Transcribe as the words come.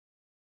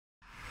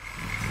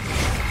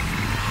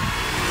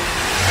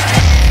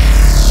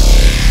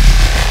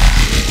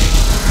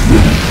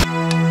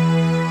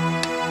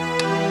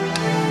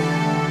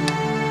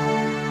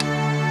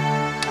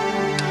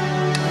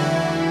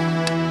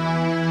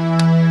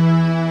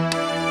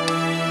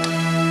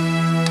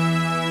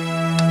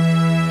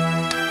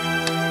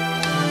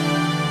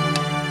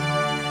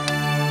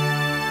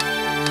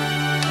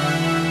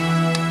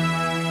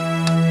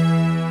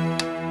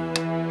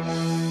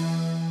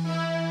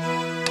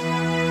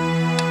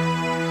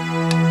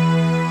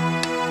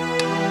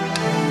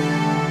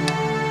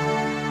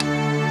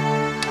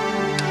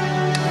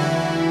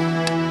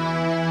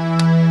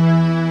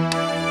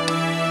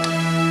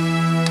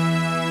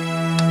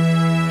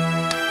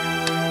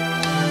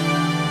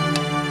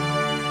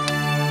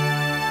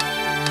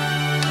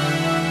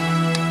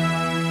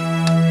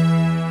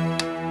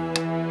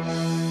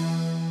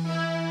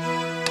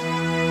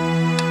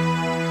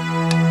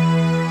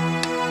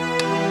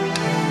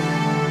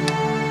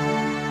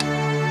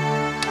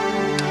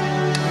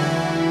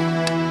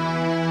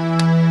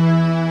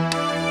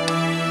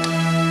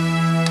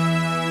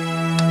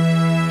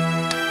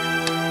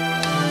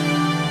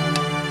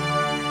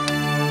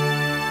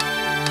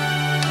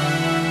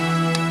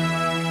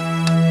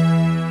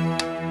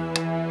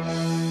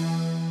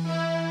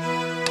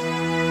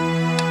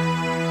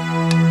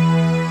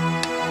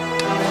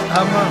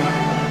hama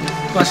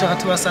twashaka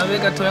tubasabe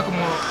gatoya ko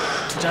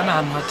tujana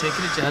ahantu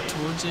hatekereje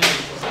hatuje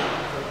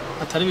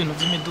atari ibintu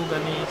by'imiduga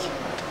n'iki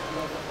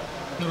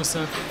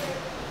n'urusaku.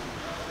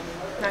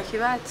 Nta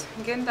kibazo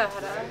ngenda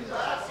harara.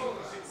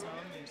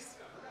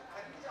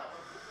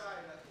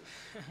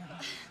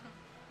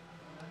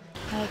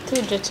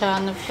 Tuje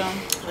cyane from.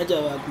 Ajya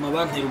baguma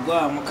bantera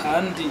urwamo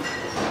kandi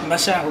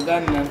mbashaka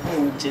kuganira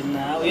ntuje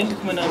nawe iyo ndi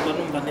kumwe nawe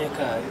numva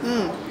ntekaye.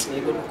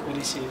 Yego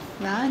nukurishira.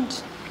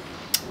 Nanje.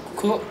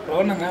 Ko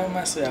urabona nkaho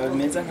amaso yawe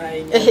meza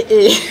nk'ayinyo.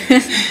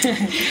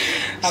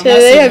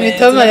 Shereya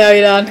mitoma yawe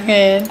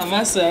irantwera.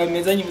 Amaso yawe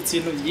meza nyibutse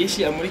ibintu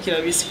byinshi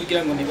amurikira bisi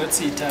kugira ngo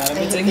ntibatsitara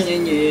meze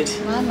nk'inyenyeri.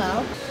 Mwana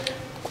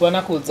kuba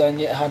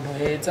nakuzanye ahantu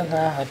heza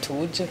nk'aha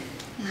hatuje.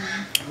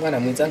 Mwana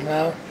mwiza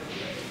nkawe.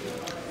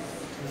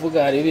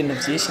 Vuga hari ibintu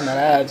byinshi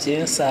naravye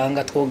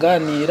nsanga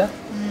twoganira.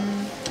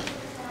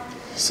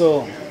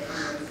 So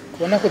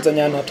kubona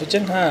kuzanya ahantu hatuje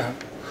nkaha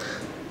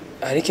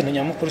ari ikintu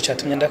nyamukuru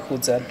cyatumye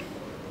ndakuzana.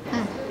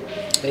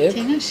 Yego.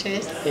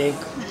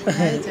 Yego.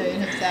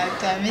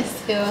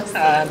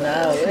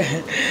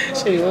 Nawe.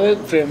 Sheri wewe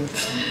prem.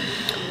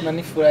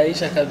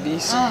 Unanifurahisha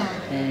kabisa.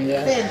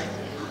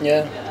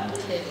 Yeah.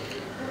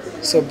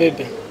 So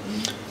baby.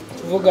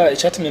 Kuvuga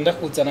icyatumye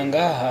ndakuzana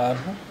ngaha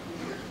ahantu.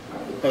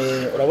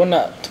 Urabona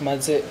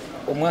tumaze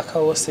umwaka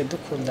wose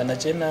dukundana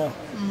je nawe.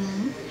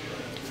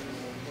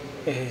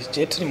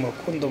 Je turi mu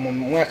rukundo mu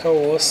mwaka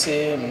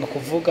wose no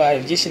kuvuga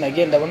ibyinshi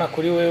nagenda abona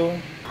kuri wewe.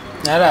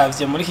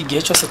 Naravye muri iki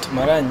gihe cyose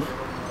tumaranye.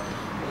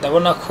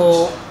 Ndabona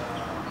ko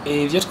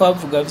ibyo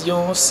twavuga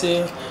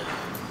byose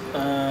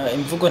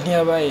imvugo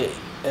ntiyabaye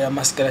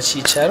amasigara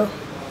cicaro.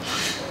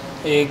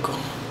 Ego.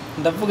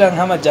 Ndavuga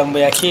nk'amajambo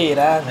ya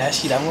kera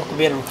nkashiramwe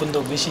kubera urukundo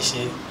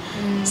rwishishe.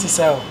 Si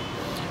sawa.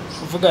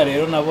 Kuvuga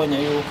rero nabonye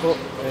yuko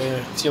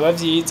byoba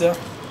byiza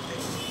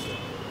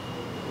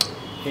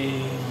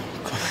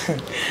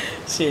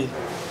se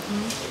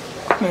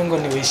ngo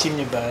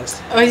niwishimye basi.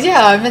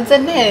 Oya meze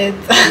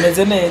neza.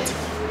 Meze neza.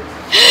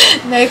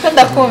 Nariko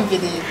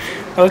ndakumviriza.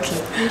 Okay.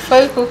 Ifa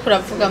yuko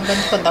kuravuga mba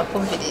ndiko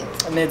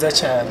ndakumviriza. Neza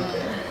cyane.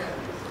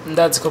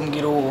 Ndazi ko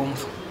mbwira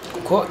uwumva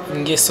kuko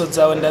ingeso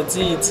zawe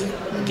ndazizi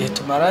igihe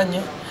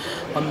tumaranye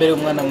wambere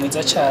umwana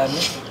mwiza cyane.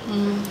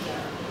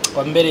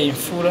 Wambere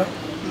imfura.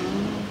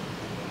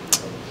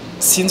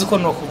 Sinzi uko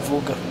no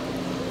kuvuga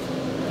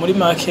muri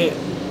make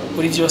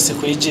uri byose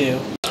kuri jewe.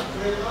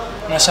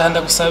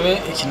 Nashanda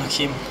gusabe ikintu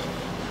kimwe.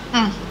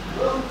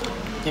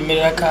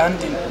 Nyemerera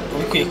kandi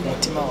ubikuye ku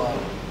mutima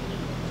wawe.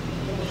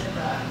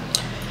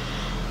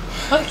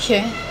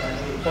 Okay.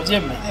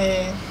 Bavyeme?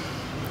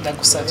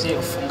 Ndagusavye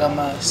ufunga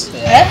amaso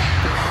yawe.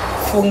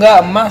 Funga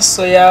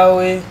amaso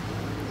yawe.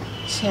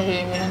 Sheri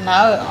ibintu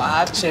nawe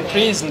wacu.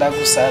 Please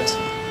ndagusavye.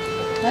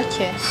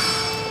 Okay.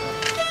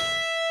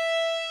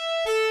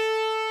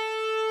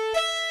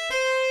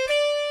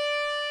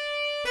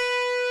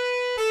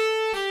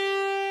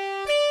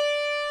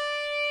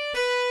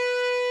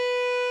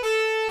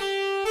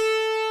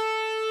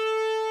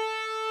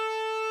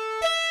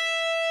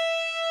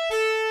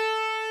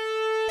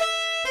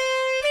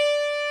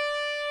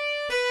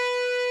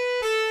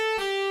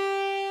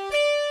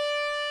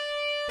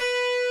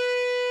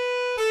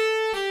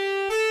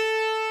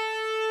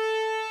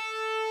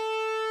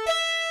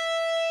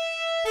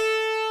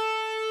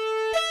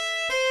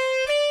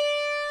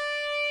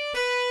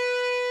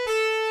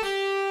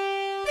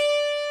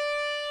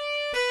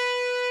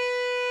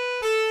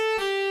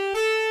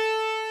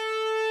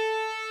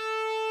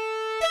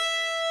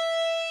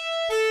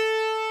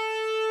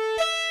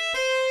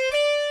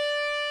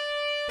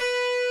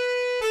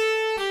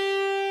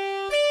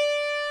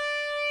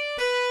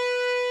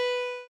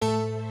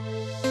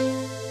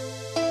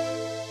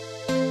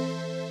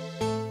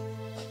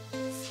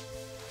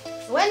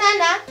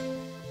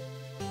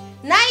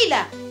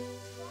 Naila.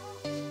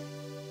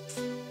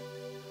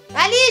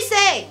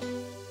 Alice.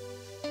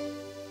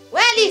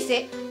 Where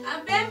Alice?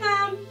 Abe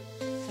mam.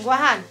 Ngwa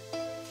hana.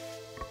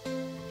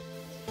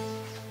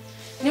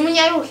 Ni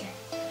munyaruke.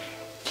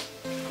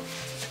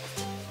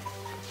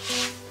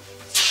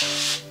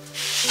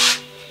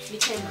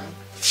 Biche mam.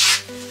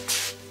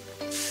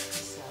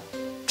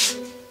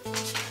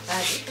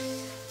 Adi.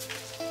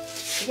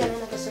 Ijana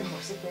na kasema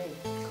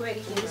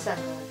kweli. Kweli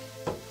sana.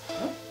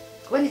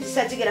 Wani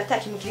disazigera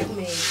atakimukiri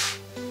kumeza.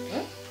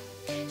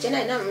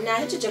 Jena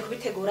nahejeje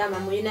kubitegura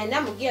mamuye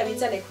namubwiye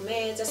bizane ku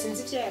meza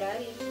sinzi ivyo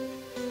yarari.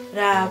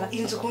 Raba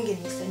inzu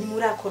kungenisa ni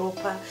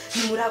murakoropa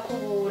ni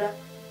murakubura.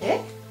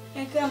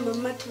 Ega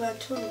mama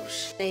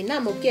tubaturusha.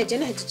 Namubwiye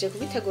jena nahejeje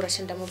kubitegura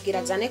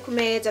ndamubwira zane ku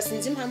meza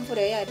sinzi impamvu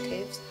rero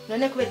yatevye.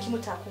 None kubera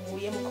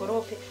kimutakubuye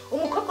mukorope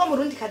umukobwa mu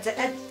Burundi kaza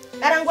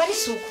arangwa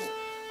n'isuku.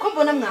 Ko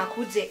mbona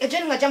mwakuze eje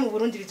nimwaja mu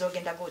Burundi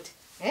bizogenda gute?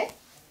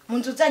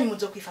 Munzu zanyu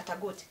muzokwifata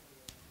gute?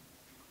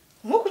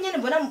 Nkuko nyene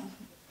mbona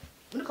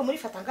muriko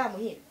murifata ngaha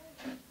muhira.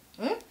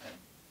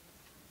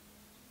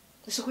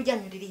 Isuku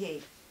ryanyu riri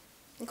hehe?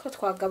 Niko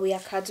twagabuye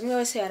akazi umwe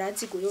wese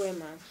yaraziguye we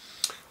mama.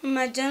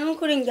 Majana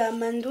kuri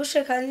ngama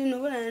ndushe kandi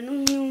nubona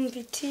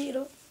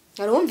n'umwumvitiro.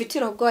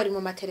 Arumvitiro ubwo ari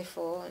mu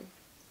matelefone.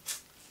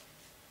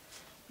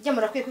 jya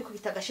murakwiye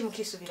kwikubita agashi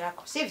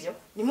mukisubirako sivyo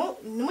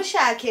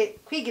nimushake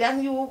kwigira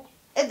nk'uko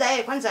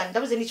edaye kwanza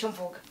ndabuze n'icyo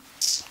mvuga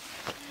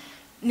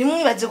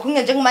nimwibaze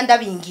kumwe nje nguma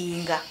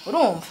ndabinginga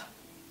urumva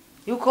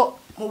yuko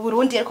mu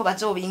Burundi ariko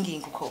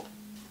bazobinginga uko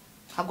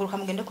haguruka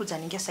mugende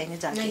kuzana ingya sayine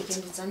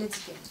zakitse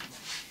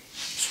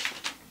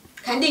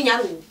kandi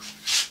nyaruka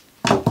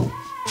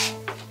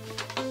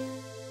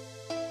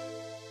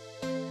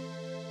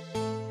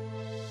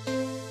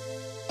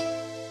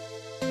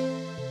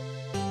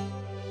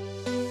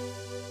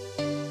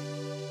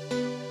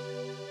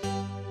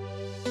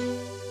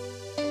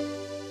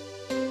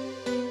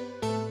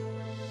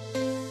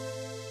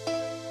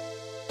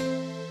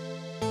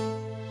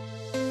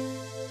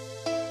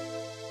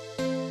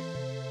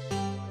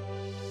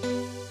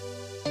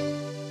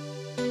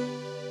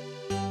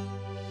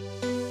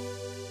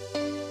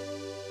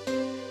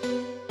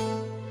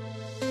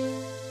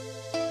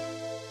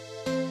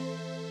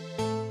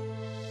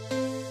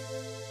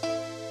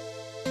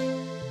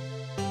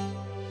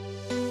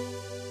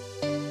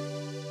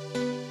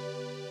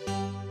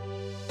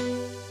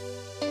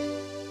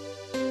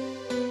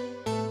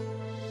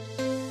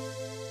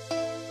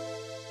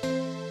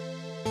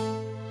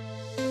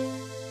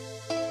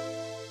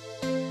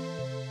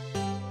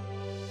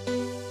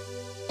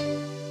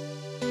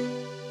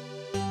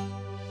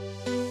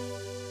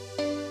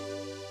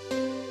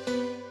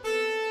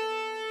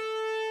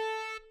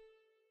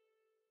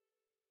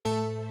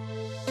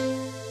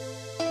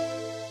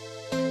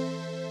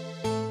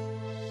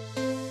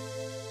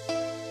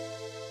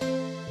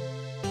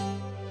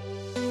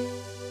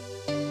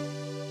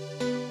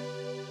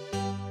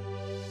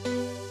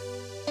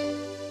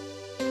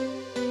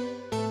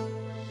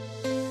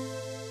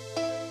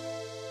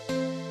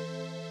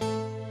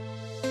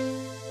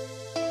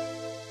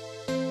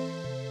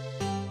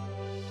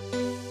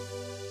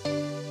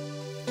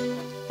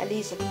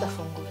Alice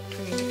kutafungura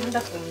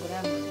ndafungura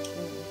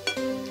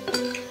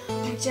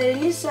Mchele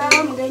ni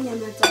sawa mga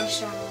nyama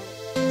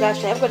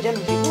zasha yabwo je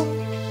mugihugu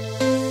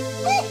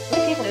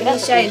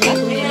nishaye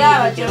Mira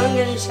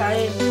wajonge ni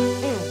shaye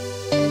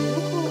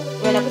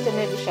wena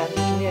kutemeye gushaka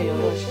niyo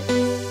yoroshe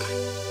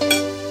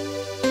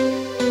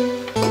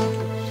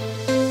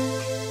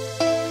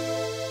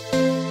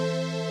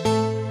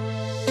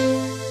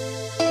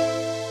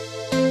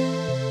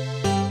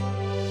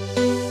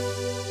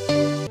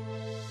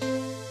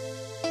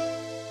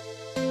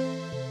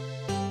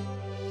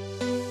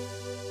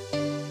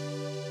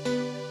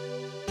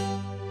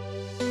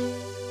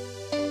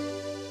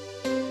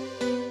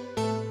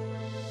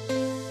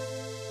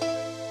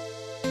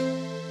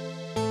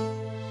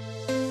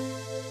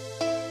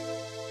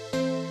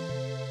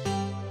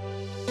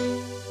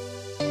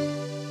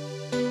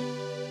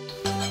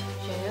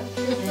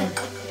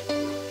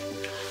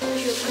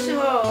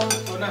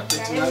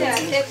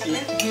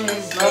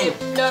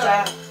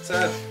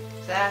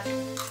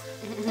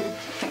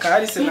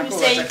Kari sena ko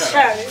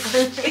bataka.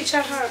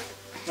 Ichaha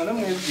Nana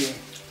mwebye.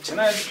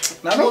 Chana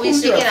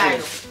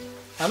mubisigerayo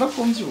nana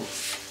kumvyu.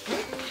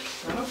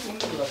 Nana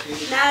kumvyu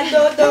bakiri. na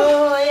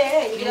dodo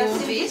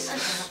birafise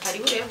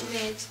karibu rero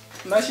neza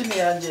Mashini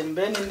yanje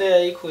mbe ninde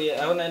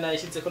yayikuye aho nari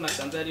nayishitse ko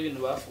nasanze ari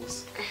ibintu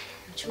bafuse.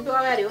 chumbe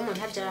wawe ari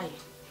umuntu avyaye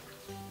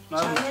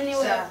Mama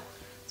niwe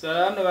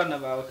zarano bana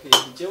bawe kweli.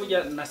 Je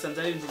ujya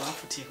nasanze ari ibintu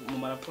bafutiye mu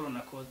maraporo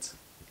nakoze.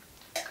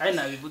 Kandi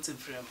nabibutse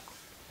frame.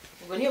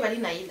 ubwo niyo bari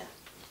nayila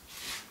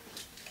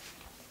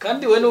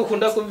Kandi we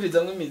nukunda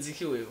kumvizamwe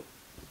imiziki wewe.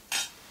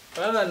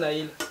 Bana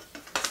nayila.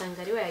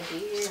 sanga ari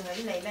wagiye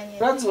bari nayila nyene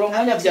Urazi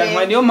urumwanya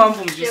byankwa niyo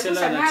mpamvu mvyise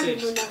Gusa nta natse.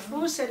 bintu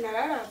nafuse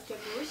nararavye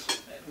gushya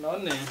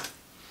None.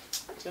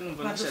 Cyane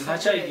mbona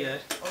ntacayigira.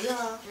 oya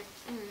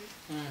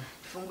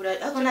fungura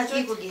ako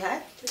nakiko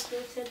gihari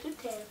tutse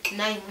dutera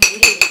nayi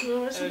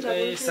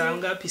mugire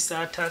Sanga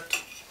pisa 3.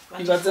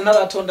 Ibaze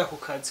n'abatonda ku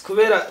kazi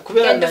kubera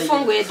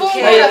dufunguye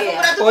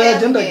Oya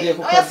je ndagiye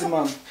ku kazi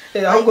mama.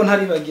 Ahubwo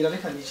ntaribagira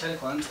reka nicare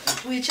kwanza.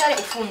 wicare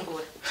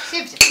ufungura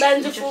sivyo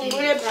banze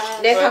ufungure ba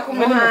reka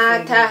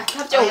kumuhata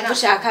ntavyo wumva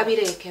ushaka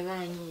bireke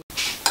banyi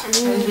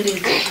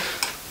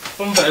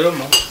Umva rero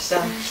mama.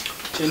 sa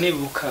Je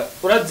nibuka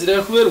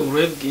urazira kubera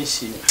uburohe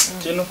bwinshi.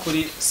 Je no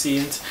kuri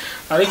sinzi.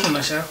 Ariko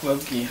nashaka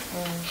kubabwira.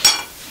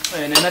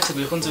 Nari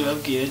nateguye ko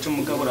nzobabwira ejo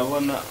mugabo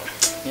urabona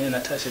nyene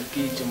natashe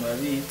bwije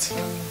murabizi.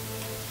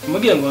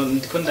 Mugiye ngo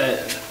ndiko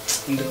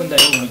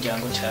ndayo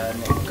umuryango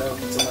cyane mugabo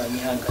kuzima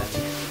nyihangane.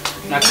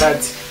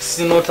 Nakazi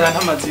sinota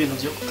ntamazi ibintu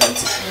byo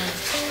kukazi.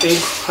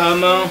 Ego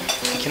hama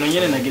ikintu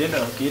nyene nagire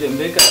ndababwire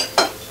mbega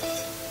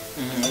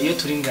iyo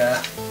turi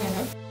ngaha.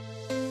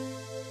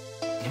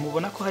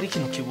 Nimubona ko hari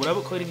ikintu kibura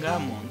ko ari ngaha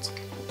mu nzu.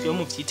 Yo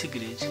mu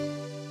byitegereje.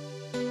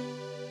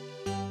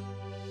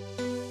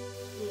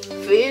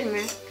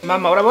 filme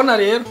Mama urabona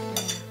rero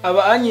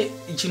abanye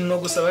ikintu no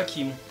gusaba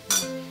kimwe.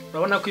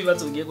 Urabona ko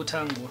ibibazo bigiye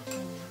gutangura.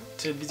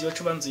 Televiziyo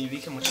cyo banzu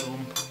yibike mu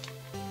cyumba.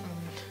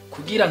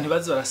 Kugira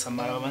ntibazo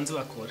barasamara babanze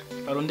bakora.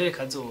 Barondere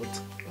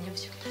kazoza.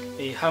 nivyo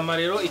Hama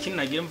rero ikindi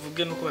nagira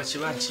mvuge nuko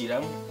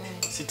bacibanciramo.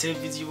 Si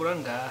televiziyo ibura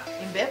ngaha.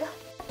 imbeba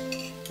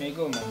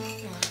Yego mama.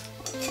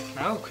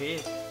 Nawe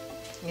kweli.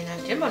 Nyina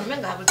jemba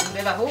numenga habuze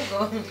imbeba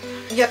ahubwo.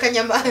 Iyo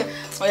kanyama.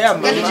 Oya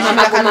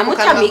mama guma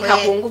mutamika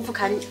ku nguvu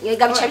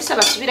kanyega bica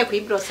bisaba subire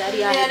kuri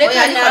brosari ya.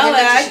 Reka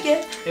nawe yake.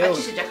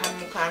 Akishije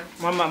akamukana.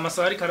 Mama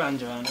amasari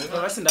karanje banje.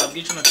 Basi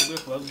ndabwiye ico nateguye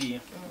kubabwira.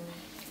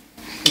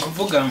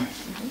 Kuvuga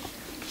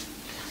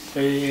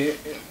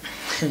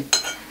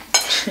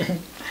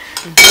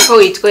Uko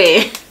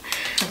witwe.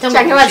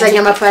 Canke bazanye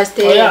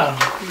amapasiteri. Oya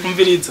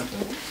umviriza.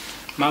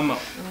 Mama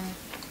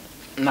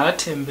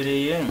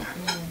naratembereye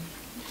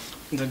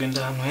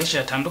ndagenda ahantu henshi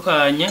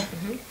hatandukanye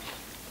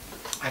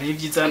hari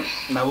ibyiza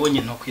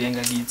nabonye nto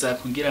kwirengagiza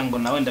kugira ngo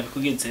nawe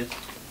ndabikugezeko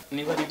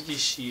niba ari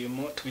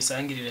ibyishimo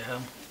tubisangirire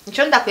hamwe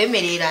Nico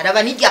ndakwemerera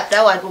raba n'irya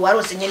flower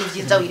warose nyene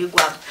ibyiza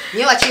wirigwamo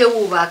niyo waciye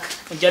wubaka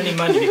urya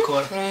n'Imana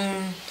ibikora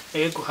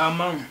yego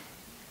hama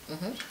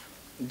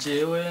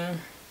jewe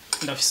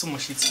ndafise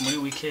umushitsi muri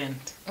weekend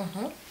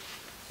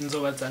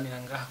nzobazanira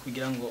ngaha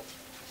kugira ngo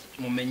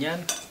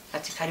mumenyane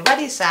ati kari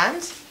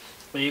barisanze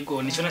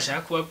yego nico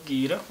nashaka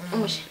kubabwira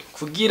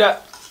kugira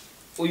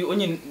uyu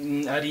onye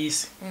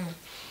Alice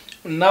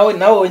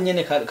nawe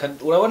nyene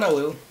urabona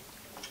wewe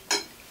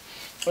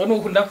urabona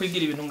ukunda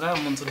kwigira ibintu ngaha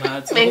mu nzu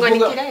ntazi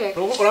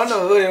urabona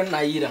wewe rero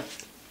nayira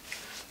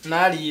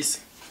na Alice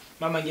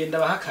mama ngenda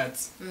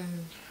bahakazi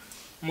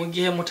mu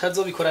gihe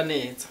mutazobikora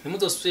neza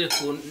nimuzosubire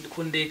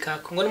kundeka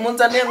ngo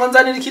nimunzane ngo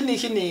nzanire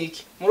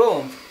iki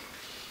murumva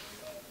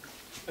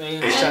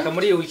nshaka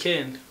muri iyi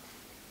weekend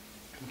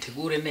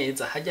mutegure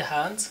neza hajya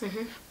hanze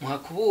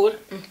muhakubura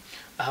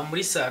aha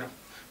muri saro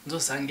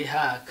nzosange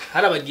haka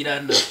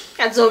harabagirana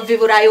Azova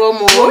iburayi wo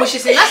mu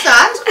umushise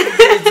nasanzwe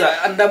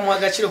ndamuha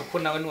agaciro kuko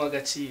nawe ni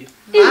wagaciro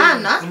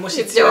mana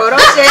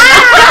byoroshe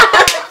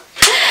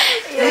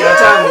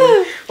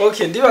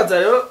okay ndibaza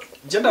rero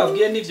je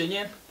ndabwiye nivyo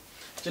nyene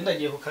je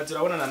ndagiye ku kazi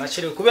urabona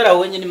nacerewe kubera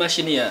wowe nyene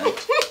imashini yanjye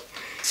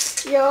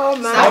yo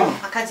mama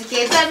akazi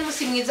keza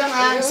n'umusi mwiza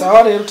mwana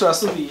sawa rero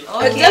turasubiye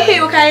Ujya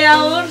kwibuka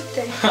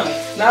yawurute.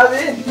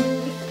 nabindi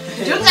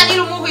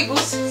junzanira umuhwi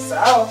gusa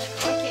sawa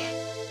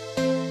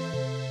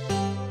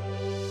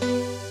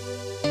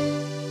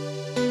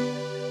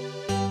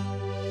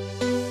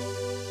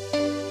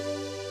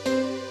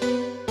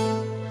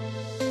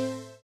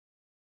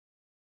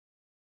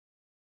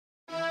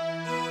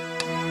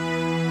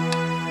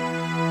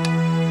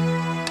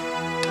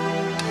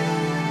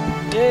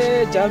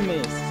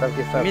James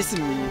Sabwe sabwe. Miss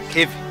me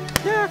Kevin.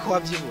 ya ko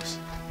wavyibushe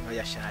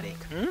Oya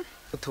shareka.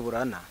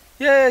 Utuburana.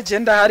 je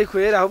ndahari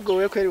kwera ahubwo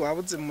wewe kweri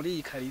wabuze muri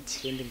iyi kariti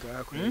Kendi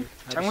ngaha ko.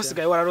 cyangwa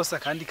usigaye wararosa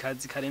kandi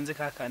kazi karenze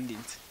ka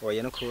kandinze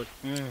Oya no kuri.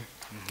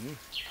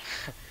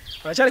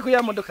 uracari kuri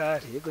ya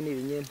modokari Yego ni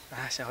ibinyene.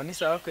 shaho ni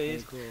sawa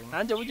kweri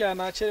nanje burya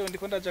nacerewe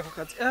ndiko ndaja ku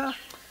kazi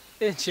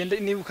ncende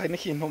nibuka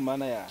n'ikintu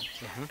mana yanjye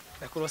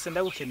ndakurose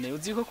ndagukeneye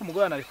uzi ko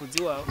kumugorana ari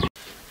kuzi wawe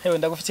hewe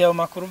ndagufitiye ayo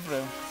makuru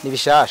vraiment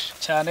Nibishasha.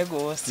 cyane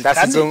gose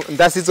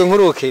Ndasizo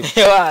nkuruke.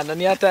 wana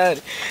ni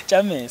hatari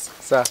James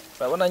Sa.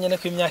 urabona nyene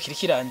ko imyaka iri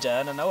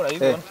kiranjana nawe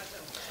urabibona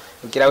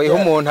Ugira wiha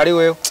umuntu ari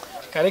wewe.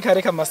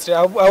 kare ka mastress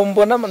aho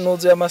mbona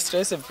nuzu ya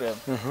mastress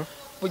vraiment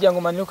burya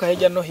ngo manuka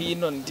hirya no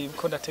hino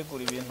ndiko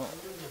ndategura ibintu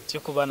byo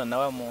kubana na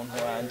wa muntu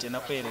wanje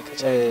nakwereka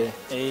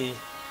cyane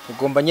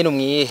Ugomba nyine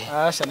umwihe.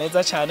 Asha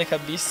neza cyane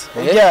kabisa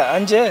burya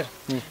Ange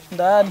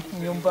ndani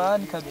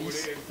nyumbani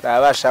kabisa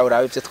Rabasha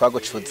urabe ibyo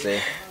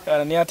twagucuze.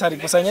 ni hatari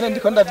gusa nyene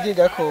ndiko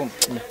ndabyiga ko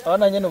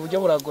abana nyene uburyo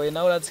buragoye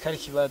nawe urazi kari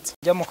kibazo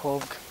bya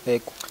mukobwa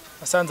Yego.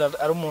 asanze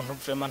ari umuntu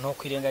vraiment nto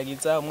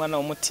kwirengagiza umwana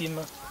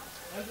w'umutima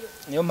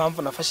niyo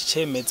mpamvu nafashe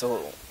icemezo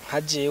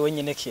nkajewe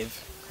nyene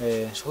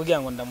Kevin kugira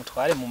ngo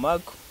ndamutware mu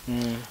mago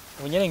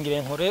ubu nyene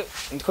ngire nkore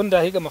ndiko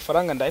ndahiga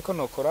amafaranga ndayiko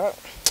nokora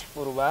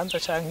urubanza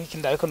canke iki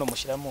ndayiko no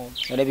mushira mu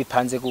none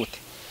bipanze gute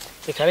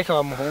reka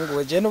bamuhungu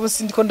we je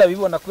n'ubusi ndiko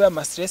ndabibona kubera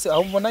ama stress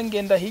aho mbona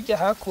ngenda hirya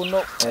hakuno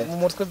mu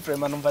mutwe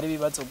vraiment numva ari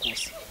bibazo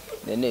gusa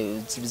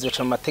nene bizoca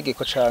mu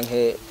mategeko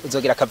canke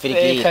uzogira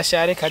akavirigira reka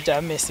share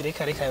kaja Messi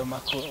reka ayo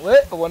makuru we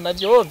ubona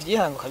byo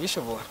vyihanguka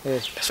bishobora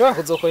ashobora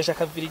kuzokoresha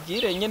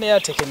akavirigire nyene ya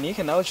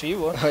technique nawe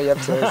cuyibona ya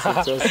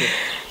byose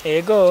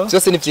ego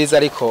byose ni vyiza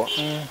ariko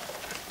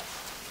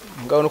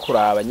ngabo no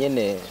kuraba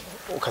nyene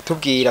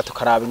ukatubwira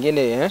tukaraba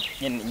ingene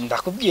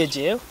ndakubwiye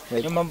jewe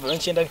niyo mpamvu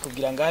benshi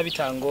ndabikubwira ngaha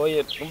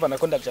bitangoye umva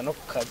nako ndavya no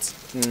ku kazi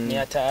ni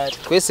hatari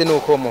twese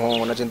nuko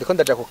muhungu naje ndiko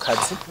ndaja ku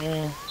kazi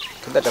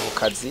ndaja ku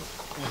kazi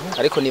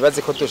ariko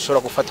nibaze ko dushobora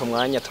gufata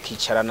umwanya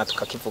tukicarana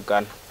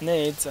tukakivugana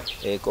neza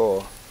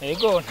ego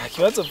nta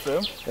kibazo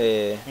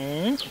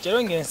vraiment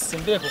jewe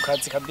ngensimbire ku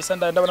kazi kabisa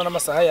ndabona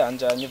n'amasaha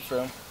yanjanye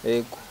vraiment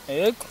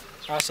ego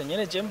asha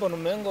nyene je mbona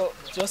umengo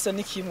byose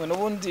ni kimwe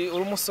nubundi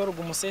uri umusore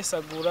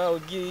ugumusesagura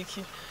ugiye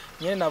iki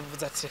nyene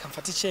navuze ati reka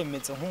mfate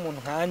icemezo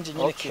nk'umuntu nkanje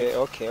nyene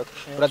okay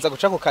uraza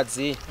guca ku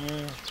kazi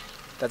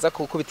ndaza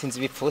kukubita inzi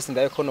bipfusi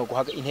ndaye ko no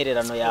guha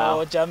intererano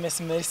yawe James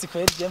merci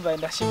kweli je mbaye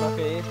ndashima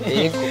kweli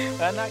yego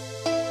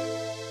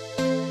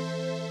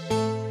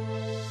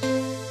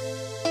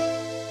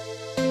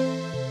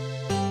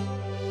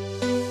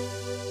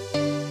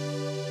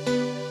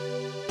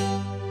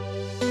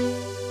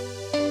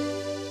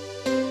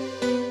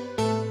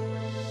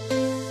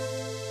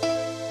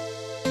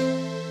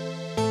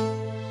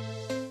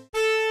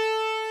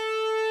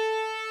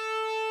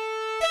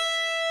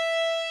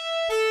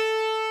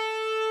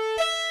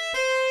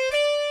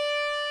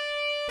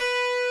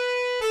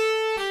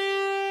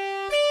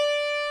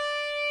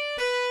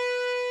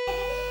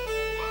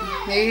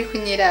Niri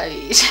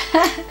kunyirabisha.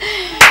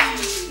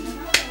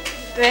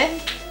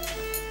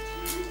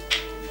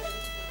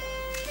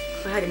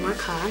 harimo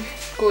akantu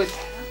Gute.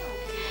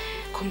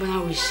 ko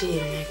mbona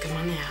wishimye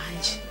kamana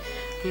yanje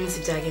umunsi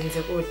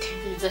byagenze gute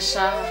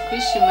Ndashaka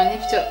kwishima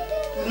n'ibyo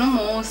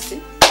n'umunsi.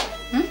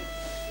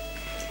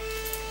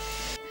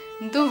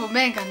 Ndumva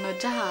umenga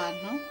noja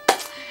ahantu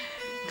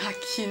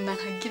nkakina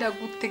nkagira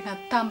gute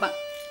nkatamba.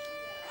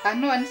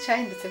 Hano wani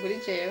cyahindutse kuri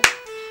jewe.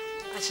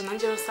 aca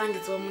nanje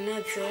rusangiza uwo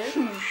munezero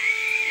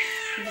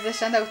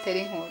Ndashaka gutera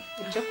inkuru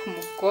ibyo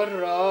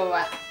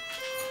kumugoroba.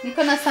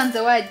 Niko nasanze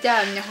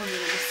waryamye aho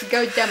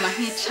usigaye uryama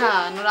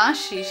nk'icana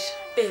uranshisha.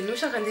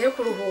 nushaka ndihe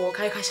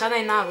kuruhuka reka shana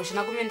inarusha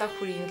nagumye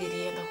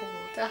ndakurindiriye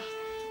ndakubura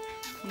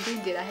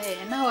Ndindira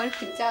hehe naho wari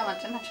kuryama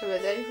je ntaco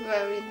byari kuba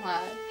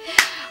bintwara.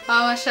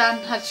 Amasha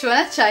ntaco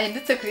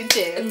cyahindutse kuri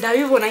jewe.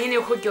 ndabibona nyene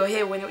yuko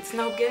ryohewe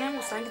sinakubwiye ngo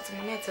usangize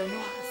umunezero no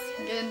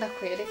hasi Ngenda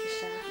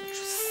kwerekesha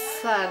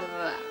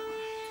sara.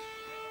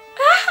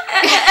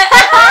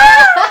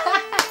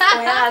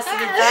 oya hasi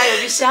bidayo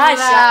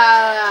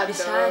bishasha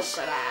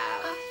bishasha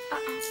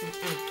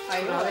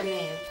Ayo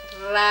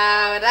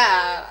neza ra.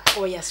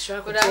 oya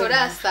sishobora Ura kubyemera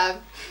urasaba.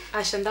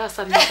 asha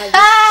ndasamye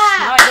kabisa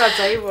nawe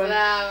bazayibona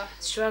Ra.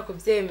 sishobora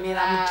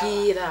kubyemera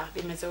mbwira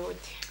bimeze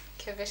gute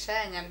Kevesha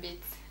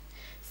yanyambitse.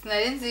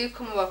 Sinarinzi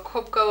yuko mu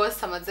bakobwa bose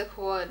amaze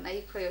kubona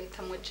yuko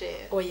yohita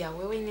mujera. oya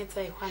wewe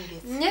neza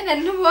yikwambitse Nyene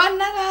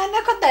ntubona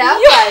nako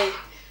ndayambaye.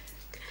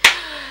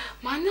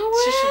 mana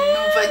we Shushu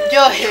numva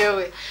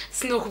ndyohewe.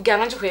 sinokubwira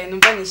nanje ko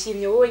numva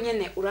nishimye wowe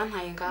nyene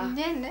urantaye ngaha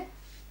Nyene.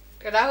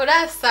 Ura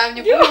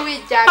urasamye kuko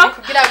wijyanye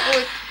kugira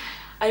gute.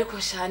 ariko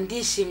sha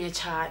ndishimye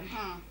cyane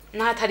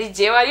natari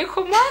jewe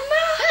ariko mana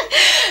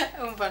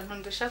Umva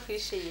ntundusha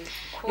kwishima.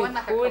 Kubona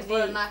Nukuri.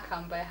 akakaboro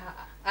nakambaye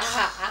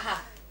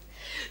aha.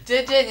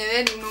 Jeje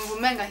nyene numva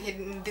umenga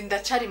ndi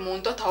ndacari mu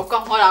ndoto ahubwo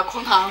nkora ko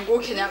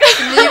nkanguke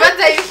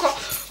nibaze yuko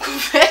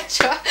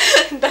kuveca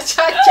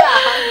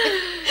ndacacyahane.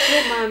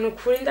 mana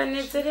ukuri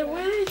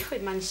ndanezerewe ariko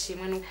imana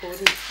ishimwe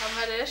n'ukuri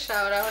Amaresha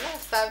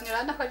urasamye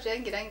urana ko je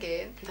ngira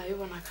ngende.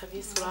 ndabibona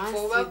kabisa Vuba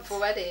uransize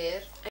vuba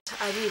rero.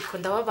 ariko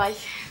ndababaye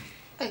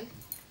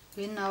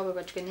We nawe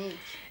babajwe n'iki?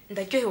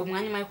 ndaryohewe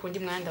umwanya umwe kundi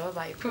mwanya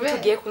ndababaye kuko Kubera?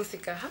 tugiye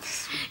kunsigaha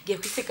giye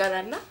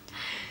kwisigarana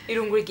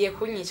irungu rigiye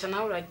kunyica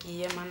nawe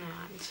uragiye mana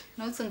yanje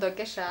Nutse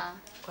ndogesha.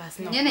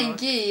 kwasi Nyene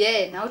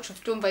ngiye nawe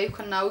ucuvyumva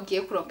yuko nawe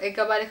ugiye kuronka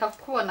ega bareka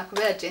kubona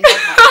kubera je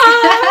ndaha.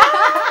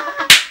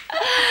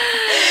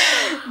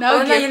 Nawe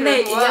Ona ugiye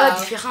nyene kuronka. il y a la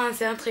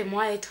différence entre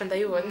moi et toi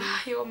ndayibona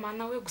yo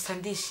mana we gusa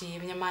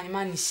ndishimye mana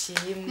imana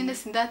ishimwe Nyene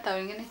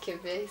sindatawe ngene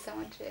keve isa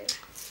mujere.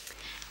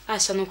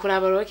 asha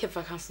nukuraba roke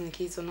vacances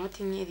nikizo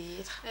noti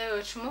nyirira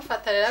Ewe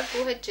cumufata rero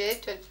guhe je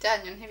tyo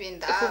byanyu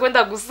ntibinda. kuko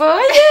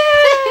ndagusoye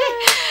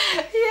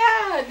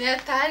Ya ni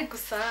atari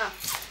gusa.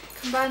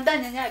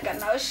 Mbandanya nyaga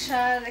nawe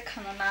share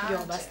kana nawe. yo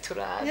basi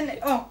turabe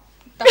Nyene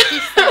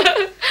ndafise.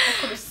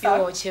 Akurusa.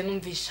 yo cye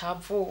numvisha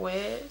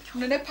vuwe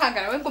None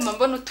panga nawe ngoma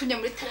mbona utunye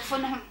muri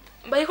telefone hano.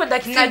 bariko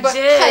ndakina Simba,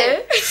 je hey.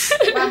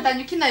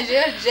 Bandanya ukina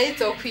je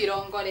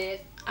zokwirongorera.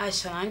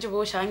 asha nanje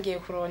ubu shangiye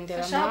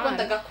kurondera Ashaka mana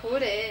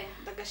ndagakure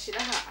ndagashira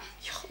ha.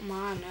 yo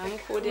mana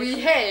yamukure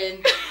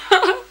Wihende.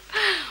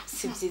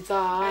 si vyiza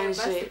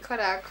Basi anje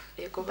korako.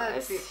 yego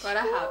Basi basi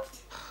warahavye.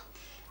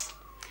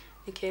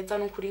 nikeza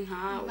nukuri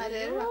nkawe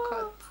Marero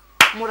rakota.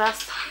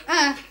 murasa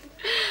Ah,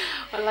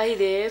 wallahi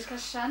rero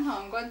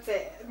kashantongoze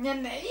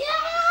nyene. Ya,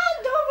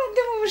 ndumva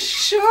ndi mu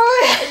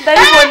bushuhe.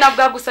 ndabibona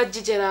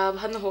bwagusajije raba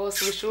hano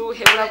hose ubushuhe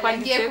Ngiye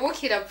burakwanditse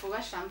kubukira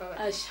vuba shamba bari.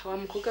 asha wa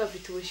mukobwa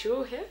afite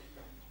ubushuhe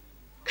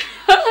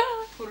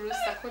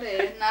Urusa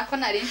kure nako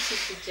nari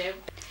nshishije.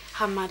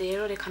 hama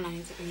rero reka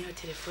nanze niyo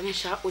telefone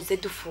sha uze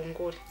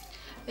dufungure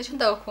Ejo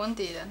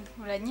ndagukundira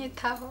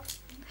uranyitaho.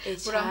 cyane.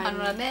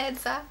 Urampanura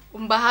neza.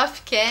 Umba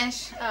hafi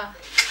kenshi. Ah.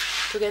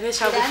 tugende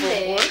sha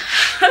gufungura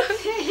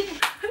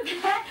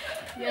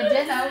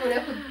Yaje nawe ure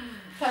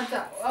kufaza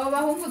abo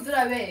bahungu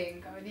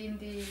zurabenga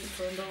rindi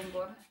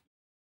ndongora.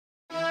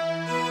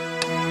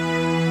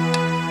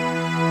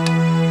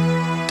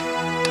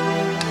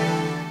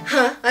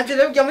 ati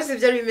rero bya musi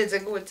byari bimeze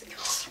gute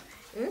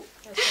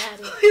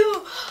uyu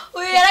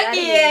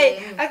yaragiye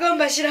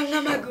agomba ashyiramo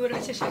amaguru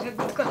akishaka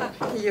gutwara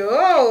yo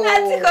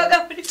ati koga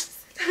muri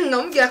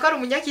namubwira ko ari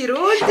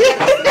umunyakirundi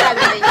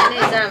ndabimenye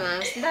neza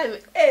mama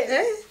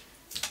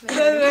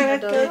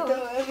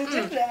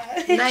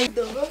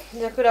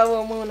nyakura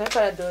uwo muntu ariko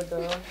aradodo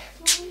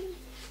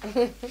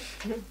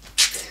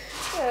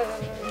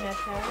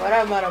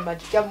waramara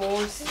amajya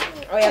munsi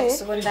oya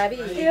gusa ubu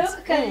ndabizi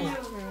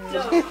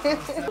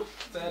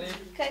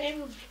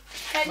karibu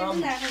karibu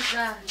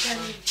naza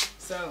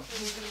sawa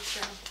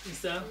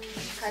sawa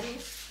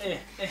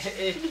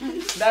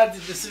ndazi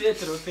dusubiye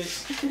turopeshe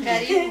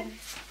karibu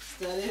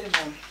starehe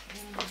mama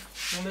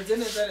mumeze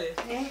neza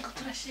rero ngo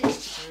turashije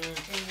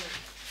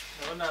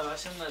ndabona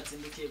abasha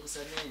mwazindukiye gusa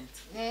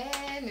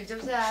neza nibyo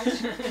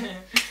byacu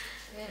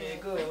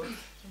yego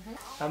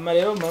hama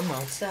rero mama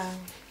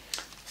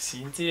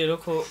sinzi rero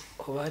ko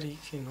hoba hari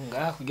ikintu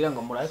ngaha kugira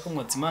ngo murabe ko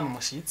mwoza imana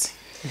umushitsi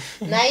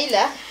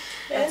Naila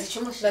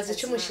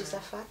bazicumushiza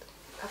afata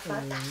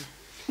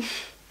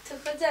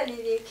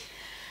Tukujanirike.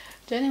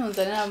 Jeni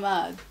munzanira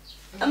amazi.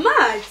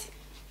 Amazi?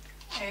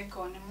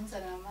 Ego ni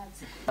munzanira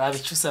amazi.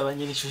 Abicusa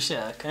abanyiri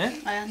cyushaka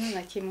Aya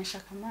nuna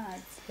kimushaka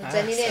amazi.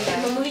 uzanire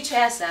ndamo Mu hico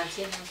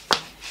yasavye.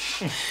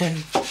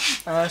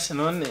 Asha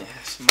none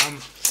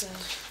mama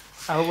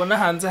aho ubona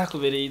hanze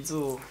hakubereye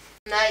izuba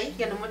nayi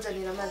genda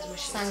muzanira amazi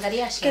mushika Sanga ari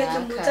Kende yashaka.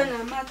 muzana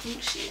amazi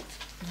mushira.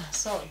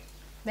 So.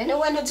 Bene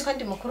we ntuzi ko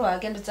ndi mukuru wawe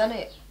genda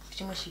uzane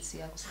by'umushitsi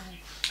yagusanga.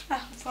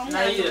 Ah, vamos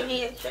Naye. lá,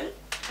 Monia.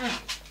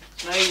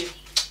 nayi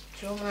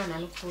Cyo mwana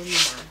n'ukuri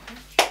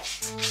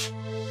mwana.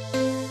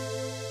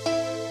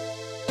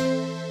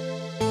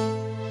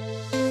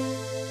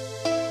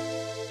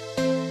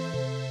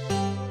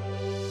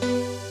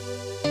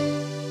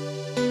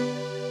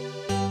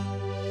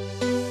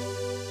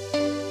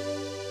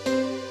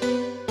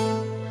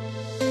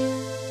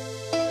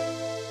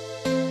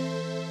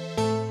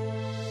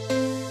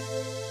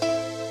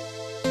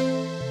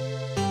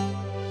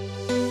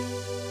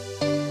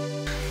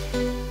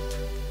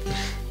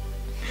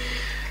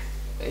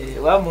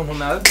 wa muntu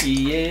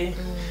nabwiye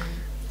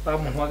wa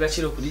muntu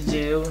w'agaciro kuri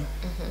jewe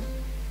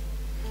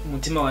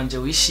umutima wanje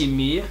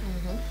wishimiye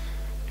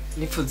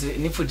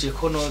nipfuje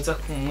ko noza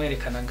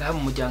kumwerekana ngaha mu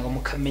muryango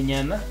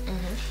mukamenyana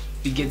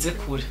bigeze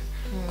kure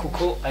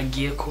kuko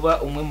agiye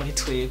kuba umwe muri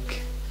twebwe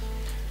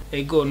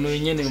ego n'uyu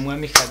nyene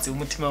umwamikazi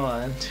w'umutima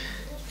wanje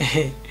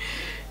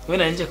we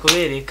nanje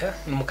kubereka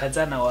ni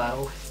umukazana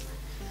wawe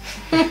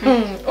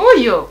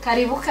uyo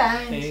Karibu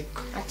kandi.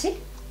 ego Ati?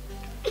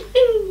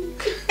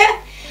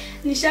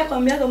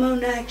 Nishakwambia kama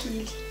una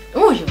akili.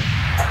 uyo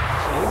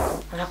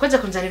urakoze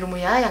kunzanira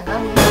umuyaya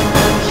ngaho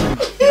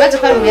nibaze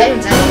ko ari umuyaya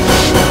unzanira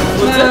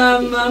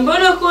Mama,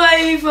 mbona kwa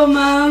hivyo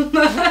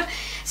mama?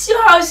 Sio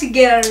house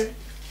girl.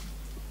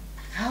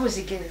 aho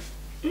zigere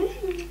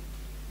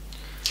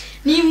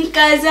Ni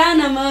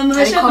mkazana mama,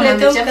 Ariko mama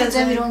ashakuleta ibyo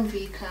mkazana.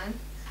 birumvikana.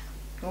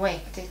 we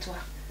tetwa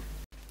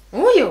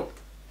uyo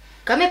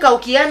kameka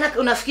ukiana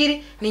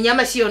unafikiri ni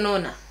nyama sio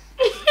nona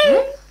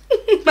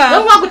Mama,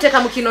 Mwa guteka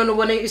mu kinono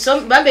ubone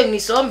isombe bambe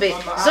mwisombe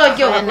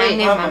zoryoha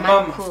nane. kwe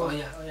Mama ko.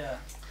 oya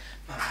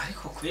mama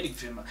ariko kweri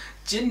vrema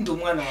je ndi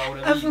umwana wawe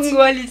urabizi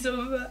afungu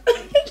alisoma.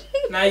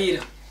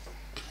 nayira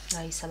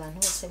Nahise abantu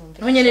bose bumva.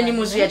 Nonyene ni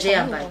muzu yaje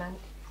yambaye.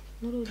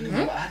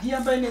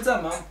 yambaye neza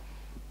mama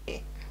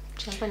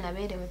Champa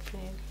naberewe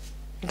frere.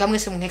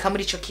 ngamwese munkeka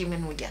muri ico kimwe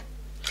nturya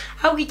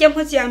Ahubwo ijya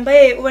mpuzi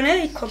yambaye ubona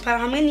ari kompara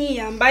hamwe ni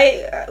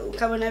yambaye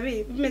ukabona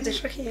bimeze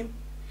shokiye.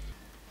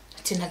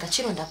 ati nta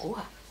gaciro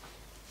ndaguha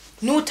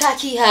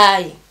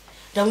nutakihaye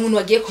raba umuntu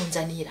wagiye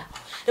kunzanira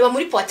raba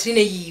muri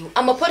poitrine yiwe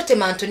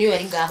amaportemanto niyo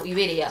yari ngaho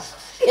ibereye aho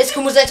ese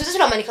kumuzanye tuze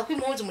turamanika ko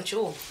impunzi mu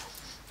cyumba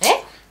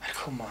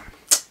ariko mama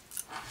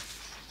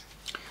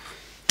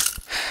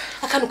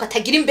akantu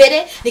katagira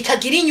imbere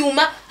nikagira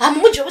inyuma hama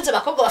umujoboze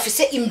abakobwa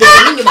bafise imbere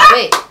n'inyuma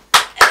kwe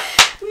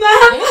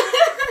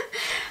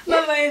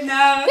Mama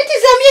ina.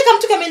 nitizamie kama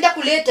tukamenda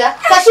kuleta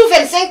kasu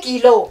 25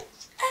 kilo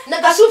na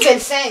kasu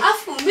 25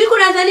 Afu mimi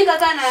kuna ndani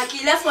kaka na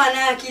akili, afu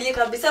ana akili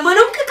kabisa.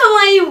 Mwanamke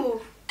kama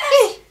hiyo.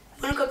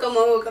 Mwanamke kama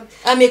huyo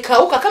kabisa.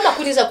 amekauka kama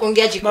kuni za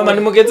kuongea jikoni mama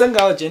nimugeze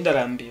ngaho je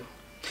ndarambiwe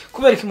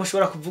kubera iki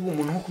mushobora kuvuga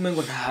umuntu nko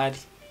kumengo ntahari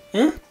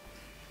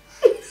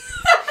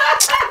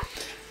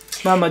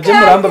mama je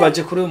muramba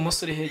baje kuri uyu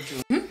musore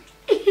hejuru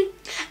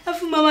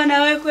Afu mama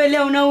nawe kweli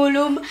una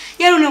huruma.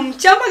 Yaani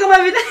unamchamba kama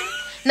vile.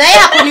 na yeye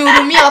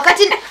hakunihurumia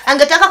wakati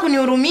angetaka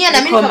kunihurumia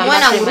na mimi kama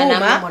na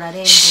huruma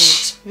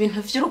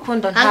Ibintu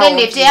vy'urukundo ntawo.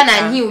 angenetea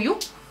na nyiuyu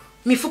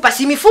mifupa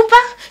si mifupa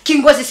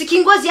kingozi si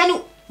kingozi yani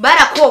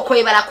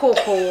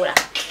barakokora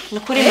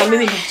Nukuri mama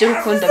ibintu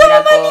by'urukundo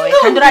biragoye.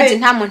 Kandi urazi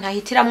nta muntu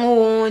ahitiramwe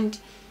uwundi.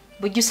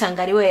 Burya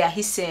usanga ari we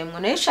yahisemwe.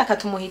 Nayo ushaka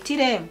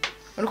tumuhitiremo.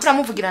 uriko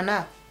uramuvugira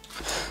nawe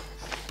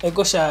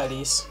ego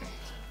Charles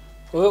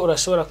wewe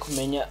urashobora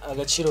kumenya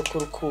agaciro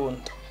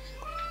k'urukundo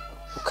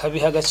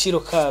ukabiha agaciro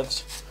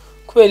kavyo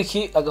kubera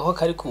iki agaho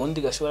kari ku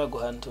wundi gashobora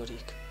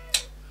guhandurika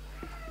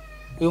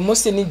uyu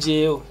munsi ni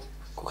jewe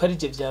kuko ari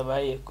je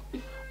vyabayeko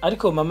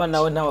ariko mama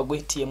nawe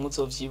ntawaguhitiyemo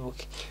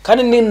uzovyibuke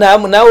kandi ni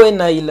nawe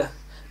Naila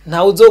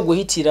ntawe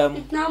uzoguhitiramo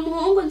Nta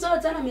muhungu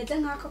nzozana ameze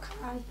nkako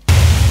kandi.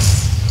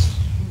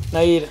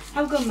 Naila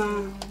Ahubwo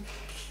mama.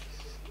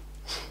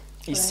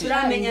 isi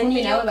Turamenya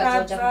Inkumi niyo nawe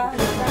bazoja kava.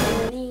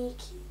 Turamenya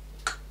niki.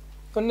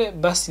 none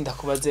basi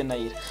ndakubaze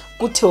Naila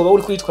gute woba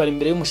uri kwitwara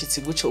imbere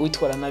y'umushitsi guco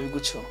witwara nabi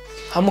guco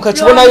hamuka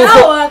cubona yuko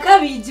Nawe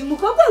akabizi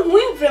umukobwa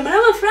nk'uyu vraiment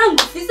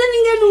n'amafaranga ufise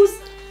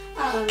n'ingenusa.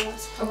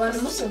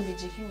 Abantu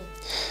musumbije kiwe.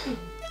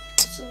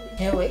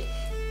 yewe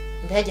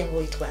ndaje ngo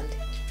witwande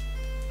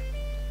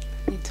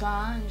Nitwa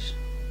Ange.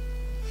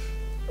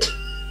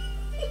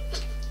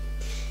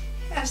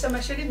 Afite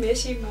amashuri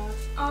menshi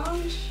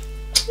Ange.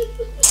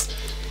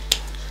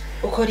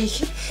 ukora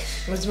iki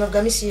mu buzima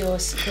bwa misi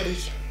yose ukora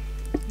iki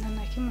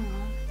Nana kimwe.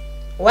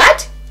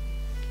 what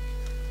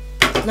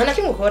nana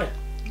kimukora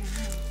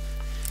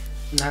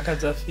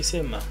ntakazi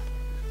afise mama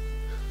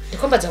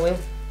ndiko mbaza wewe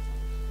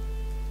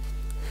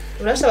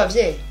urafise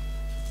abavyeyi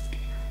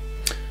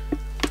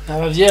nta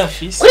bavyeyi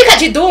afise kuri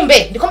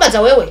kajidumbe ndiko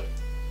mbaza wewe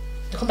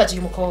ndiko mbaza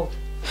uyu mukobwa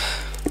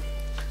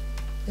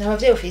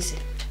n'abavyeyi ufise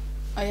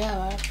oya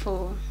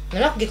barapfuye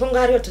narakubwiye ko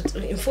ngaho hariho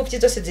imfuvyi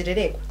zose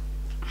zireregwa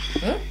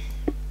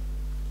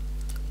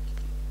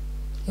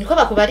niko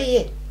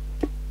bakubariye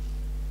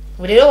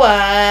ubu rero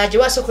waje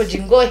wasokoje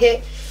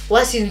ingohe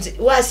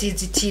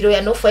wasize itiro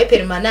ya nofoye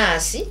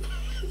permanence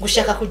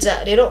gushaka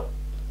kuza rero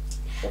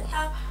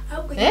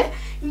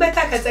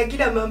mbata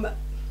akazagira mama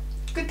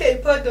gutera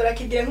ipodora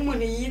kigira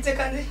nk'umuntu yize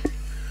kandi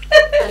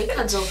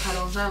ariko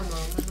azokaronka mama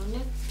none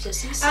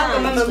byose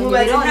mama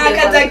mubaze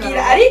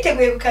ntakazagira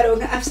ariteguye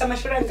kukaronka afise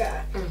amashuri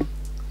angahe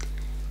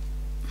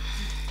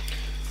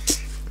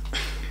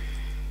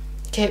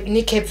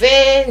ni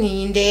Keve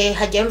ni nde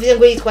hajya mvuze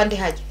ngo yitwa nde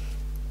hajya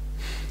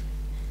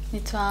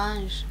nitwa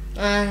Ange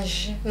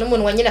Ange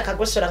n'umuntu wa nyina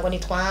akagosora ngo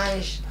nitwa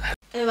Ange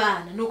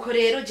bana nuko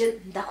rero je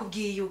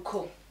ndakubwiye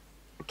yuko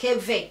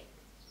Keve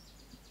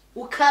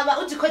ukaba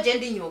uzi ko je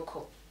ndi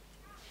nyoko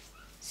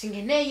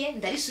singeneye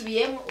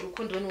ndarisubiyemo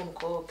urukundo we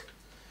n'umukobwa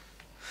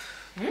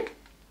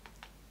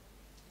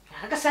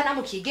agasana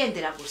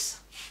mukigendera gusa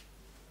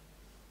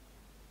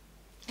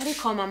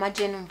ariko mama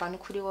je numva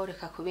n'ukuri wowe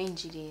reka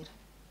kubinjirira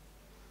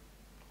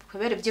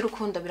kubera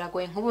iby'urukundo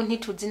biragoye nk'ubu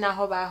ntituzi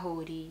naho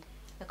bahuriye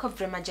ariko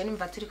vraiment je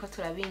numva turiko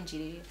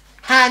turabinjirira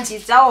hanze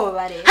zawo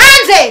bare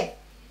hanze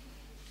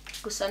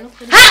gusa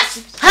n'ukuri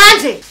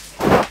hanze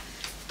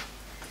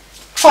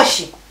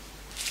hoshi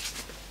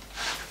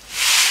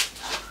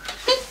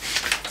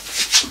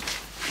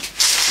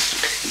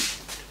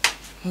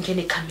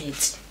ngene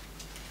kameze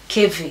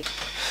Keve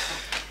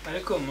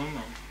ariko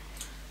mama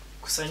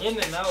gusa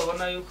nyene nawe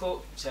ubona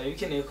yuko byari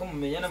bikeneye ko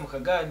mumenyana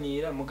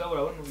mukaganira mugabo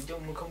urabona uburyo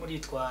muko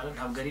muritwara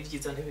ntabwo ari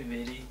byiza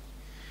ntibibereye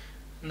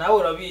nawe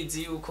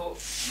urabizi yuko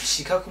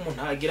bishika ko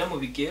umuntu agira mu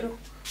bigero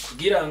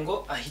kugira ngo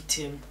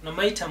ahitemo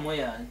n'amahitamo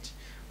yanje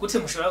gute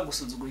mushobora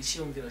gusuzugura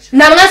icyumviro cyawe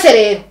namwase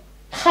rero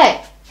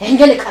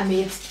ngene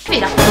kameze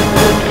bira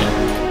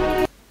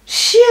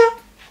shia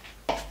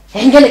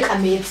ngene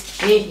kameze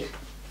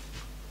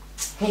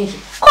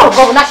ko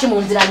ubwo nashi mu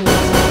nzira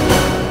nyinshi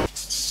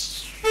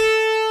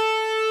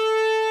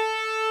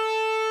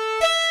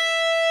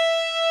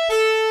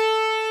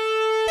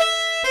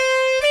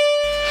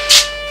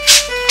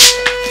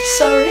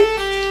sorry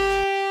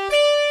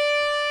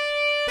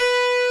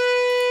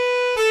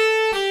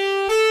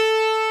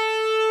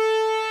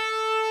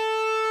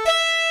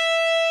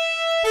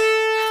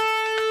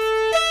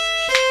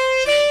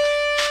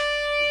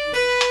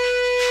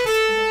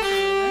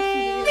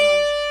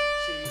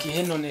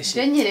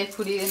je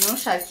nyirekuriye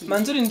ntushaki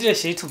manzuri ndire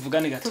sheri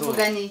tuvugane gato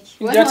tuvugane iki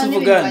ibya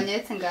tuvugane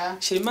banyetse ngaha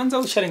sheri manza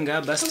ushare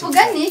ngaha basi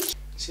tuvugane iki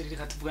sheri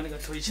reka tuvugane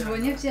gato yicara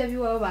mbonye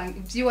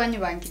by'iwanyu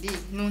bangiriye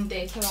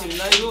nundeke sheri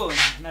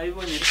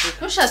nabibonye ariko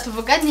ntushaka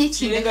tuvugane iki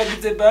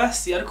kirengagize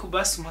basi ariko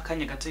basi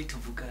umakanya gato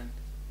yituvugane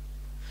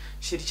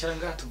sheri cara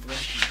ngaha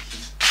tuvugane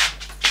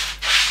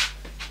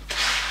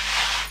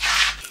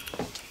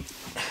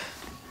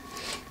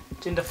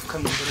Jenda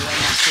fukamye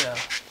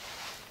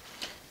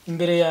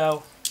imbere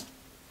yawe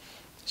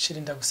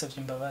sheri ndagusabye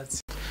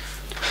imbabazi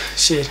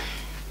sheri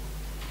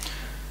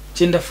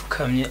jenda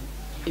fukamye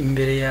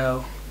imbere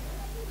yawe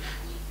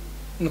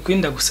nukuri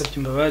ndagusabye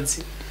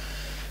imbabazi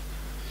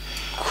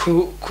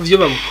ku byo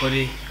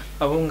bagukoreye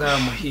abo ngaha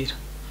muhira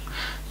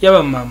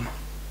yaba mama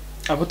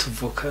abo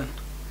tuvukana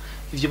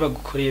ibyo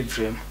bagukoreye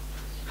vraiment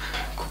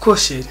kuko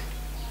sheri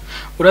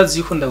urazi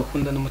yuko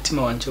ndagukunda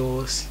n'umutima wanje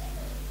wose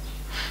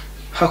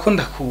hako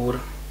ndakubura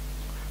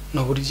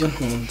nobura ibyo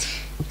ntunze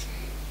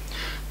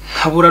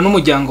nkabura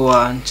n'umuryango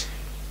wanje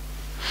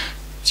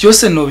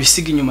byose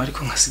nobisiga inyuma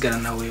ariko nkasigara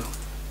na wewe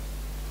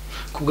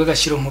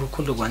kubw'agashiro mu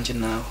rukundo rwanje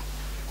nawe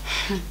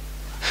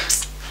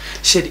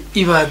sheri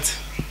ibaze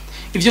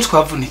ibyo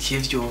twavunikiye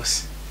byose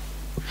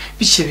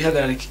bice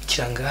bihagarara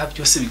ngaha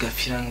byose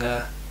bigapfira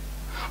ngaha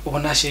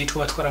ubona sheri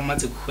tuba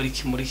twaramaze gukora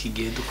iki muri iki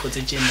gihe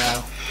dukoze je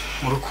nawe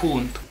mu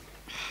rukundo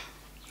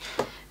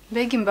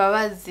mbega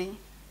imbabazi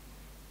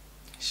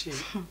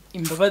sheri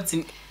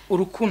imbabazi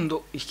urukundo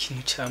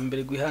ikintu cya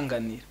mbere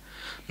guhanganira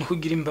no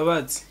kugira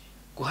imbabazi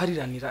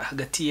guhariranira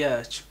hagati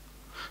yacu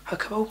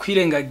hakabaho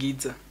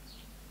kwirengagiza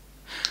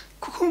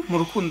kuko mu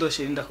rukundo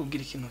sheri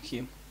ndakubwira ikintu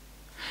kimwe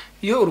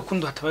iyo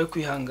urukundo hatabaye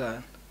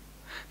kwihangana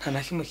nta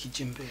na kimwe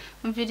kije imbere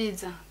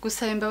umviriza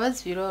gusaba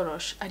imbabazi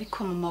birorosha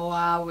ariko mama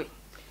wawe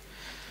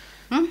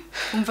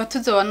umva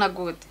tuzobona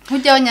gute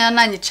ntujya wonyana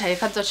nanyicaye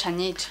kazoca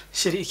nyica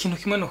sheri ikintu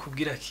kimwe no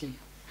kubwira kimwe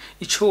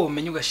ico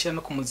womenye ugashira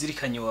no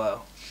kumuzirikanye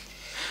wawe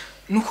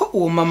nuko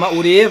uwo mama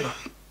ureba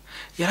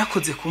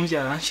yarakoze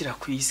kumbyara aranshira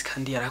ku isi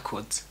kandi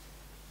yarakoze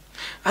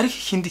ariko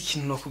ikindi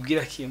kintu no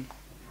kubwira kimwe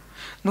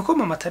nuko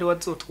mama atari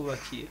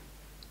wazotwubakiye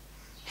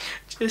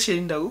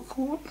sheri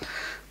ndagukunda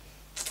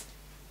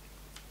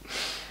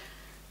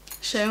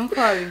sheri nko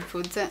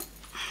wabivuze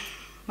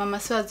mama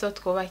si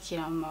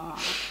wazotwubakira mama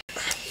wawe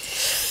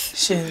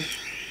sheri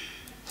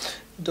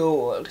don't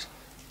worry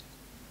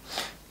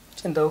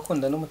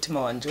ndagukunda n'umutima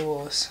wanje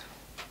wose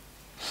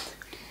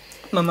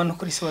mama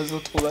nukuri si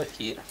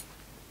wazotwubakira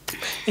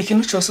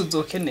ikintu cyose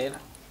uzokenera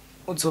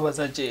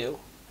uzobaza jewe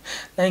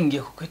nawe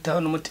ngiye kukwitaho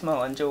n'umutima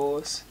wanje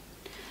wose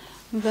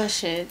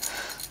Mbashe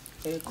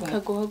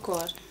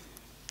kaguhogora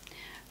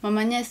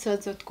mama nyese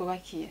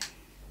bazotwubakiye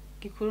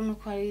gikuru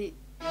nuko ari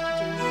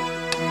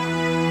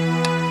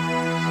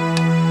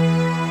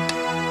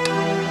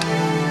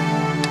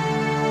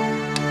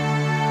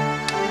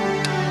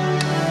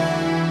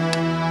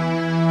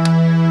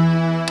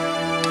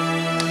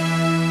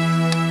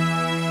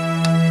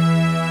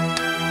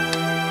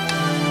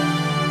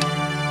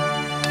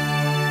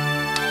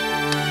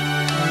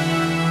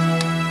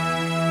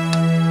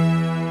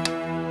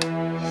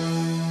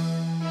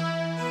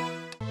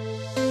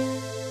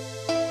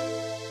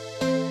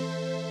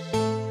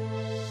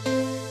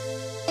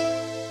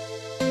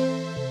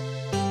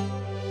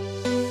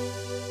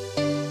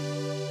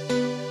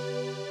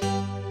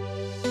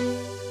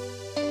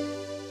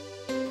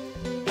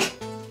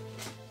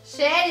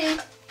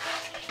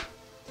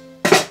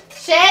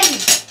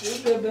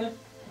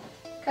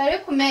Kari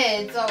ku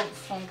meza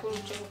ufungura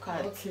uje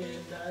kukaza. Okay,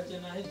 ndaje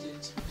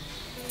nahejeje.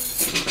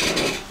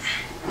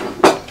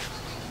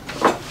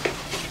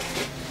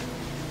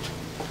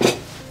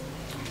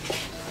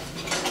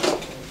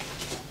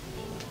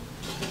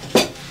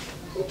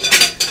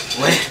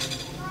 We.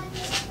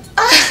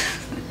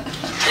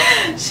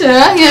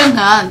 Shiranye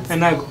nkanze.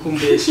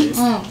 Nagukumbeshe.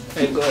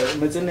 Ego,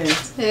 meze neza.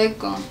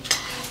 Ego.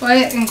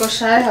 We ngo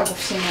shari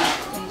hagufina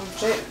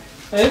nguje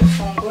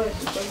ufungure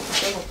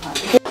uje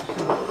kukaza.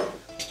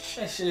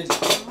 Sheri,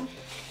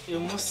 uyu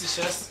munsi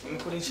shasi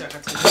mukuri nshaka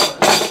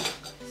twigana.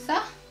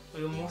 Sa?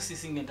 Uyu munsi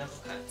singenda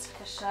kukaza.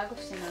 Kashaka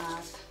gufina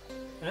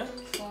ata.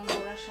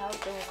 Fungura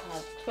shaka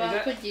kukaza.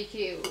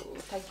 Twatugiki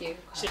utagiye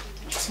kukaza.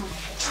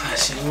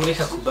 Sheri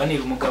mureka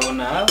kubanira umugabo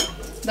nawe.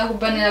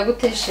 Ndakubanira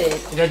guteshe.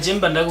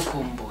 Gajemba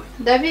ndagukumbuye.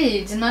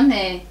 Ndabizi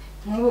none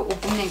nk'ubu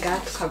ugumye ngaha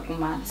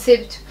tukagumana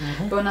sibyo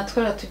bona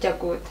twara tujya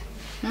gute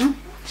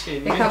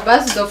reka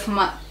basi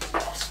dofuma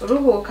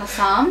uruhuka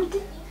samedi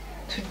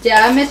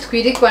tujyame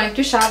twirigwana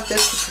ibyo ushaka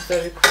byose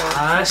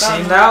tuzobikora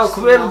shinda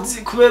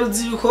kubera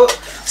uzi yuko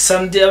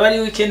samedi aba ari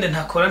weekend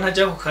ntakora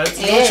ntajya ku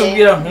kazi n'icyo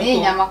mbwira nkuko ni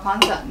inyama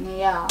kwanza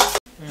ni ya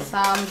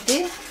samedi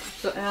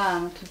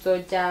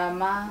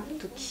tuzoryama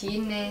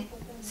tukine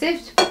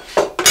sibyo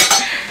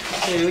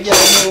ujya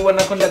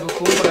ubona ko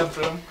ndagukumbura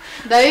bro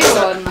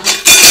ndabibona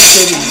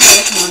sheri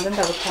reka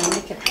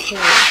ndagutandike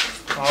tukiri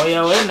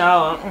oya we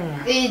nawe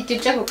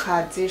tujya ku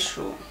kazi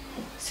shu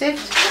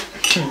sibyo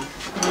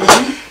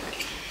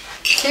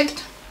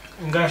sibyo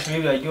ngashi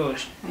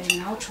biraryoshe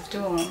naho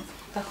ucuvyumva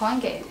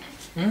ndakwangere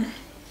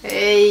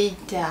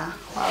eida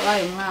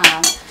wabaye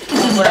umwana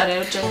ngura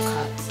rero uje ku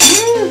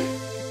kazi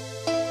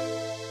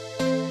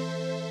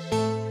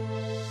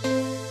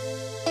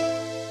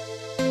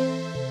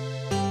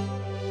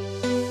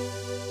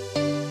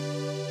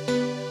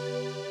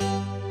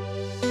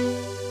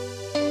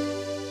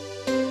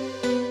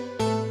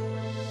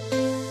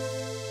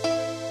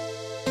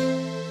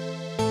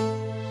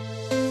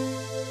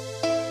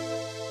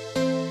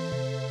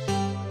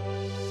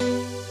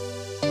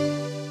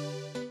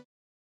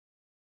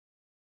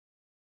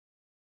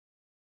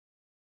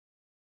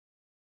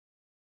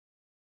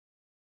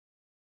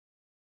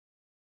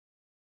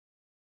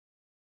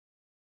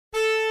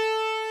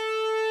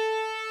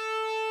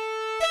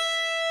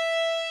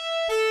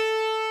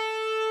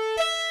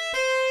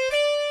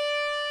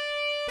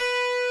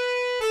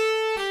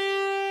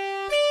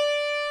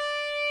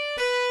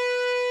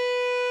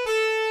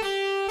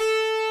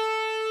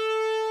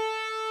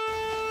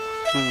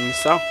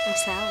Sawa.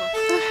 Sawa.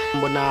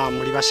 Mbona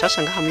muri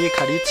bashasha ngaha muri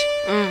kariti.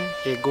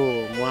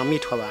 Ego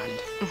muramwitwa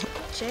bande.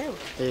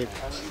 Jewe. Ego.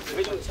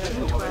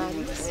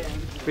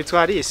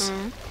 Bitwaris.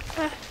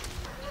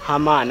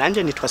 Hama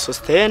nanje nitwa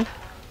Sostene.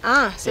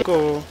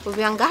 Ego.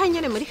 Ubiya ngaha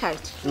nyene muri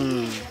kariti.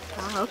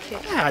 Okay.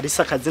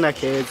 Arisa akazina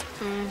keza.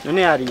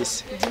 None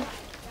Arise.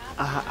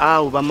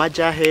 Aha uba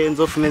majahe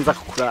nzofume nza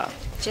kukuraba.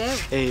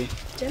 Jewe.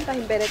 Jenda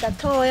imbere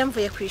gatoya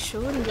mvuye ku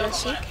ishuri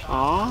ndashika.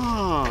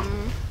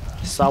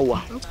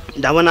 Sawa.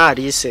 Ndabona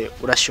Arise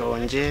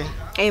urashonje.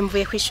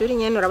 Mvuye ku ishuri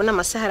nyene urabona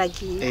amasaha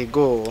aragiye.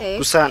 Ego.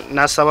 Gusa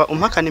nasaba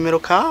umpaka nimero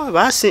kawe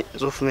basi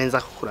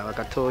nzofumenza kukuraba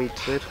gatoyi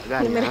twe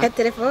tuganira. Nimero ya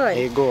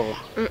telefone. Ego.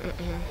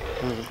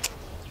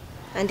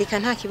 Andika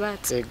nta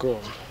kibazo. Ego.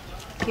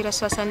 Kira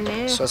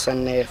 69.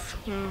 69.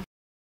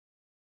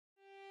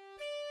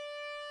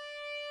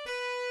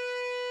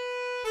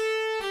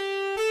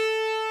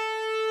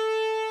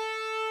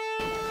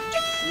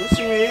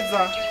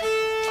 Musimwiza.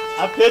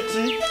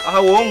 Apeti aha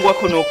wongwa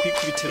ko no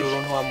kwikubitira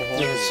uronto wa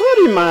muhungu.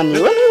 Sorry man,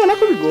 we nibona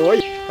ko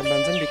bigoye.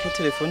 Kabanze mbike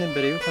telefone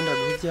mbere yuko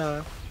ndaguha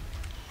ibyawe.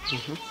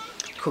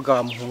 Ko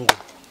gawa muhungu.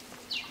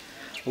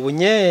 Ubu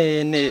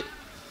nyene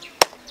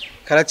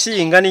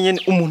karacinga ni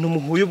nyene umuntu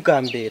muhuye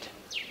ubwa mbere.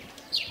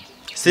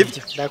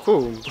 Sibyo?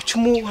 Ndakumva.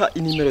 Ucumuha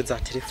inimero za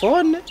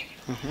telefone.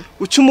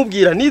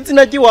 Ucumubwira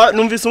n'izina giwa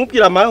numvise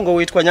umubwira amango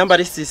witwa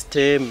Nyambari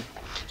system.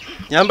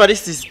 Nyambari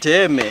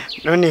system.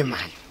 None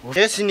man.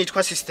 Ese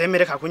nitwa system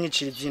reka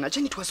kunyicira izina.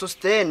 Je nitwa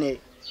Sostene.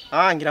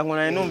 Ngira ngo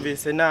naye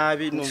numvise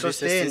nabi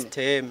numvise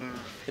system.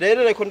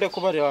 Rero reko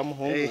ndekubarira wa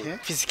muhungu.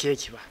 Fisikiye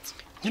kibanza.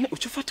 Nyene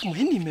ucufata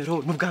umuhe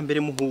nimero n'ubwa mbere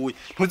muhuye.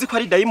 Ntuzi ko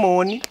ari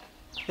daimoni.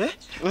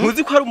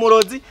 ntuzi ko ari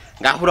umurozi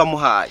ngaho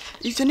uramuhaye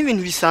ivyo ni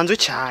ibintu bisanzwe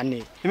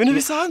cyane ibintu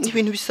bisanzwe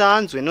ibintu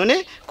bisanzwe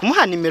none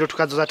kumuha nimero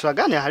tukazoza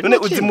turaganira hari none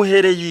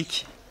uzimuhereye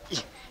iki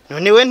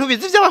none we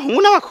ntubizi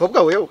vy'abahungu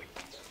n'abakobwa wewe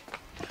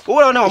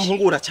urabona wa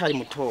muhungu uracyari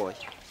mutoya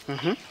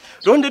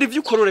rondera ivyo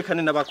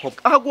ukororekane n'abakobwa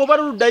ahagoba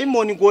ari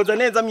urudayimoni goza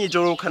neza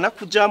mwijoro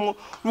ukanakujamwo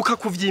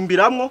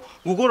rukakuvyimbiramo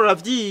gugorora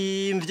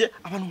vyimvye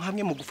abantu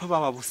nkamwe mu gufa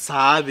baba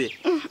busabe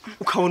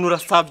ukabona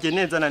urasavye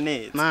neza na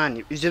neza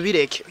mani ivyo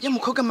bireke uya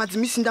mukobwa amazi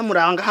imisi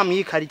ndamuranga hamwe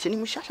yikarike ni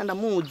mushasha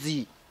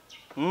ndamuzi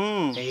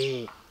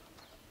ndamuzi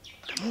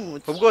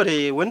ubwo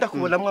rero wenda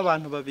kubonamwe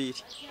abantu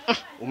babiri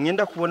umwe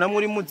ndakubonamwe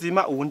uri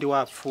muzima uwundi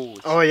wapfuye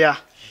oya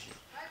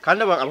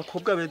kandi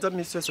abakobwa beza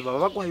misi yose baba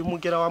bagwaye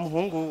umugera wa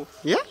muhungu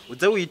yeah?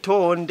 uze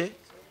witonde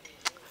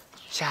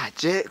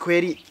shaje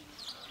kweri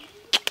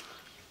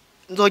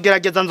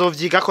nzogerageza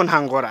nzovyiga ko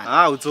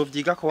ntangorana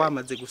uzovyiga ko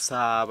wamaze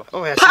gusaba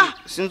oya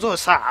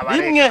sinzosaba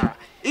rimwe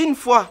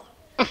infwa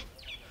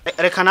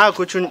reka nawe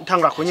kuco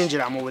ntangura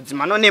kunyinjira mu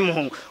buzima none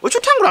muhungu uco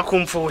utangura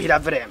kumfuhira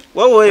vraiment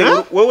wowe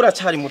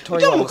uracyari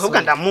mutoya wa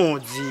mukobwa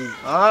ndamuzi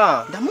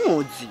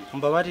ndamuzi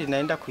mbabarire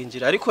naye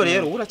ndakwinjira ariko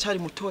rero uracyari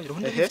mutoya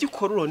rondera ivyo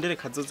ukora urondere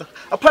kazoza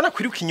apana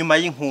kwiruka inyuma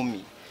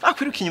y'inkumi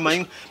akwiruka inyuma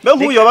y'inkumi mbe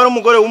nk'uyo bari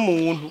umugore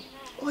w'umuntu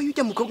oya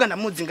ujya mukobwa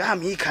ndamuzi ngaha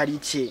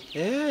mwikarike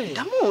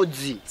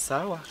ndamuzi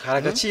sawa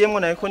karagaciyemo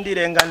naye ko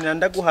ndirenganira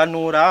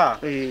ndaguhanura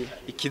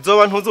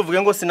ikizoba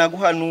ntuzuvuge ngo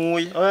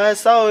sinaguhanuye oya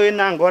sawa we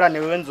ntangorane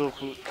wewe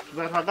nzoku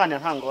baganira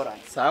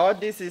ntangorane sawa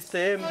di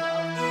system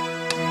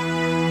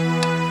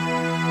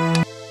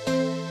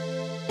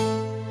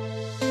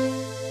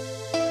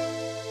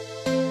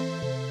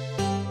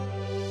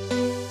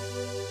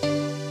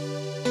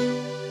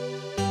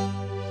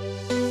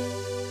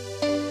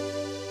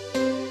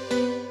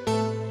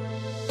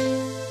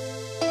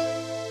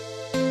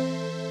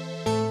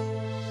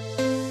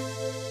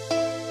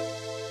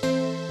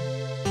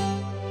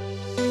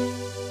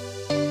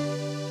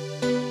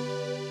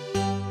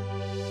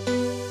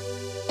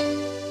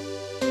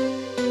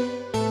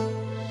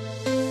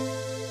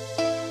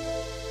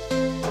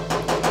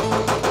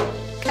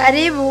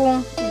Karibu.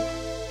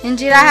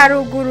 Injira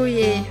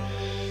haruguruye.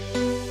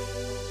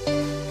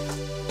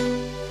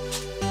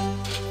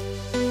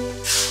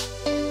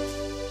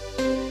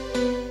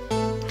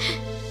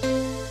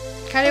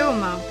 Karibu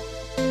mama.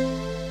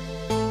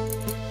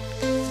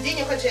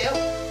 Ndinye ko jeyo.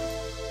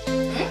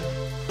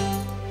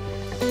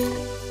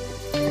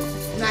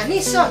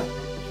 Nani son?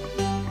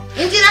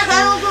 Injira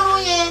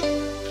haruguruye.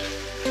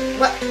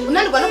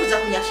 Unanirwa no kuza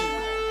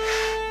kunyakira.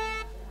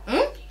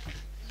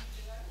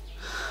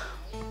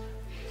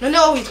 None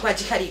wowe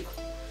witwaje kariko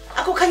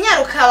ako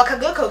kanyaro kawe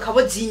akagayo kawe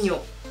kabozinyo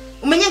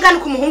umenye ngana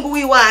ku muhungu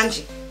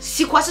wiwanje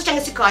si kwaso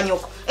cyangwa si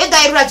kanyoko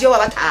dairo radio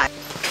wabataye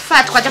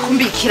fatwa aja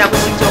kumbikira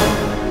gusibyo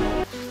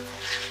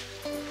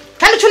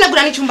kandi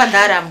cunagura n'icumba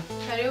ndaramo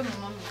Karibu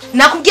mama.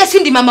 nakubwiye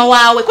sindi mama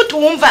wawe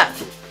kutumva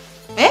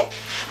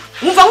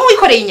umva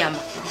nk'uwikoreye inyama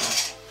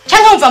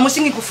cyangwa umva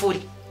musi nk'igufuri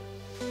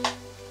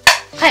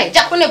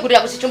ja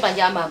kunegurira gusa icumba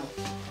njyamamo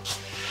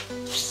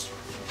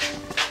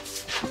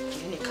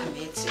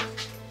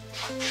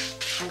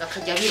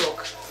akajya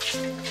biroka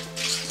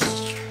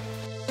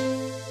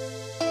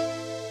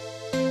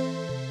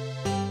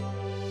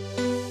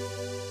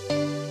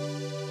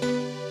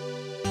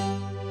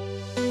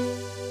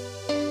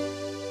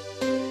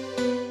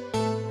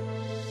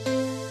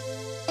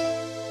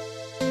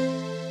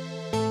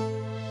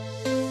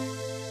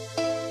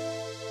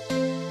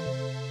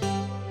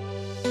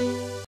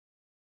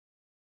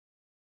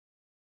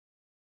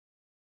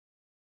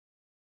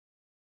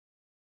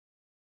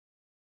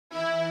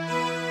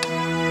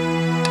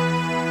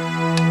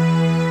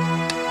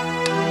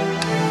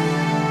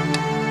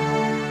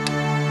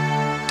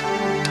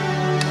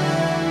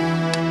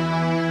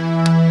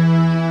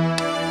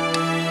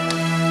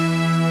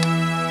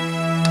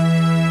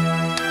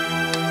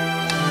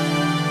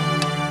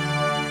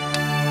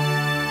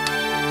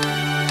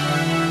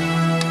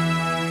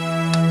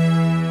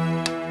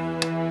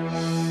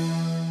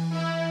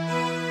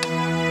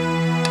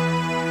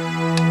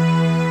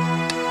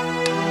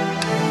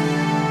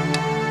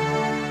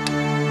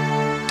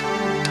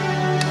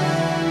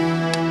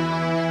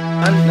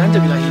nanjye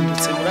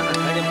birahindutse muri aka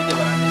kanya burya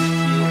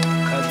barandikiye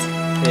kazi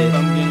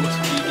bambwiye ngo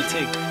tugiye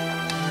Igitega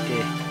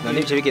none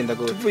ivyo bigenda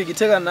gute tuvuye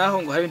Igitega naho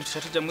ngo hari ibintu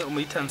dushaka tujamwe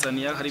muri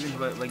Tanzania hari ibintu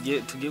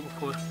tugiye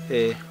gukora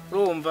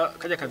urumva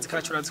kajya kazi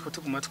kacu urazi ko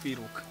tuguma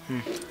twiruka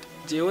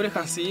jewe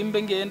reka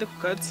nsimbe ngende ku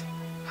kazi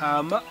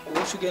hama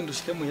uwo ugenda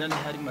ushike muhira ni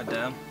hari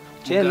madame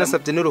je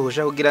nasabye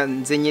n'uruhusha kugira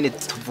nze nyene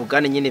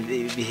tuvugane nyene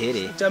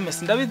bihereye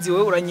jamese ndabizi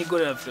wewe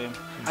uranyigorera vraiment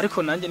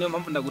ariko nanjye niyo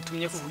mpamvu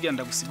ndagutumye ko kugira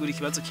ndagusigura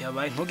ikibazo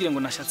kihabaye ntugire ngo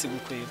nashatse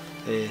gukwera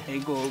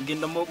ego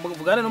genda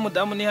muvugane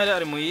n'umudamu ni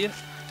hari muhira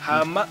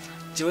hama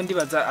jewe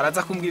ndibaza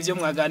araza kumbwira ivyo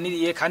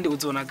mwaganiriye kandi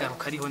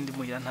uzonagaruka ariho ndi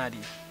muhira ntari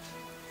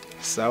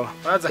sawa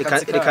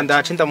reka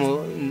ndace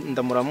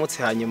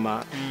ndamuramutse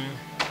hanyuma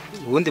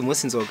ubundi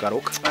munsi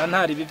nzogaruka.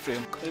 ntari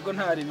bivemo yego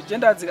ntari bije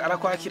ndazi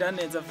arakwakira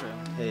neza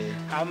vrema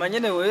hama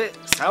nyene we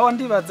sawa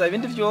ndibaza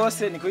ibindi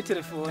byose ni kuri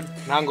telefone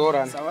nta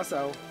ngorane. sawa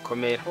sawa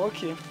Komera.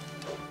 okay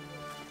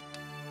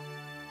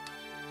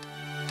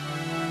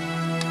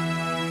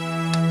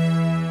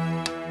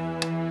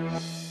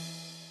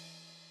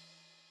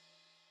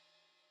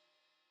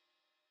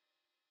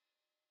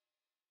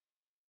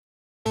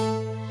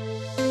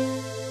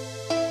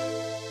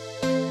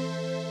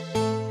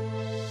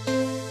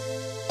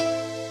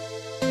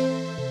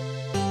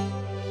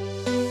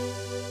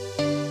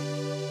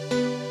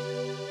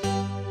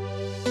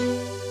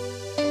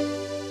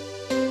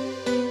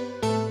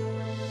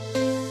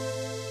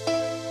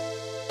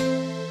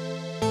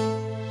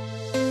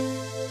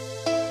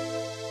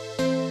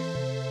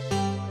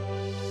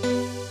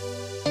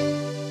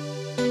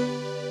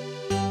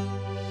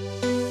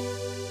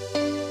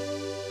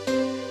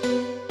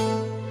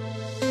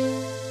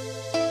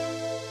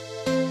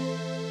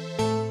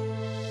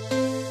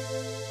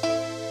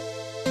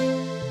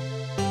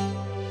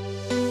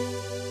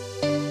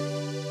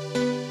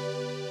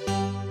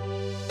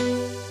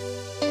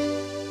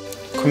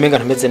Kumenga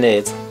ntameze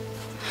neza.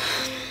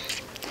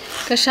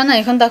 Gashana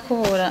ariko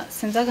ndakubura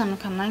sinzi akantu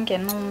kanangiye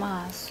no mu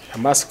maso.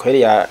 Amaso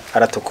kweri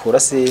aratukura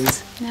sinzi.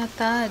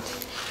 Nyatari.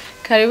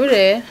 Karibu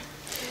rero.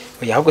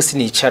 Oya ahubwo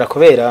sinicara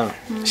kubera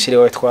shire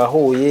wawe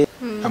twahuye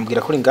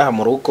ambwira ko uri ngaha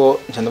mu rugo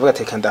nje ndavuga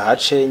teka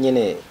ndahace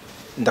nyene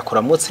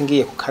ndakuramutse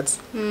ngiye ku kazi.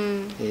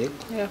 Yego.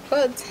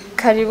 Yakoze.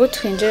 Karibu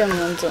twinjire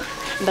mu nzu.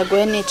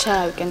 Ndagoye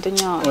n'icaha genda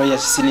unyora. Oya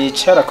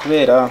sinicara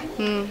kubera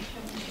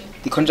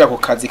ndiko nja ku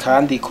kazi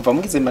kandi kuva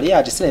mugize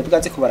mariage sinabivuga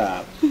azi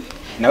kubaraba.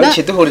 Nawe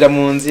cye duhurira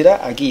mu nzira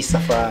agiye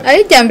isafari.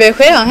 Ari ryambere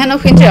kwera nka no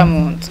kwinjira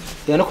mu nzu.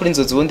 Ya no kuri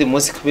inzozi ubundi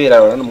munsi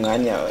kubera urana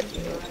umwanya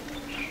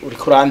uri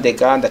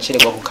kurandega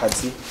ndacererwa ku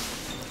kazi.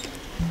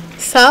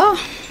 Sawa.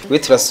 We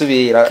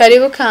turasubira.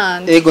 Karibu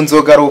kandi. Ego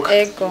nzogaruka.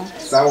 Ego.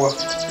 Sawa.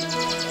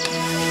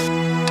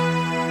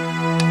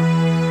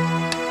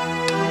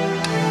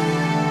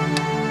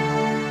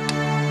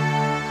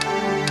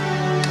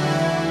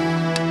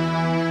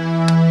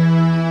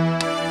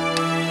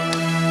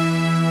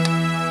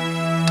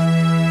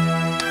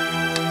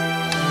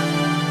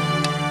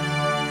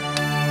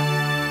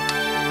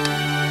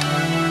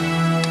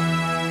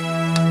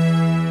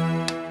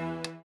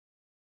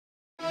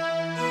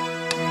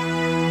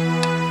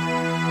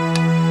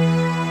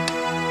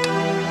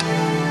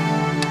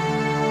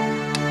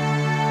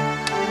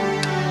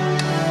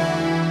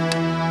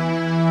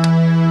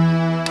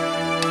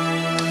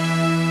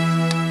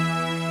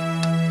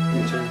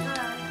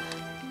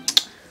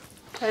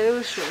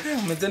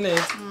 umeze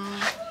neza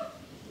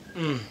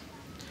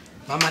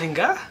mama ari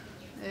ngaha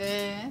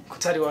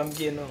kutari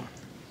wambwiye none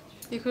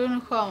ikuru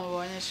nuko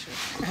wamubonye sho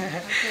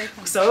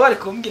gusa bari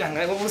kumbwira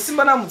ngo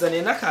ubusimba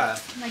namuzaniye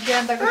n'akantu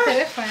nagenda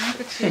gutelefone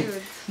ku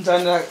cibuze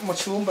nzanira mu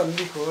cyumba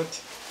muri koti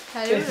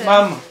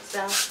mama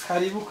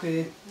karibu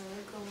kweri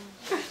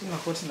ino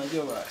koti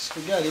naryo basha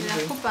kugira rimwe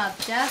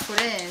nakubabya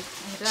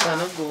kurenza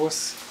cyane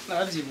rwose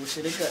nabyibushe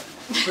reka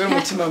we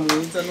mutima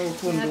mwiza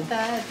n'urukundo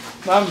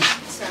mama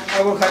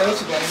abo karibu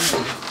tuganira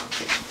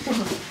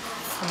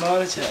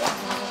amahoro cyane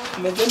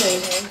umeze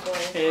neza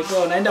yego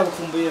nari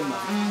ndagukumbuye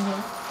mama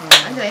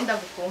Ange nari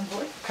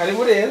ndagukumbuye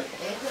karibu rero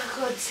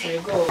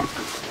yego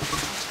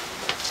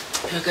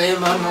yagaye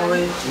mama we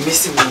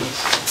imisi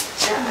myinshi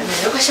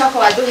rero ashaka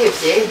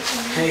baduhevye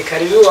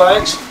karibu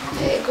iwacu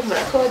yego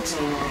murakoze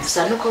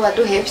gusa nuko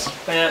baduhevye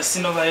oya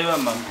sinobaye ba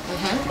mama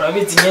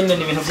urabizi nyene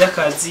ni ibintu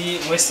by'akazi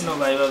mwe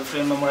sinobaye ba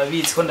vraiment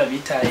murabizi ko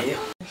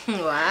ndabitayeho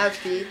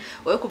wapi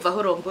wowe kuva aho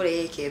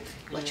urongoreye keve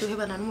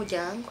wacyuhebana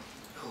n'umuryango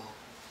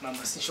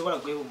mama sinshobora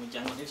guheba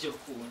umuryango n'ivyo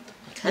kunda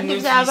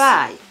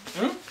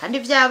kandi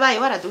vyabaye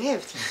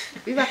waraduhevye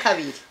biba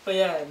kabiri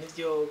oya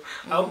nivyo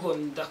ahubwo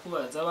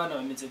ndakubaza abana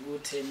bameze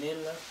gute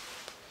nela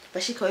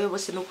bashika wewe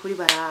bose n'ukuri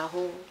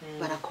baraho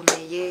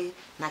barakomeye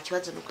nta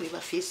kibazo n'ukuri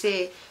bafise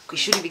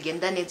kwishuri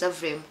bigenda neza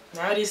vraiment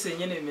nari se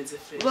nyene bimeze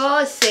fresh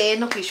bose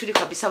no kwishuri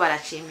kabisa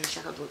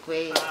barachimisha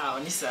kabukwe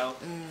ni sawa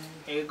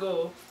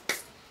ego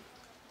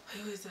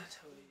ayo zacha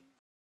we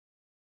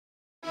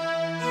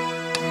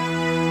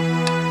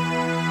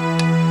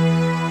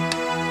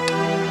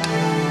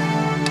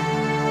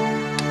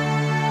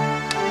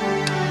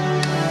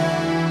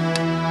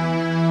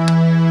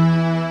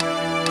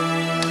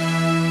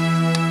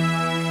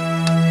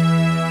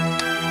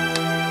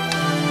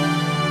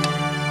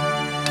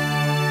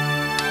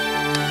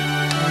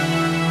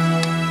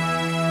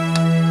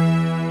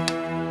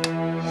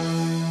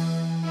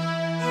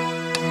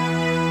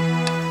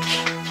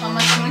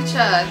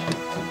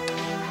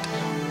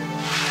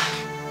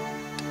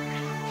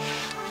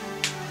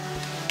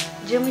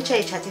Je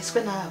mwicaye cyateswe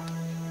nawe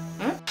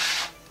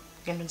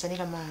genda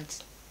unzanira amazi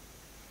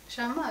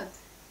shamazi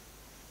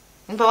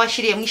mba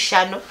washiriye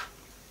mwishano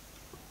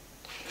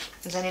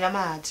nzanira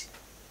amazi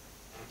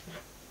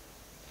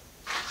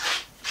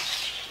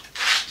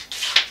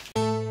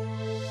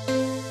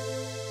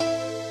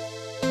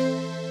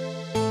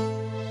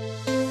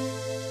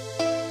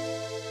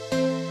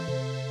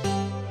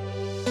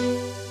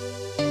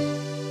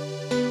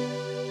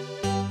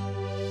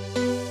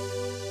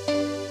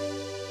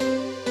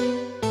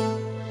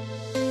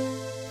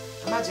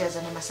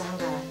uzoyazana amasaha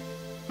ngahe?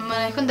 mama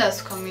ariko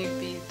ndasuka mu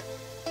ibido.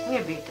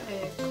 Mwibido.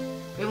 Yego.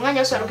 Uyu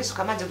mwanya wose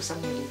warugisuka amazi gusa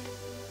mwibido.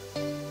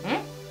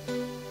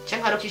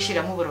 Canke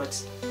harukishiramo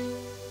uburozi.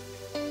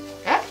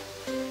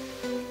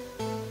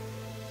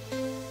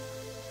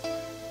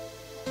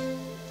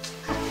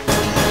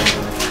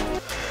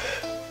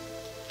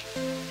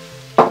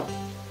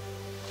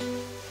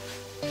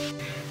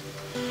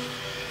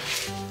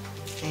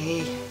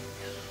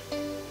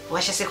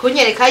 Washase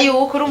kunyereka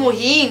yuko uri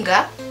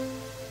umuhinga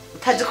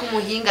utazi ko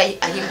umuhinga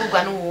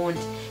ahingurwa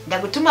n'uwundi.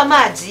 Ndagutuma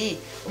amazi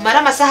umara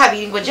amasaha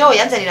 2 ngo jewe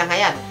yanzanira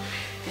nkayana.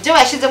 Ibyo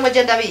washizemo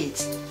je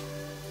ndabizi.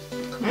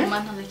 Mama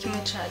nta nakimwe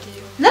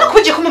cariyo.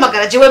 Narakuje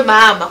kumamagara jewe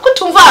mama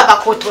kutumva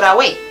abakotora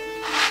we.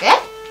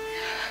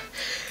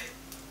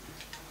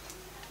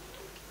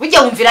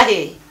 Wijya wumvira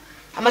he?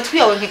 Amatwi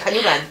yawe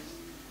nkekanyurana.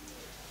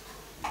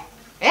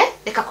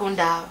 Reka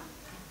kundaba.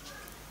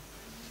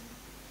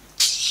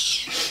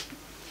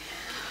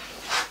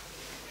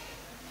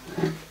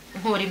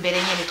 Nkuri imbere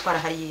nyene twara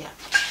hariya.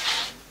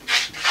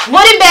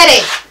 Nkuri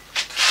imbere.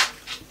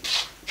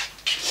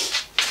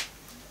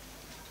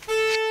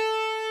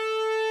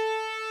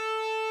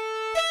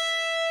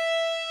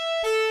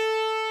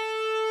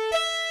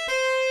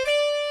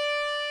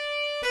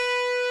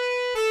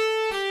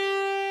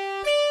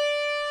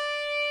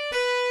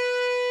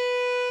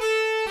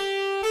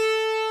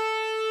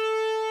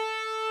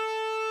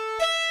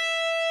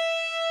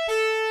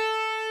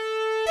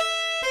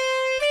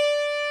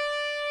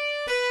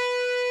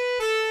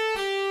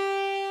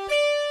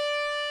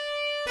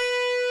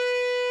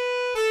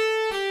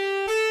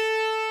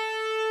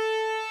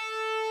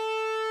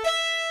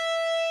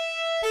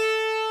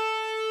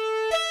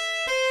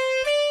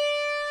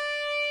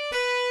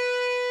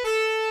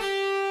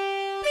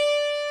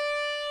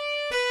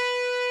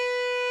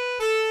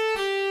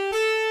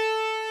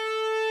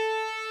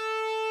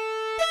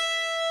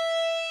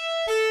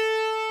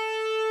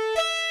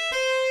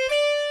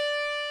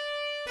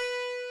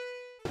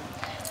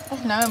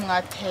 Nawe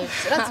mwatevye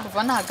urazi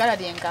kuva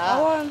nahagarariye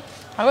ngaho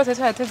ahubwo twe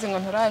twateze ngo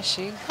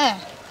nturashika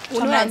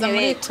unaza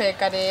muri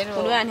twega rero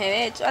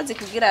urantebeje azi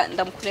kugira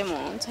ndamukure mu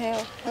nzu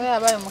hewe we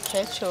yabaye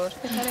umukecuru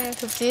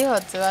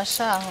tuvyihoze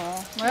bashaho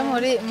mwe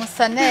muri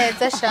musa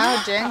neza shaho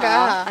je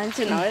ngaha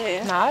anti nawe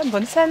nawe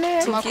mbona isa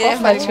neza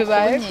amakofa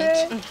bacubaye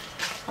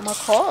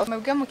amakofa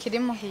mwebwe mukiri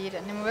muhira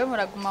ni mube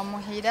muraguma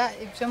muhira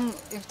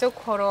ivyo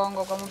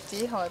korongorwa mu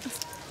vyihoze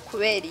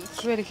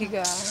kubera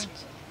ikiganje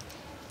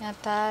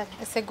Nyatari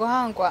ese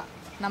guhangwa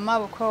na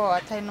Mabukwe wawe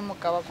atari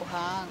n'umugabo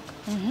guhanga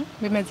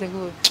bimeze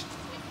gute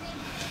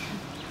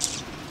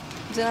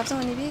byo navyo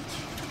ni biki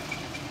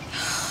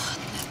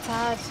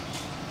Nyatari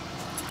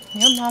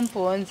niyo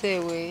mpamvu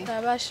wonzewe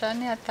abasha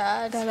ni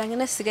atari daranye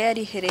nasigaye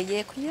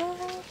yarihereye kuyo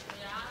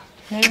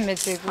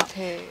bimeze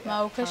gute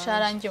Mabukwe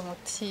sharangiye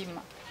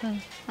umutima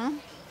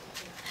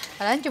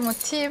arangiye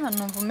umutima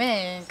numva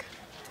umenga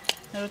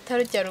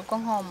Narutaro rya rugo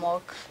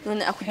nkomoka.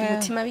 None akugira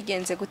umutima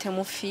bigenze gute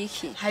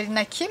mufiki? Hari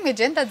na kimwe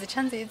je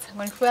ndazica nziza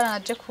ngo ni kubera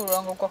naje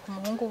kurongorwa ku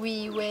muhungu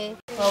wiwe.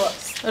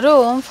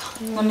 Urumva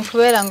ngo ni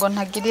kubera ngo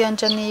ntagiriye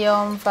nje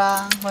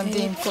niyomva ngo ndi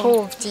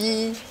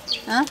imfuvyi.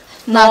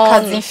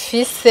 Nakazi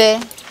mfise.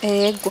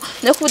 Ego.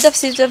 No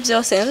kubudafise ivyo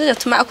byose nizo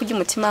byatuma akugira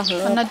umutima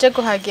nkuko. Naje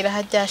guhagira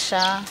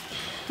hajyasha.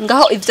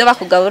 Ngaho ivyo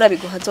bakugabura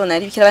biguhazona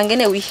ari bikira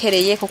bangene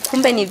wihereye ko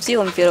kumbe ni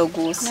ivyiyumviro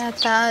gusa.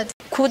 Natari.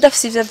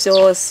 Kubudafise ivyo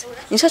byose.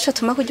 Ninshasha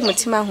tuma kugira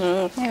umutima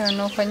nkuko.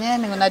 Nuko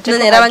nyene ngo naje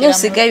none rabanye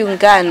usigaye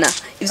ungana.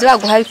 Ivyo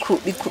baguha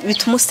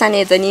bituma usa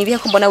neza ni ibihe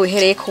ko mbona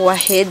wihereye ko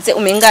waheze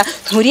umenga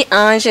nturi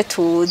Ange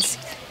tuzi.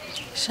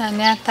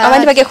 Shani atari.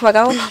 Abandi bagiye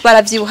kubagaho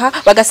baravyibuha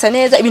bagasa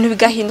neza ibintu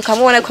bigahinduka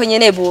mubona ko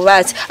nyene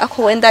bubatse.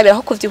 Ako wenda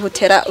biraho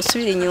kuvyihutera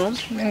usubira inyuma.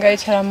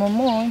 Ngayicara mu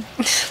munyu.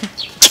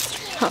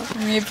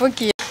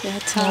 Mwivugiye.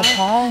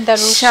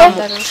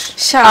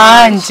 Ndarusha.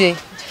 Ange.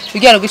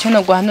 Bigira ngo icyo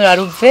guhanura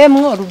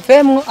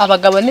ruvemwo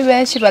abagabo ni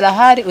benshi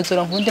barahari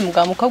uzoro nkundi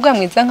mugabo mukobwa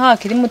mwiza nkaho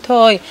akiri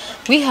mutoye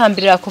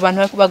wihambirira ku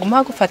bantu baguma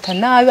gufata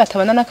nabi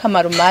batabona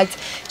nakamaro maze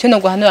icyo no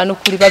guhanura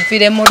n'ukuri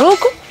bavire mu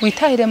rugo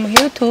witahire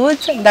muhira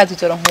utuze ndazi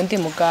uzoro nkundi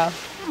mugabo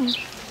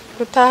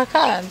gutaha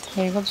kandi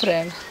yego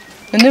vraiment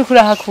none uri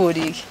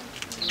kurahakuriye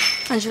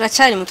Ange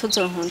uracari muto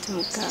uzoro nkundi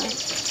mugabo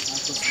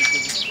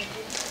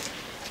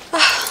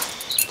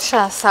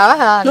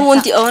sawa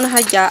n'ubundi abona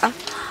hajya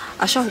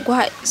ashaka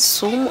kuguha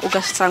sumu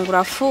ugasanga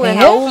urafuwe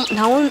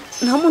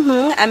nta muntu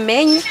umwe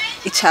amenye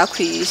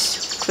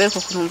icakwisha kubera ko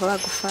kunumva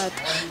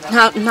bagufata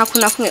nta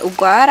kuna kumwe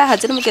ugwara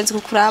haze n'umugenzi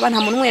kukuraba nta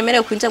muntu umwe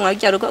yemerewe kwinjira mu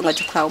rya rugo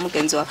ngaje kuraba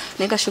umugenzi wawe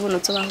nega shibona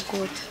uzobaho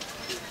gute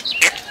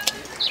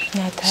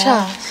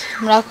Sha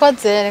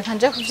murakoze reka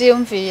nje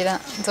kuvyiyumvira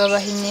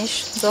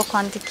nzobahinyisha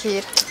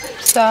nzokwandikira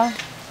sawa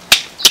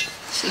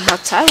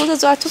ntatsari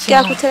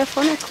uzazatubwira ku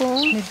telefone ko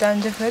ni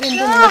danje feri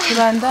ndone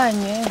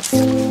kibandanye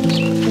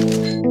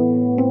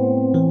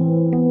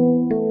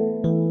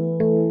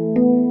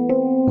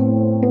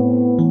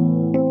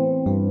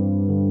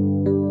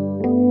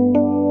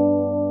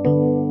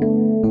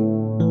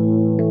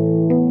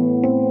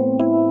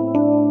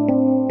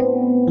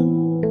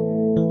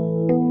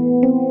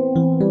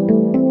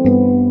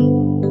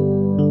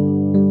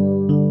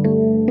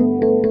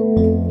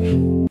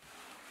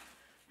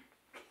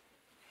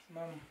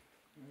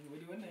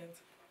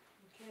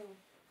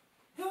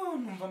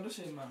numva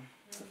ndushe mama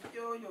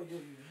yo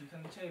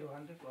ikanicaye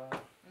iruhande rwawe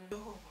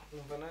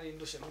numva nari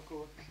ndushe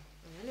nuko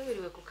none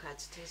wiriwe ku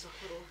kazi uteza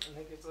kuruha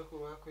ntegeza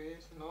kuruha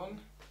kweri none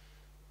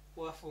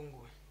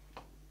wafunguye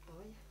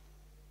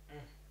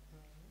oya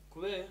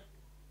kubera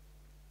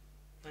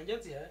nanjye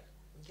zihari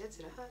njye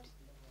zirahari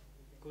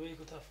kubera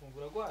ko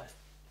utafungura gwaye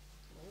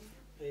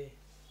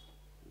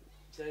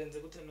byarenze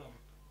gute none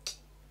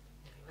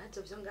ibibazo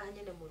byo ngaha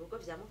nyene mu rugo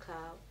vya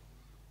mukawe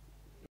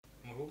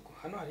mu rugo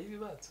hano hari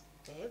ibibazo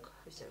yego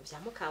vya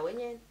mukawe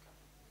nyene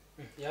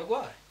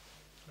yagwaye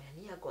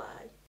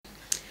ntiyagwaye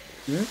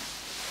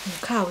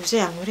mukawe ivyo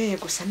yankoreye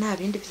gusa nta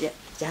bindi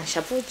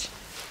vyanshavuje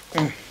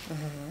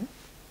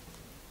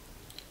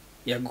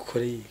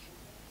yagukoreye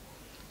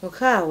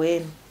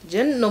mukawe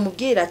je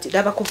nomubwira ati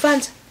raba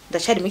kuvanza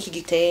ndacarimo iki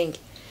gitenge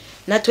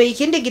natoye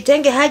ikindi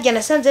gitenge hajya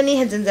nasanze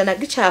nihenze nzana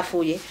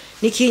gicafuye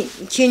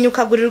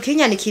nikinyukagurira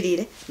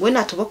ukinyanikirire we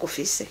natuboko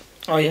ufise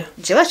oya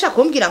je bashaka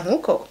kumbwira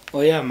nkuko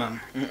oya mama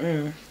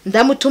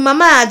ndamutuma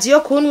amazi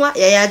yo kunwa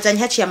yayazanye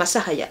haciye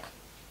amasaha ya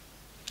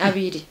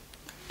abiri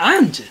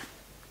Ange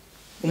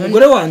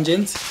umugore wanje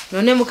nzi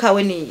none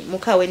mukawe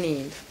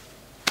ni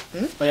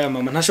oya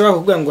mama ntashobora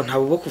kuvuga ngo nta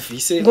buboko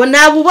ufise ngo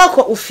nta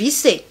buboko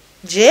ufise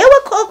jewe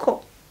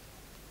koko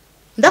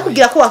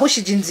ndakubwira ko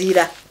wahushije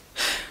inzira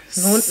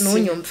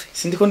nunyumve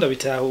sindiko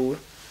ndabitahura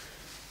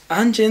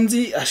Ange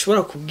nzi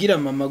ashobora kubwira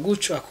mama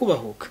guco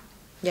akubahuka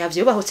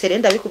yavyubahutse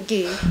renda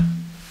bikubwiye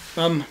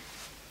mama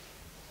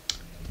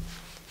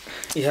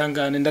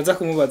ihangane ndaza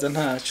kumubaza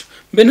ntaco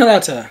mbe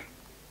ntarataha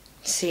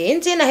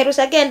sinzi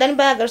naherutse agenda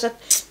nimba yagarusa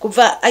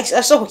kuva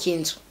asohoka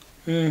inzu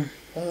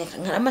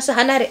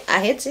amasaha nare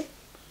aheze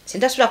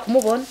sindasubira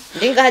kumubona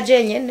ndi ngaha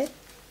jenyene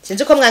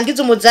sinzi ko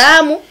mwangiza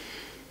umuzamu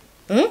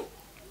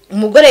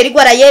umugore yari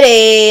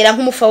arayerera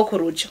nk'umufa wo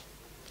kurujo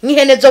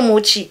nk'ihene zo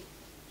muci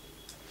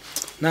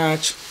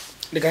naco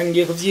reka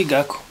ngiye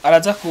kuvyigako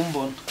araza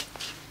kumbona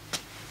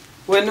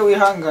we ni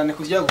wihangane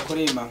kuvya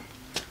gukoreye mama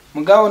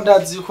mugabo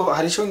ndazi yuko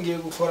hari ico ngiye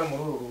gukora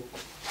muri uru rugo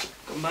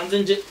mbanze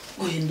nje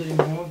guhindura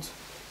impuzu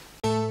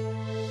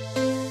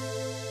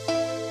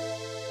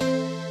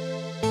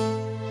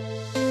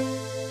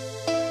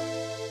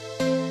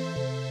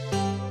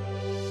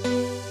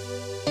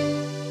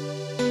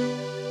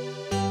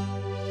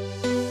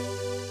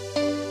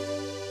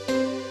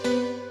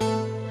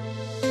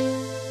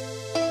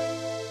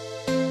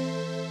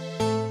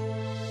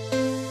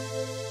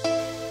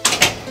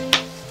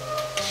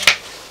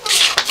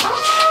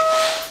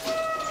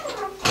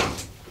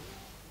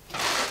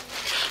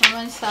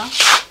ça.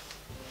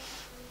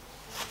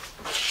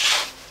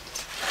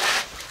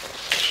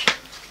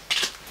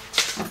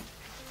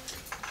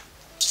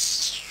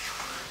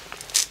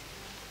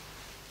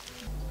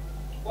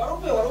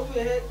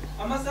 Warupe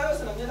amasaha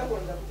yose namyenda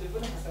kurondera ku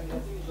telefone nkasangira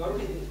zimije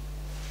waruri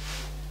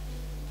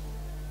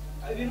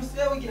he ibintu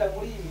siya wigira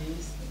muri iyi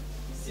minsi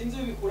sinzi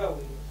ubikura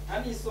we nta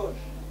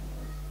n'isoni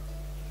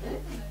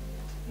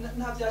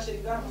nta byashira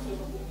ingana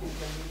kuko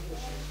kumbwira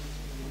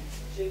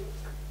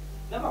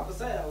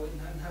n'amakosa yawe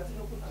ntazi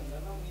no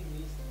kuntangana muri iyi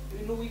minsi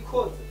ibintu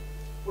wikoze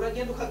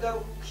uragenda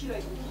ukagaruka ukira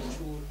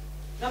ikicura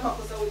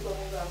n'amakosa witwa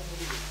mu ngaho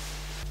muri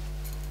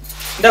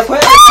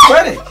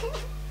ndakwere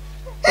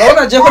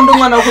urabona je ko ndi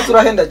umwana wo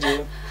kuturahenda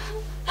jewe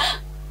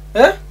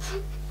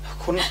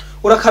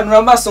urakanura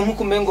amaso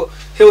nk'ukumengo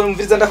hewe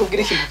mviriza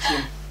ndakubwira ikintu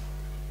kimwe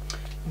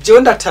jewe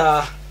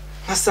ndataha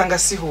nkasanga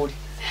sihuri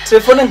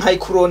telefone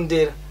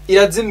nkayikurondera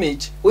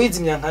irazimije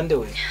uyizimya nkande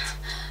we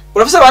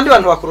urafise abandi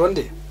bantu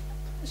bakurondera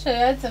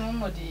shayaze mu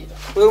muriro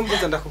wewe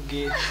mviriza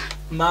ndakubwira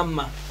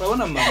mama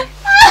urabona mama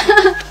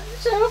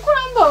shayo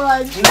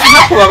kurambabaje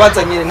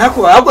ntakubabaza nyine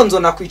ntakuba ahubwo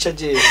nzonakwica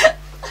jewe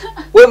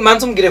we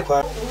manze umbwire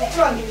kwa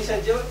urangimisha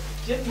jewe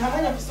nta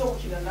mwanya mfise wo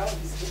gukina nawe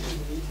mbise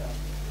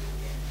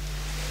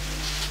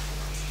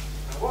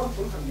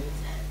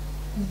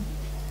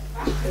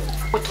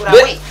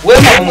we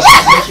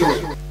mumukiwe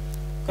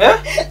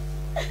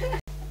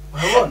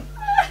urabona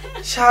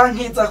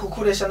shankiza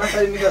kukuresha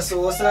n'akarimi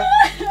gasosa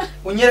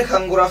unyereka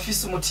ngo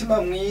urafise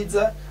umutima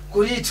mwiza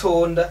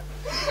kuritonda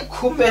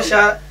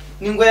kumbesha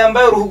ningo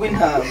yambaye uruhu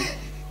rw'intama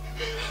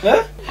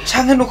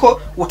canke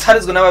nuko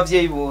utarizwe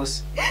n'abavyeyi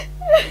bose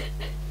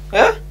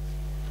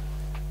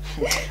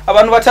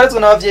abantu batarizwe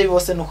n'abavyeyi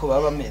bose nuko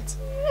baba bameze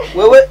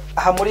wewe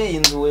aha muri iyi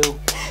nzu wewe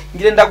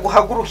ngire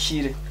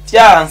ndaguhagurukire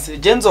byanse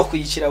je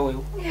nzokwiyicira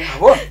wewe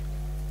abona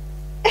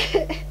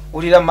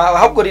urira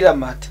ahubwo rira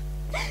mata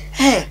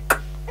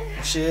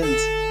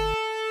ushenze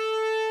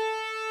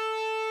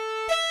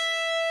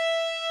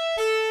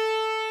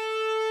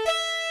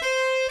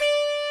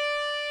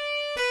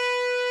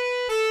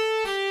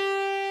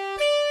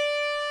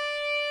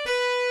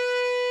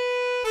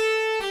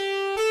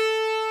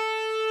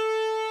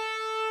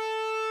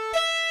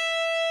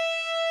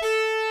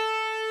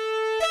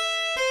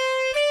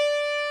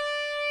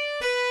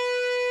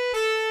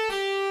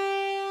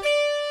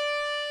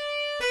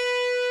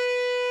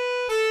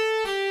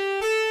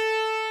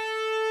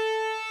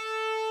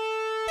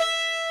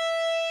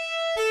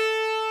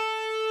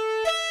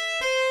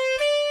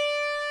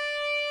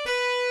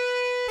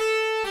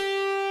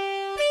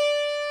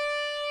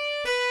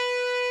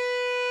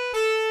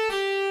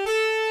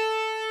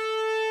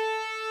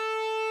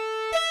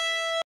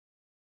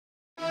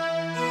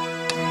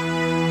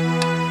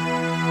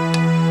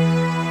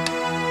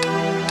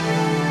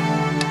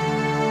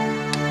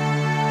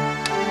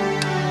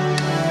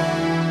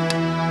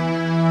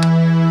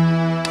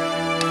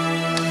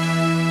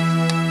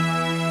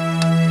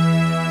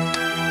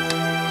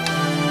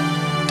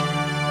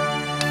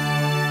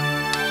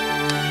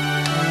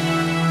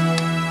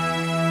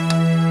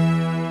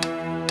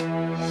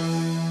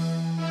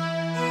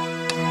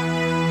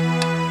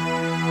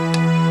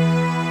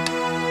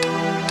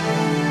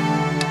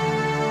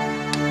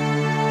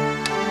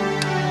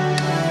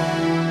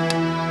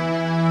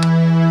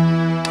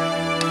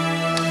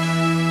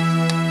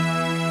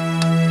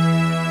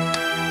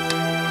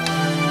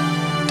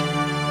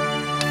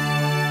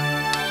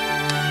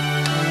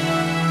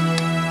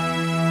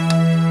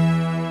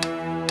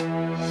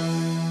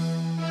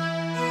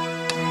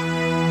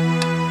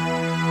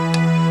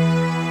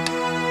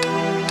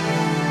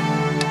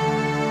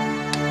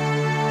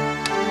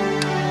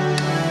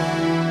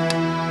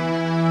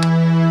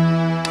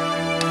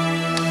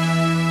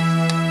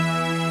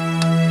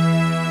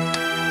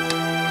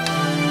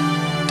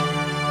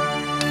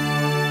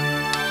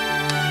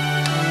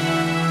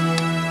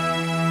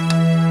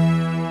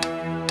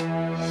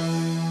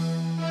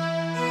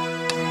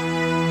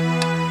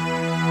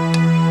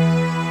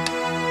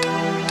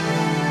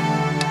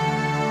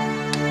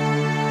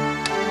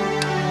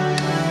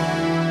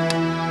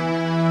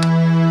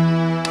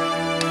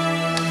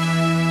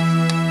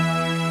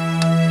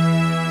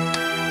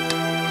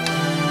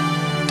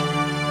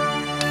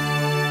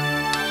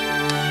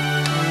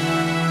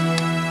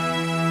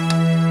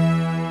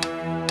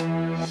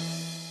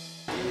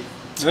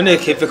none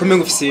keve ko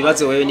mengo ufise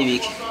ibibazo wewe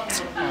nibiki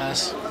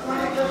Asha.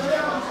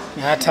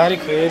 Ni hatari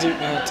kweli,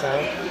 ni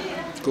hatari.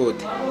 good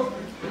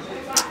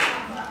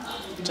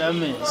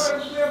James.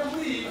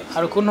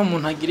 Hari ukuntu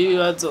umuntu agira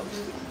ibibazo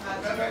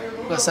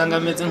ugasanga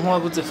ameze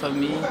nk'uwabuze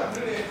famiye.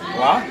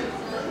 wa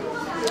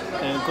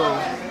Yego.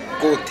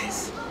 good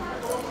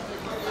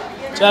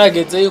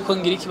Cyarageze yuko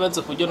ngira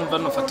ikibazo kuryo numva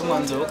nofata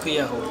umwanzuro wo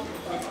kwiyahura.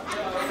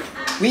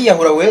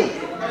 wiyahura wewe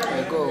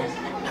Yego.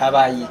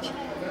 habaye iki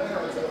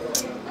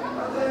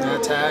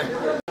Natari.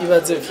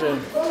 Ibaze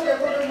friend.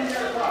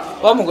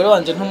 Wa mugore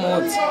wanje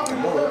ntumuzi.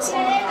 ndamuzi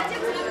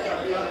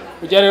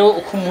Ujya rero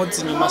uko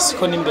umuzi nyuma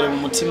siko n'imbere mu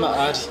mutima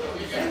ari.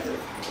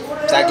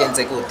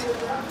 byagenze gute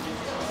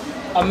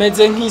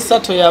Ameze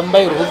nk'isato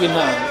yambaye uruhu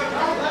rw'intanga.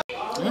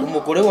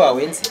 umugore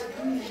wawe nzi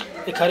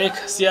Reka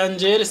reka si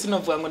Angel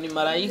sinovuga ngo ni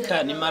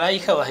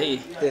marayika wahehe.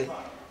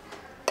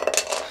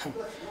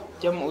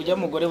 Ujya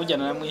mugore burya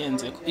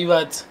naramwihenzeko.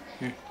 Ibaze.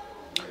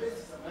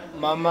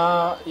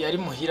 Mama yari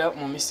muhira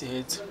mu misi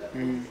heze.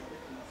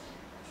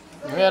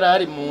 Niho yari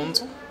ari mu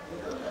nzu.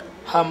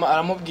 Hama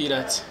aramubwira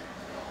ati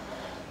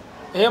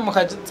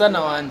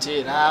mukazana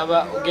wanje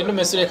raba ugenda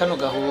umesure kano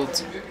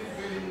gahuzu.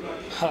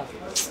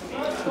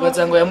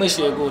 Ubaza ngo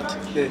yamwishuye gute?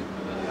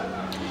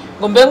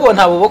 Ngo mbe ngo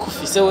nta buboko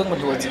ufise we ngo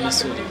ntiwoza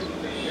imisure.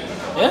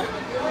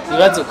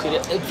 Ibibazo kwire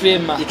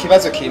vraiment.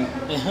 ikibazo kimwe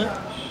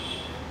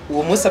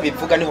uwo munsi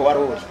abivuga niho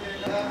waruri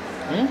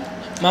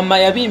Mama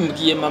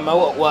yabimbwiye mama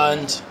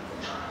wanje.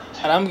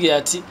 Arambwiye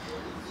ati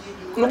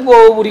nubwo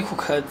wowe uri ku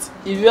kazi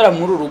ibibera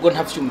muri urugo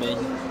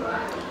ntavyumenye.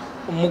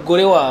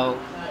 Umugore wawe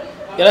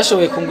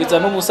yarashoboye kungwiza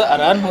n'ubusa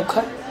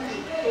arantuka.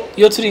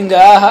 Iyo turi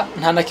ngaha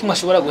nta na kimwe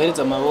ashobora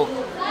guhereza amaboko.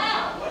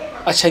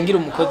 Acangira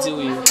umukozi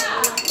wiwe.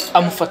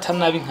 Amufata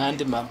nabi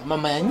nkande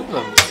mama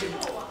yanyibabuze.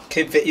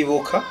 keve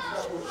ibuka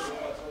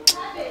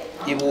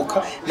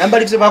namba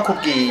ari byo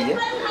bakubwiye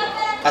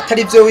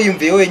atari byo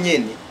wiyumviye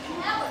wenyene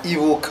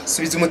ibuka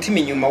subiza umutima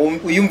inyuma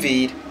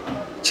uyumvire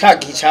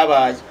cagihe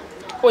cabaye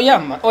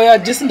Oya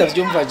Jesse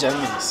ndavyumva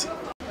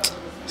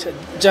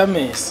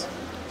James.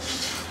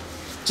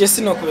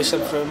 Jesse no kubesha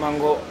vraiment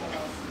ngo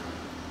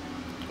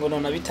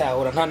nona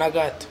bitahura nta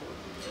nagato.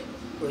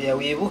 oya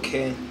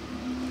wibuke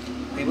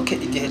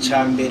igihe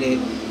ca mbere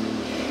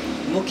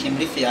muki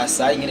muri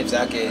fiyasaye nyene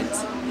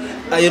vyagenze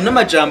ayo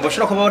n'amajambo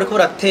ashobora kuba bariko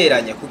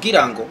barateranya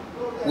kugira ngo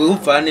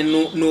wivane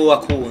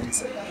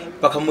n'uwakunze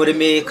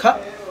bakamuremeka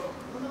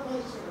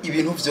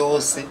ibintu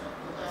vyose.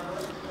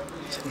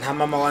 Nta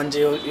mama wanje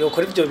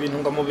yokora ivyo bintu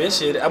ngo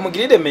amubeshere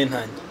amugirire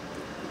mentanye.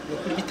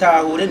 Kuri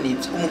bitahure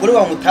nivyo umugore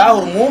wawe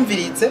mutahura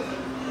umwumvirize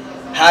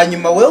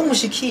hanyuma wewe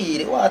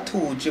umushikire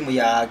watuje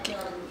muyage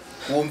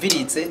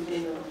wumvirize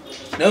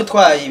nayo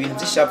twaye ibintu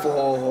by'ishavu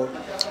hoho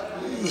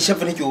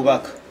ishavu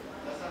ntiryubaka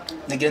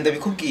nagenda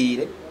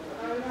bikubwire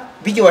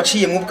bijye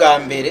waciyemo bwa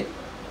mbere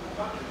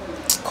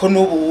ko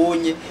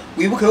n'ubunye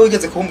wibuke wowe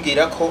ugeze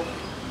kumbwira ko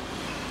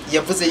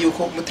yavuze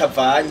yuko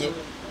mutavanye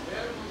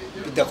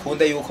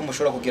bidakunda yuko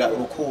mushobora kugira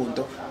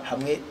urukundo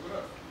hamwe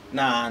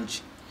na Ange.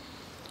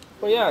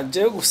 Oya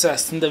je gusa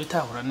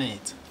sindabitahura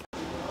neza.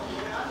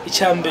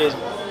 Icyambere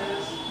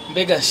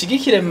mbega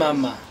nshigikire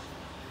mama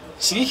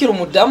nshigikire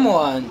umudamu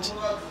wanje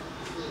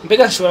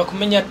mbega nshobora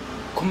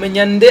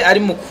kumenya nde ari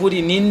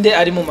mukuri ninde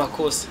ari mu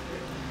makosa.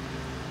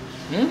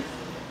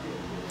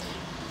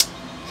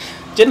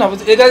 Je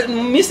nabuze ega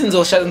misi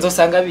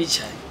nzosanga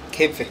bicaye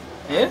Keve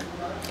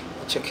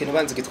ico kintu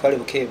banze gitware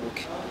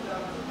bukebuke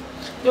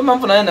yo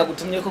mpamvu naye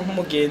nagutumye ko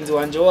nk'umugenzi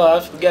wanje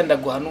wafi kugira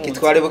ndaguhanura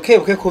gitware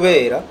bukebuke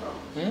kubera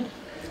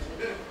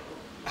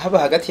haba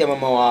hagati ya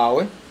mama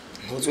wawe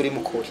ntuzi uri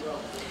mukuri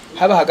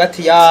haba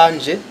hagati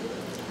yanje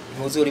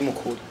ntuzi uri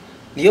mukuri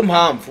niyo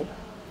mpamvu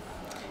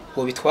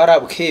ngo bitwara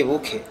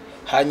bukebuke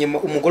hanyuma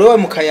umugore wawe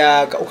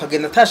mukayaga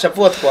ukagenda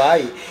atashavu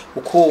watwaye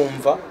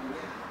ukumva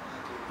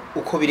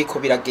uko biriko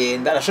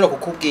biragenda arashobora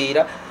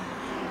kukubwira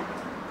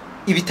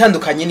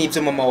ibitandukanye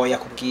n'ivyo mama wawe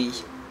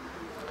yakubwiye.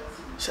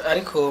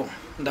 Ariko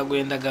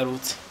ndagwenda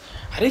garutse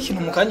hari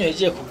ikintu mukanyo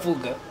yagiye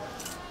kuvuga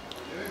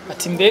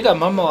ati mbega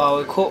mama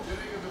wawe ko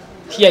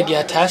kiyagiye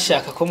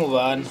atashaka ko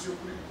mubana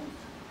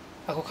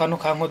ako kantu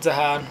kankoza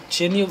ahantu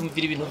ciye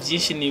niyumvira ibintu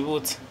byinshi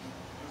nibutse.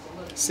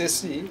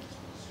 Sesi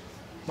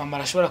mama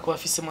arashobora kuba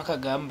afisemo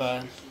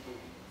akagambana.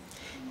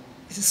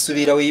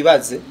 Subira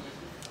wibaze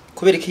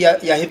kubera iki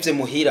yahevye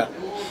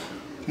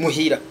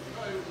muhira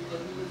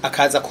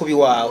akaza kubi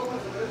wawe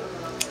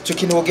cyo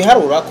kintu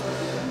wogiharurako.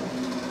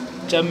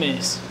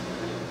 James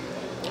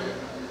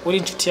uri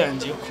inshuti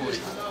yanje y'ukuri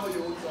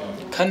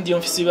kandi iyo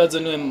mfise ibibazo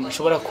niwe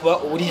mushobora kuba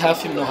uri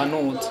hafi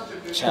mnohanuza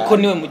kuko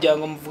niwe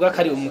mujyango muvuga ko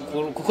ari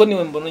umukuru kuko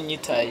niwe mbona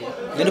nyitaye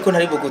none ko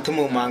ntari bugute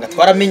mu manga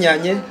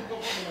twaramenyanye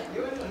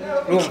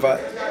urumva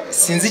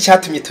sinzi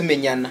cyatumye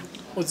tumenyana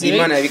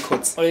Imana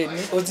yabikoze.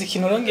 Uzi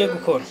ikintu ngiye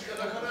gukora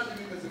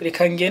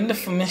reka ngende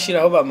fume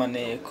nshiraho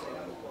bamaneko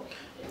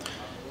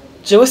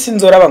jewe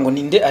sinzoraba ngo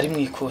ninde ari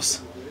mwikosa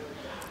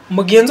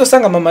umugenzo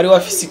usanga mama ari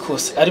wafise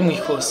ikosa ari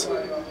mwikosa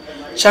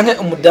canke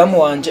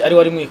umudamu wanje ari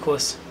wari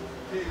mwikosa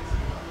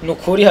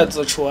nukuri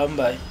hazoca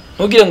wambaye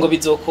ntugire ngo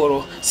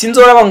bizokoro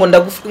sinzoraba ngo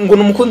ngo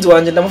numukunzi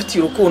wanje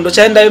ndamufitiye urukundo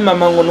cyane ndabe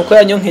mama ngo nuko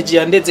yanyonkeje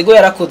yandeze go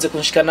yarakoze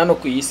kunshikana no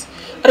kwisi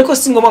ariko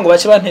singoma ngo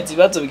bace banteze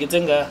ibibazo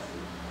bigeze ngaha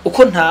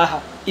uko ntaha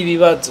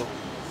ibibazo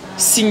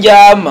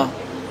sinjyama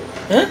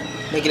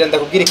nagira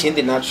ndakubwira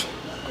ikindi naco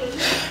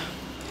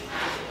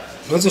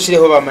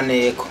ntuzushireho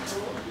bamaneko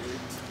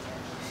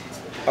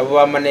abo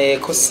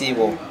bamaneko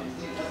sibo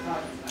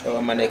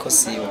bamaneko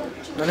sibo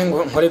none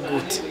ngo nkore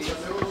gute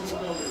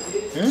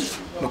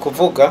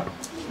nukuvuga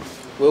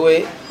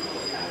wewe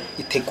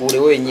itegure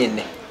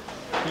wenyene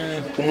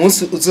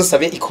umunsi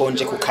uzosabe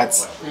ikonje ku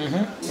kazi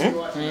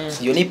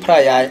iyo ni pra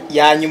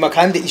ya nyuma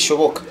kandi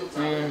ishoboka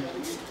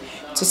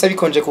uzosabe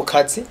ikonje ku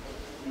kazi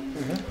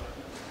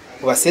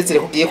ubasezere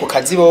kugiye ku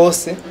kazi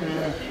bose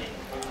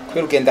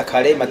kubera ugenda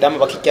kare madame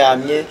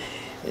bakiryamye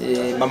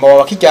mama wawe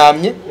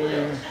bakiryamye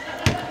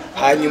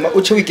hanyuma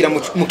uce wigira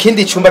mu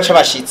kindi cyumba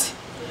c'abashitsi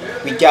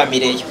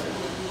wiryamireyo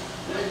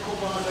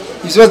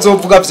ivyo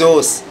bazovuga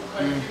byose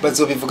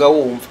bazobivuga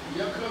wumva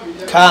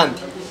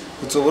kandi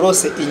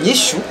uzoborose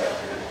inyishu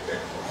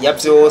ya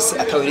byose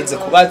atawirize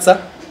kubaza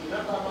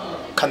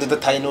kandi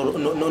udataye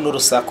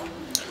n'urusaku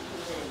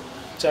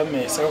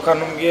cyame sako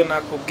kanumbwiye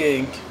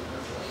nakubwenge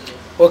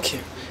okay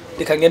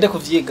reka ngende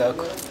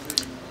kuvyigako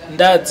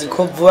ndazi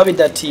ko vuba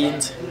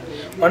bidatinze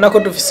urabona ko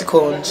dufise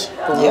ikonje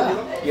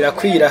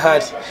irakwira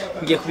hari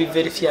ngiye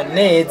kubiverifya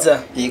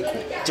neza yego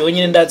jewe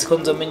nyine ndazi ko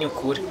nzomenya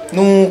ukuri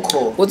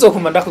nuko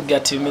uzokuma ndakubwira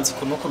ati bimeze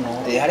ukuntu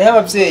ukuntu hari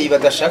abavyeyi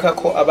badashaka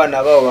ko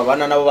abana babo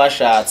babana nabo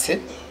bashatse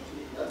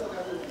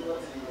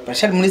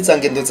bashari muri za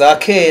ngendo za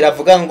kera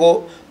avuga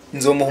ngo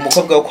nzomuha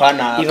umukobwa wo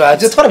kwana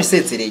ivyo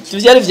twarabisezereye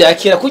ivyari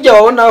vyakera kujya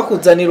wabona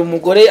bakuzanira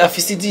umugore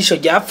afise ijisho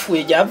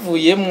ryapfuye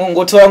ryavuyemwo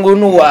ngo tubangu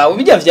n'uwawe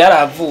bijya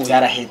vyaravuye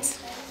byaraheze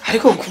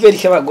ariko kubera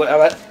iki abagore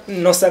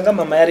nosanga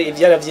mama yari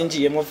ivyara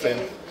vyinjiyemo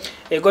vraiment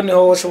ego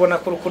niho woshobona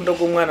ko urukundo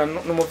rw'umwana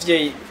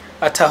n'umuvyeyi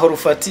ataho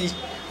rufati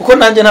uko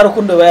nanje nta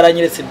rukundo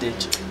yaranyeretse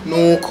deje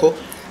nuko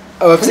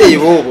abavyeyi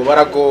bobo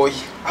baragoye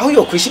aho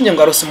yo kwishimye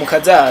ngo arose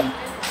umukazana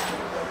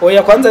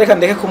oya kwanza reka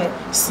ndeke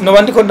no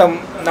bandi ko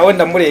nawe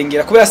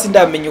ndamurengera kubera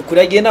sindamenya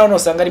ukuri agiye naho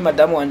nosanga ari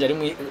madame wanje ari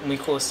mu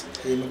ikosa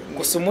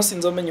gusa umunsi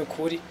nzomenya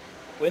ukuri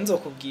we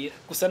nzokubwira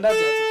gusa ndazi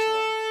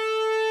hazocuwa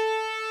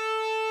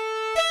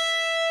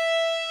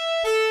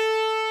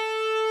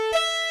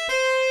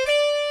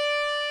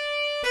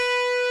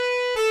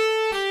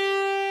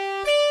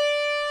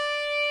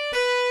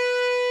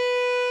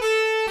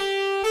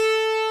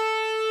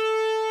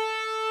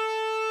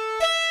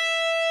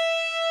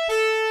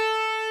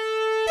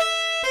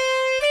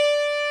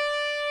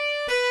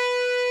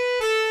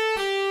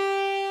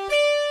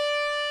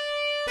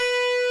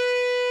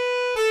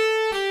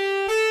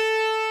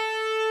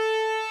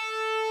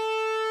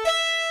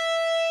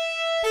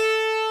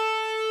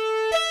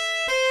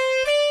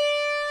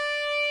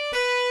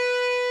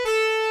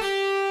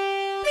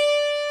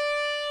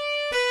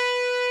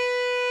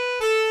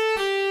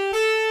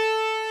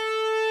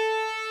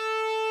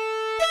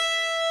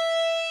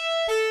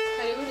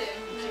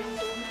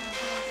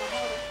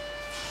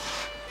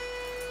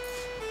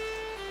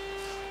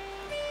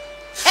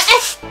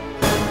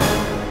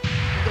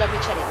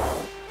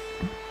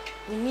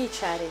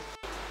Nimwicare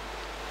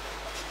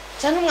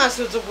cyane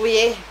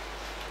umwasuzuguye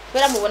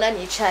kubera mubona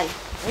nicaye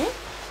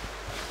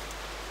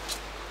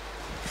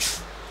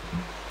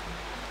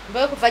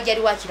mbaye kuva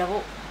ryari wakira bo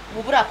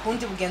bubura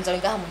kundi bugenza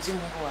ngaha mu nzi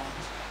mungu wawe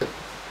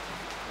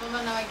mama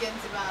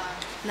n'abagenzi ba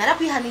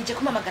narakwihanije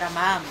kumamagara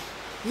mama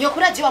niyo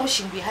kuraje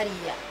wamushinguye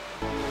hariya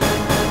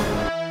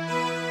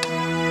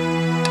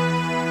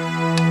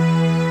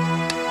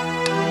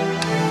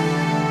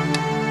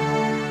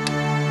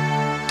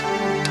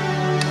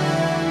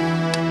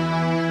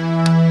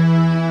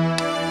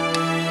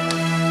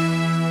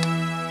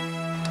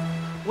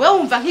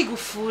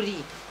nkigufuri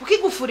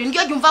ukigufuri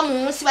ndyo jumva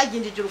munsi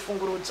baginjije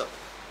urufunguruzo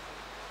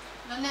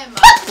none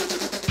ma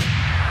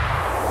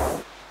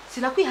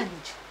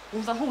sinakwihanije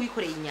umva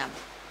nk'uwikoreye inyama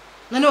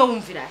none wowe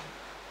wumvira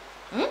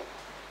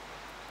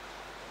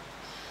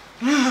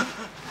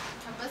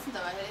basi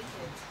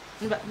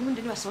ndabaherekeza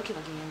nundi nibasohoke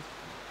bagenda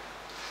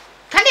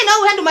kandi nawe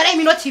uhenda umara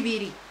iminota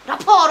 2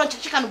 raporo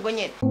nshishikana ubwo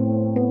nyene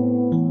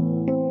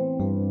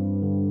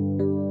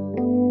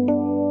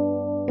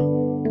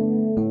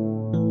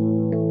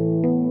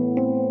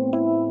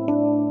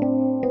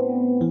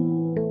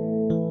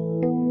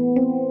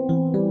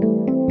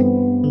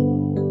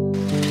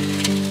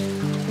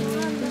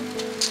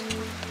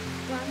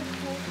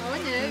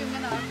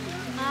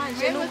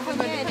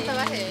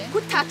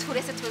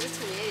turese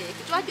tubereye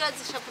twagiye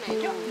azishakuna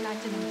yo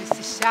naje numvise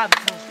ishavu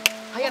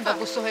haya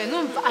ndagusohoye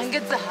numva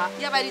angeze aha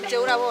yabarije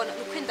urabona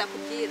ukwenda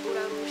kubwira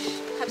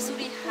urarusha kabisa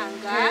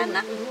urihangana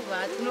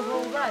urubati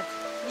n'ubumbati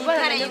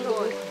itare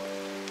y'ingoro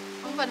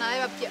umva nawe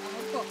babye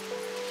ahubwo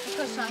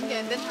uko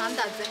shangende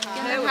ntandaze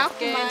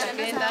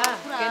genda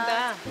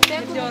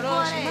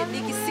byoroshe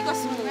n'igisigo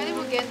sumuntu ari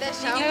bugende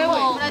shawe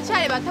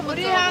muracari bato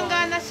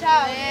urihangana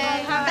shawe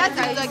ndazi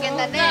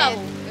bizogenda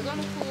neza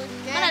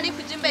Mana ni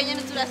kujimba yenye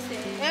turase.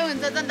 Ewe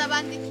nzaza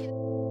ndabandikira.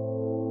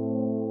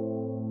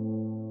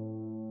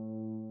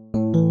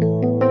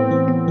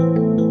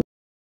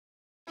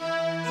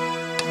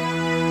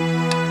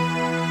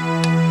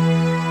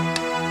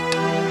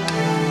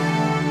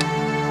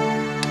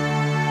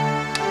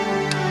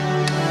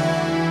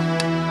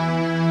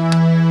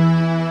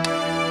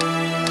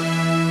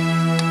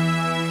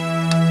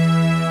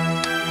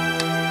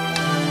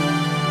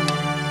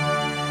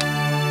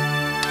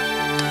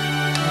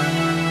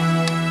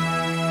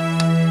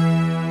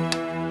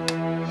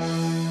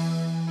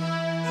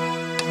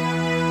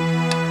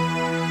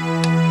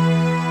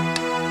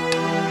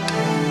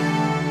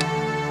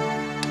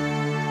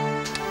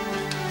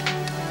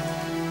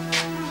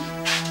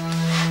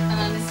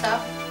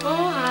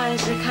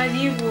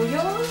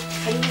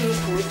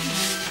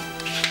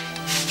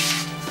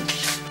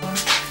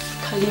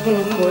 karibu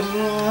nukuri.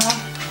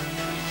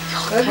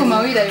 Weguma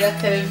wirabira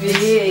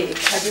televiziyo.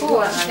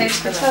 Karibu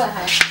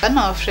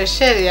Bano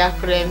fresheri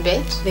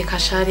yakurembeje. Reka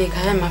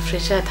shareka aya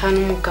mafreshe atanu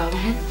umugabo.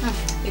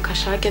 Reka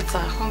shageza.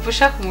 Kumva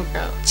ushaka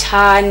umugabo.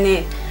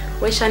 Cyane.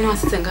 We shani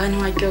wasize ngaha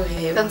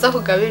ntiwaryohewe. Nza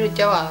kugabira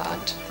uryo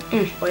wanje.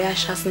 Oya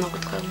shasi no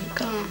gutwara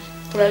umugabo.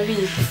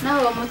 Urabizi.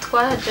 Nawe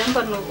bamutwara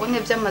jemba nubonye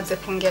byamaze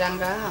kungera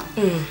ngaha.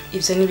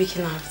 Ivyo nibiki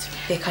navyo.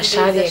 Reka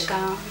shareka.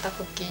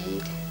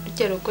 Ndakubwire.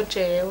 Urugero uko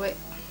jewe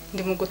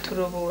ndi mu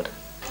guturubura.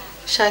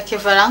 Shake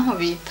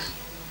varankubita.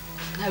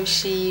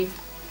 Nkabishima.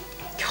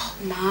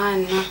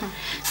 Mana,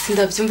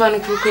 sindavyumva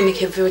n'ukuri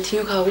kweneke vyo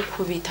tinyuka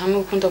gukubita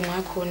n'urukundo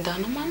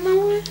mwakundana mama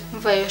we.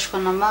 Umva yoshwa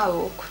na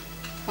mabukwe.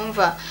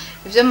 Umva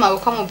ivyo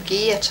mabukwe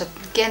amubwiye aca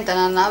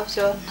gendana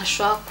navyo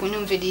ntashobora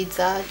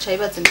kunyumviriza aca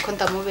yibaza ndiko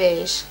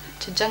ndamubesha.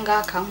 Cija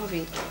ngaha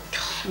kankubita.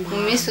 Mu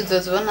minsi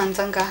uzozibona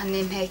nza ngaha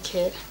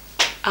n'intekera.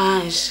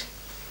 Ange.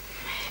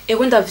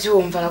 Ego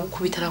ndavyumva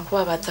aragukubita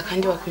arakubabaza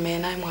kandi wakumeye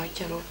nawe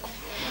mwakeruko.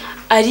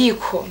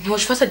 Ariko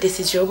ntiwoshfata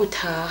decision yo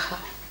gutaha.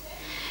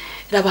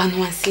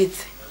 Rabantu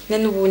wansize.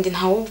 Nene ubundi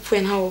ntawo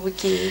upfuye ntawo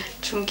bugiye.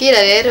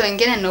 Cumbwira rero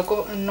ingene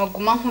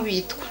noguma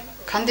nkubitwa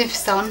kandi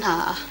mfise aho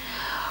ntaha.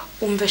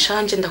 Umve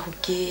shanje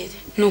ndakubwire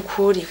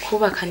nukuri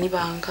kubaka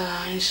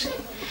nibanganje.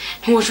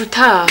 Ntiwoje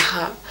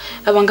utaha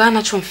abangana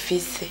naco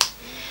mfise.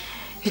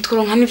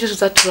 Nitworonka n'ivyo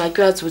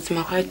tuzaturaryoza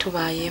ubuzima kwawe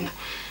tubayemo.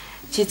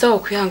 Kiza wo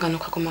kwihangana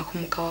ukaguma ku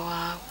mugabo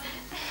wawe.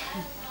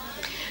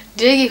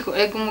 Dirigi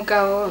ego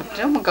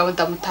umugabo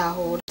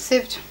ndamutahura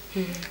sivyo?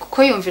 Kuko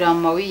yumvira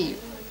mama wiwe.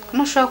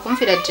 Ntushobora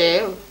kumvira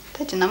jewe.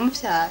 Taje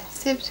namuvyaye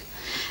sivyo?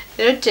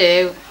 Rero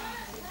jewe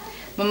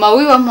mama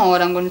wiwe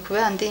ampora ngo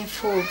nikubera ndi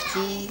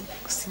imfuvyi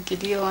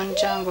gusigira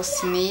iyonja ngo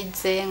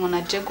sinize ngo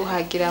naje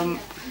guhagira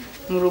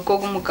mu rugo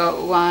rw'umugabo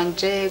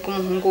wanje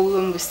rw'umuhungu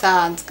wiwe mu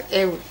bisanzwe.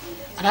 Ewe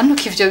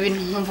arantuka ivyo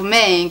bintu nkumva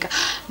umenga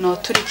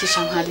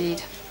noturikisha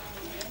nkarira.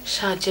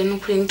 Shaje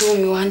nukuri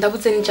ndumiwe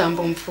ndabuze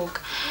n'ijambo mvuga.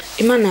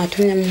 Imana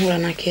yatumye muhura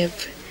na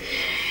Keve.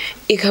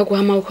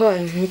 Ikaguhama uko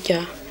wawe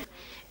nkurya.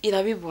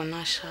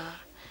 Irabibona sha.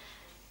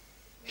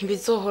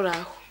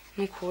 Ntibizohoraho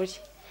nukuri.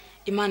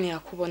 Imana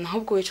irakubona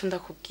ahubwo wico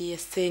ndakubwiye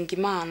senga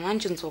Imana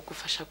nanje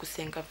nzogufasha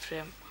gusenga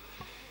vraiment.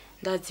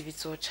 Ndazi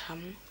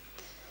bizocamwe.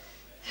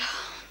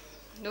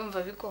 Ndumva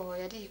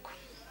bigoye ariko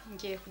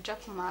ngiye kuja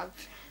ku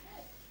mavi.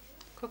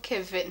 Ko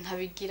Keve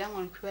ntabigira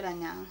ngo nikwibera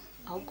nyanga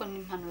ahubwo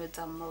n'impanuro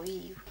za mama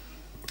wiwe.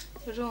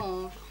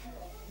 Urumva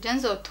je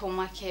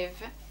nzotuma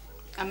Keve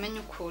amenye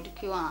ukuri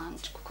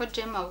kwiwanje kuko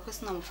je mabukwe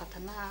sinamufata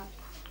nabi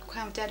kuko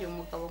yambyariye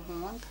umugabo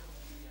nkunda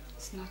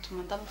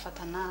sinatuma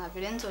ndamufata nabi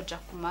rero nzoja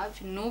ku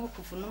mavi n'ubu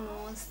kuva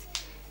n'umunsi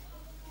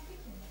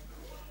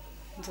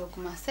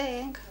nzoguma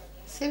senga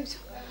sivyo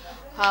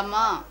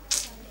hama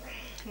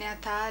ni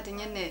atari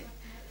nyene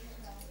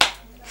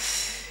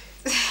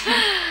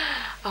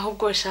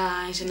ahubwo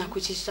shanje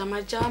nakukishije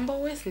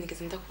amajambo wese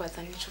nigeze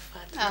ndakubaza nico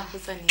ufata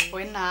nakuzaniye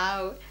we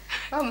nawe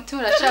wa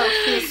mutima uraca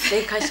ufise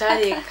reka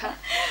shareka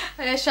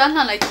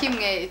shanta na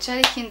kimwe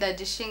cari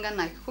kindagishinga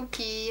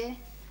nakikubwiye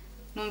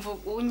numva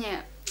unye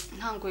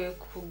ntanguye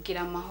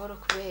kugira amahoro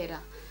kubera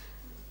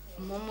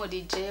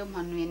umumurije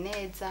umpanuye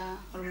neza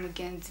uri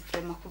umugenzi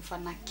vraiment kuva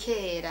na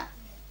kera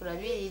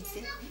urabizi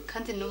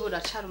kandi n'ubu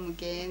uracara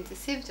umugenzi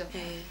sivyo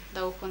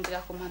ndagukundira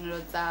ku mpanuro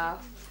zawe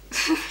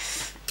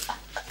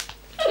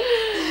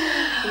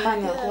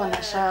Imana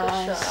yakubona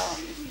shanje.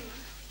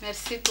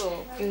 Merci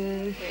beaucoup.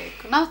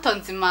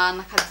 Natonze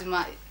Imana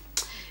kazima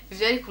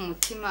ivyo ari ku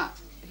mutima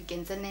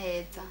bigenze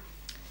neza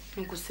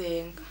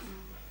nugusenga.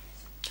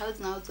 Chauz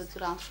nawe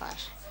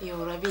uzozuramfasha. Yo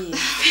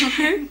urabizi.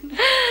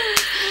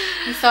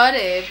 Ni sawa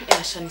rero.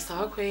 Yasha ni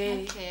sawa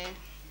kweli. Okay.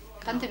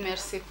 Kandi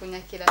merci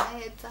kunyakira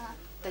neza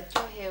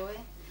ndaryohewe.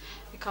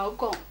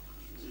 Bikahubwo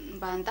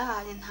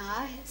mbandanye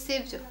ntahe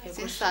sivyo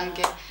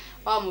sinsange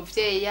wa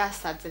muvyeyi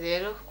yasaze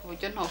rero ku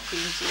buryo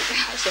ntokwinjira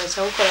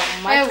Ashacha gukora mu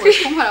matwi. Ewe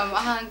kunkora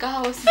amahanga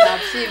hose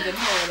navyimbe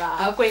ntora.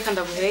 Ahubwo reka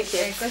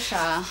ndaguherekeye. Ego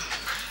sha.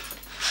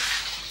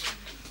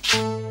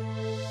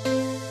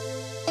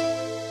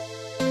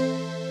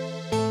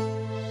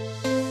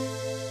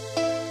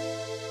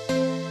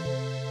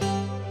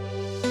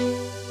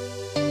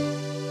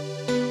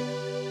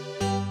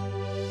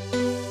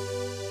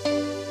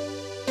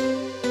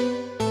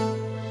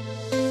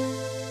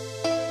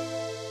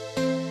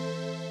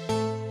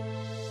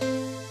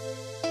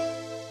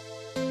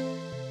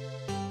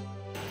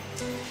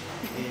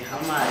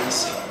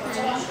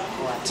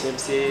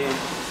 watevye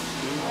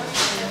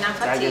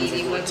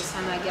nafatiriwe gusa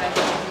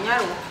nagerageza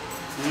kunyaruka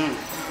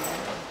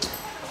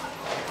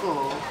ko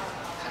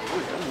hariho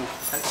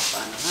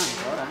n'akafana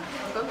nkangora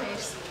ngo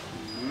merci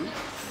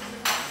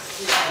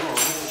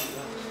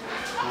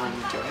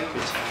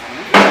niryoherwe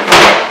cyane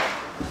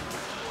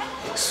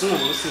sumu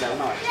munsi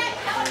ndabona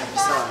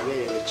kabisa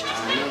waberewe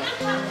cyane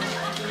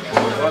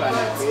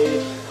ngorane kweli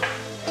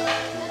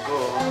ubwo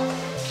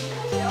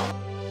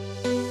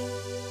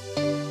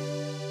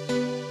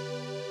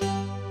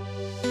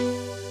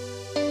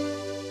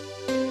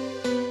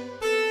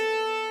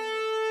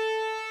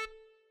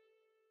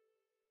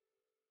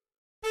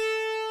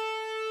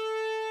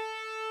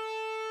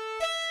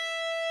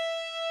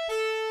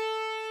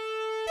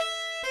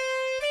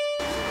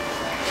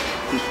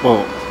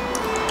bo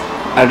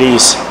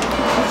Alice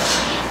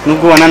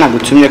nubwo ubona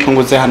nagutumye ko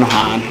nguze hano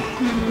hantu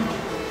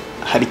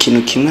hari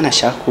ikintu kimwe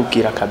nashaka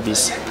kubwira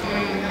kabisa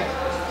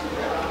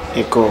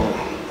ego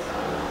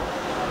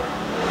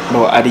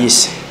bo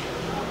Alice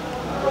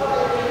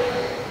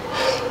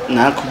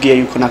nakubwiye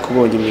yuko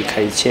nakubonye mu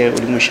karitsiye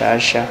uri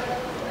mushasha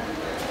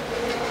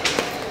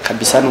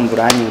kabisa numva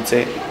uranyuze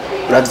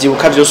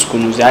uravyibuka byose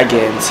ukuntu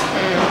byagenze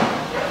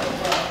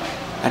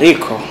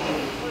ariko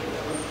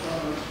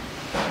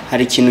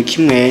hari ikintu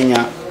kimwenya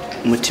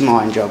umutima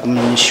wanje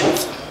wagumye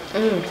nishuza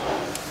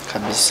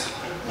kabisa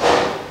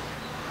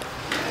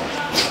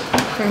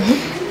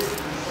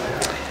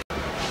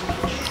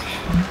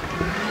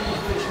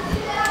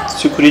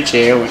sikuri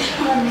jewe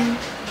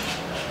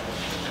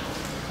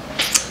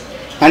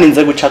nani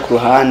nze guca ku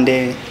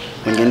ruhande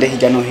ngende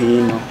hirya no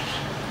hino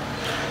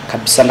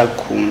kabisa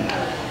ndagukunda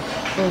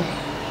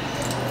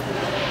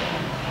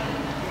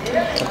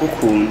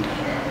ndagukunda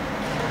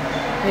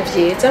ni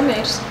vyiza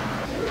merci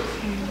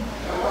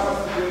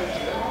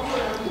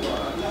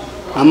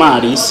Mama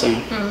Alice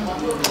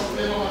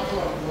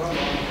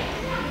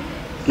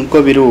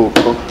nubwo biri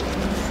uko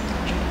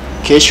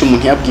kenshi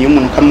umuntu yabwiye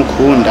umuntu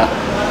kamukunda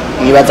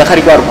nibaza ko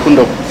ari rwa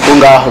rukundo rwo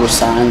ngaho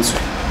rusanzwe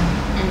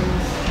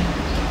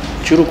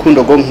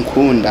cy'urukundo rwo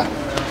nkukunda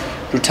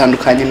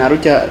rutandukanye na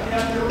rujya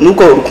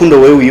nubwo urukundo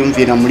wewe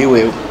wiyumvira muri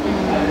wewe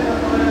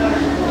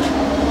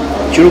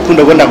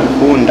cy'urukundo rwo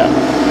ndagukunda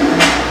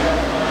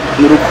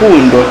ni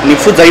urukundo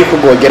nifuza yuko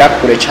rwogera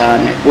kure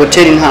cyane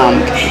wotera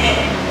intambwe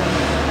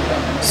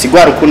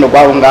sigwa rukundo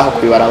rwabo ngaho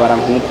kwibarabara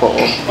nkuko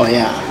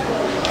oya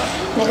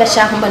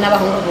nigashaka mbona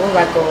abahungu bo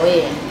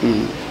bagoye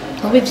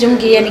ubu ivyo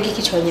mbwiye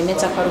n'igiki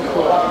cyonyemeza ko ari uko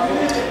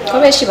ko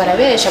benshi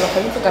barabesha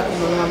bakabivuga ku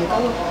munwa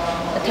mugabo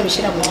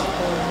batabishira mu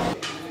rukundo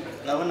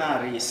ndabona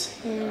Alice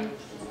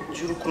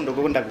cy'urukundo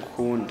rwo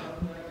ndagukunda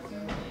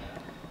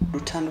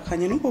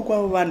rutandukanye n'ubwo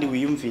rwabo bandi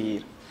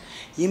wiyumvira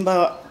yimba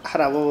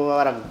hari abo baba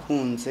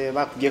baragukunze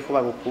bakubwiye ko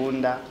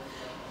bagukunda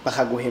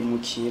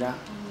bakaguhemukira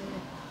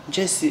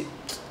Jesse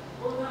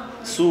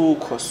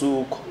suko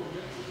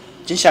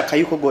je nshaka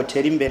yuko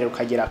gotera imbere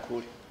ukagera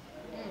kure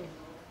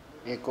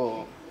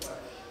ego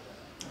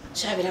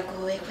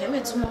biragoye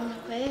kwemeza umuntu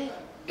kwe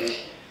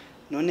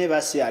none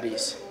basi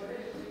Alice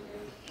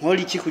nkora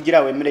iki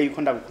kugira wemere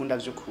yuko ndagukunda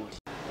by'ukuri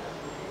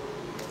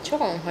cyo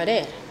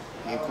nkorera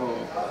ego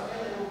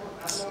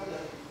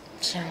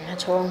cyane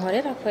cyo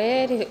nkorera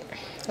kweri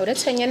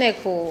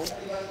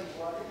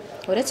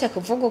uretse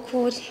kuvuga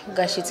ukuri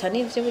ugashitsa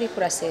n'ivyo buri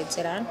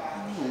kurasezerana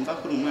numva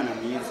ko umwana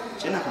mwiza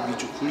je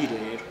nakubwije ukuri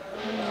rero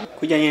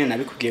kujya nyene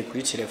nabikubwiye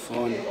kuri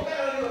telefone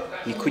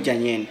ni kujya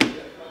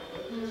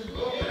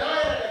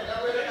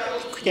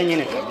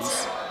nyene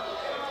kabisa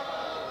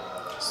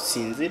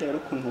sinzi rero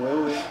ukuntu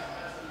wewe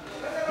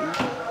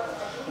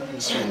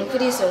cyane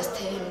kuri izo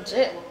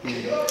stage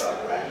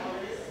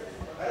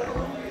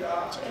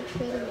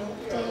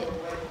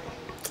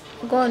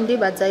gondi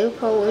baza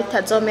yuko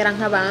utazomera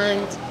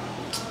nk'abandi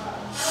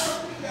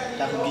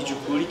ndakubwije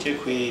ukuri cye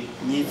kweri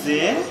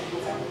nyizere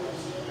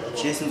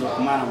Jesse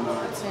nzokumara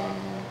amazi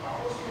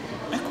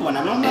ariko ubona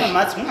none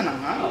amazi umwana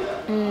nkawe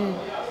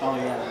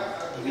oya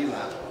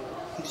ntibiba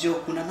ivyo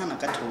kuna ntana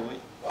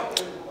gatoya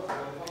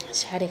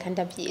cyare kandi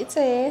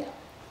abyizera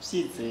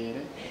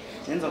byizere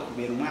genza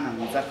kubera umwana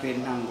mwiza kweri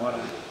nta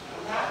ngorane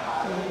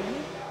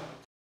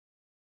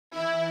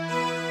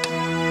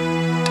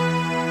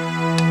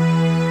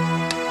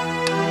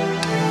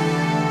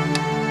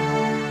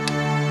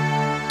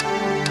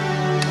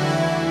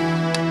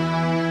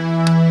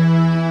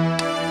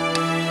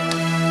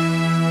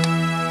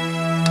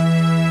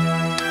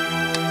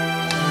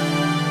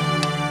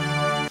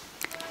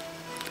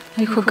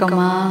ariko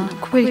gama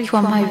kubera iki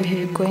wampaye ibihe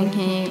bigoye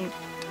nk'ibi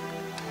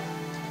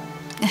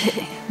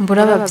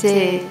mbura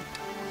ababyeyi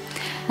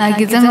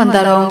nagize ngo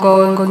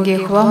ndarongowe ngo ngiye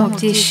kuba mu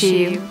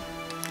byishimo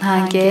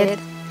ntangere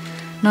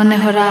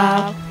noneho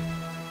raba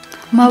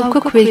mabukwe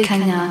kubera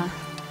ikanyana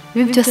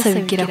ibi byose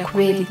abibwira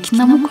kubera iki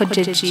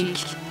namukojeje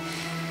iki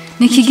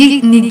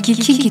ni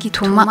igiki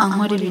gituma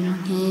ankora ibintu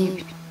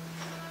nk'ibi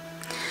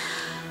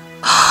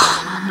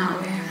mwana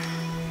we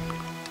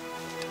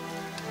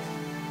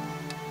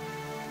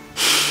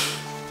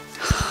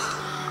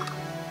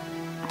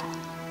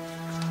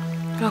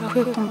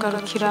urakwiye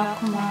kungarukira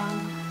ku mwana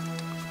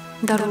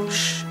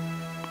ndarusha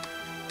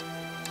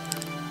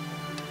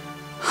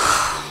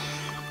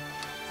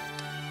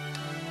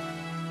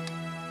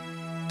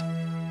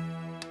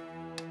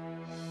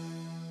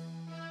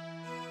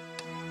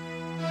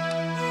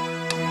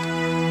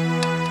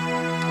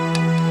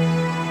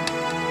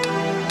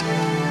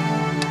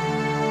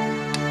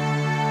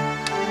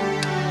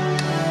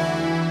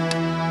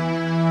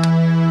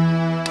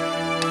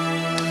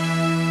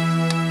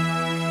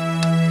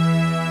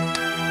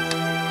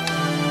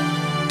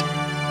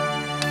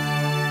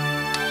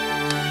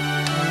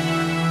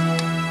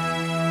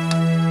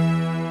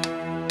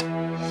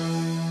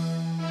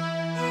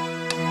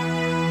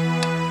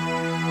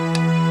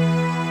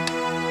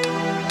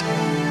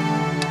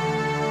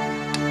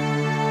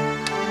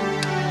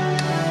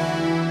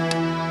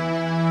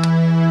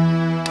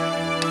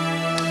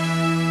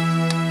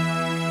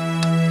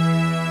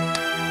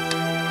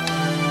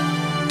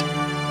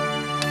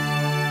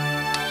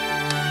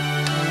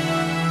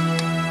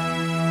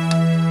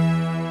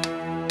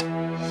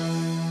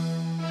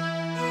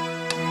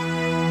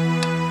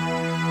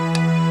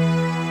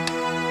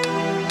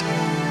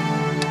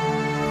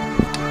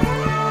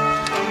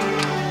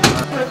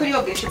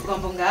yogesha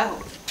ubwombo ngaho.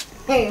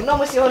 No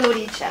musi ho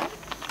nuricha.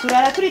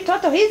 Tulala tuli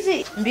toto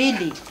hizi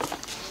mbili.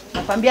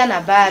 Nakwambia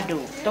na bado.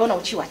 Utaona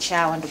uchiwa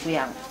chawa ndugu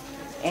yangu.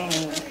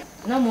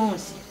 No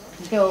musi.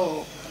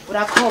 Ndio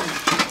urakoma.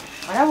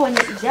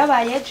 Warabonye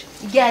ibyabaye ejo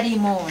iryari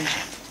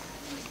imonje.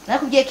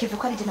 Nakubwiye kivu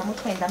ko ari je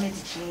namutwenda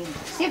amezi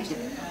 9. Sivyo?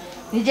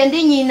 Nije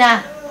ndi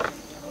nyina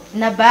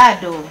na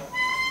bado.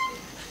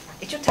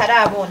 Icyo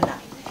utarabona.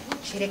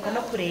 Shireka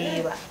no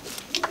kureba.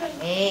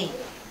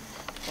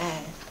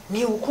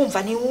 Ni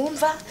ukumva ni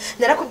wumva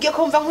narakubwiye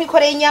ko wumva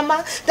nkwikoreye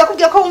inyama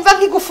ndakubwiye ko wumva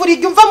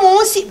nkigufurije umva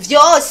munsi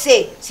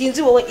byose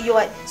sinzi wowe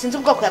iyo sinzi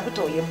ubwoko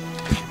yagutoyemo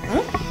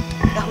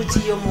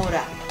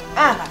ndahuziyomora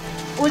aha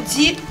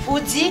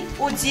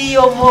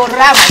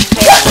uziyomora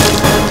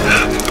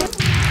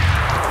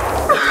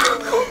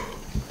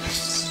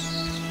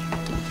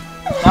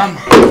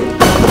mama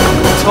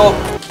so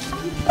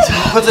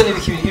koze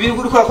nibiki ibiri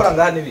uri kurakora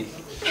ngaha nibi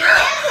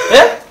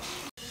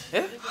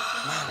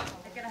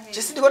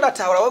Jesi ndiko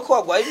natahura we ko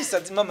wagwaye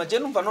ibisazi mama je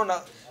numva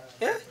nona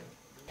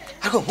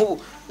ariko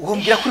nkubu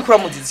uhombira kuri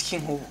kuramuziza iki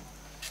nkubu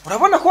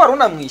urabona ko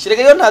waruna mwishe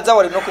rega yo ntaza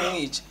wari no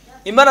kumwica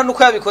imana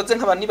nuko yabikoze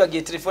nkaba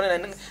nibagiye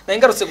telefone na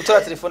ingarutse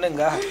gutora telefone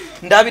ngaha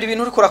ndabira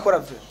ibintu uri kurakora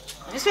vyo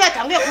Niso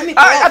yatanguye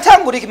kumikora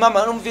atangura iki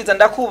mama numviza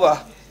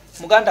ndakuba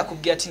muganda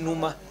kubwiye ati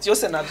numa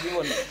byose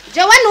navyibona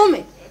jewe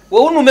nume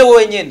wowe unume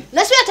wowe nyene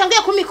Niso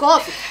yatanguye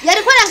kumikofi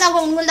yari kweranga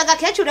ngo nkunda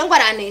gakecure ngo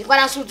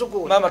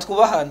aransuzugura mama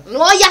twubahana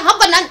noya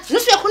haba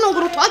nusuye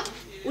kunungura utoki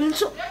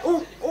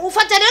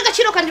ufata rero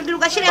gaciro kandi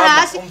ugashire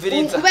hasi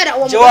kubera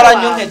uwo je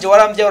waranyonkeje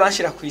warambye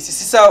uranshira kwisi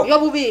si sawa yo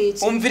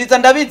bubizi umviriza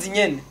ndabizi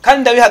nyene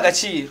kandi ndabiha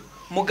agaciro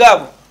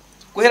mugabo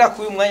guhera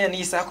ku uyu mwanya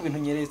nisaha ku bintu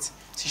nyeretse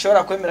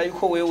sishobora kwemera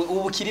yuko wewe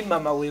ubukiri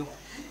mama wewe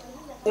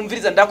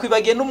umviriza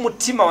ndakwibagiye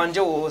n'umutima wanje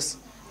wose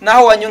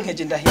naho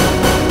wanyonkeje ndahira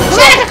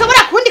Ubereka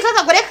kabura kundi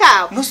kakagore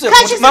kawe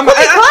mama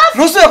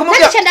nusuye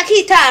kumubya cyenda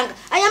kitanga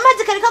aya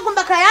mazi kari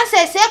kagomba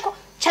kayanseseko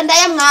Chanda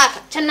ya mwaka,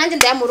 chanda nanje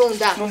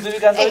ndayamurunda. Numva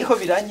ibiganza ariko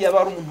birangiye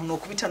aba ari umuntu no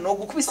kubita no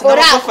gukubisa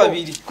n'abako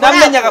babiri.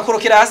 Namenya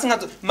agakorokera hasi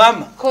nkazo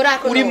mama.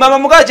 Uri mama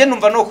mugaje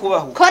numva no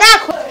kubaho.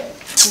 Korako.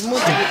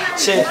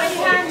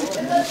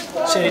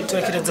 Sheri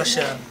turekereza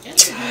shana.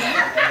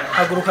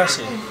 Haguruka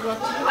sheri.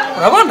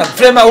 Urabona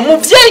vraiment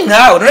umuvyeyi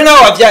nkawe none nawe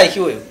wavyaye iki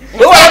wewe?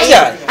 Wewe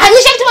wavyaye?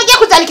 Anisha tubagiye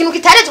kuzana ikintu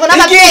kitarezwe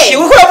n'abavyeyi. Iki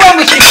uriko uravuga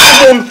mu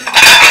kintu.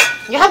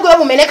 Yahaguye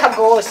bumeneka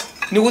bwose.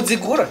 Ni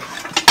uzigura.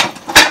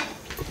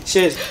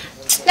 Sheri.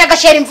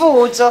 Nagashera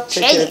imvuzo.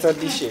 Tekereza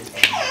dishe.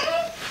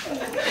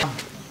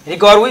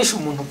 Ego warwisha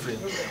umuntu vre.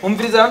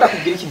 Umviriza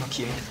ndakubwira ikintu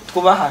kimwe.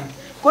 Twubahane.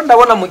 Ko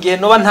ndabona mu gihe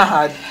noba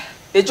ntahari.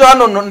 Ejo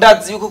hano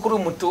ndazi yuko kuri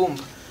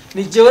umutumba.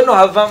 Ni jewe no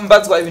hava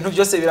mbazwa ibintu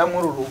byose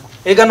biramwururugo.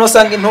 Ega no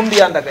sanga intumbi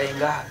yandagaye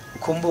ngaha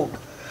kumbuga.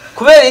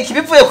 Kubera iki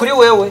bivuye kuri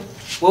wewe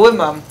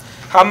mama.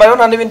 Hama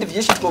yo n'ibindi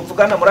byinshi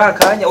twovugana muri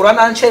akanya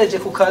uranancereje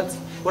ku kazi.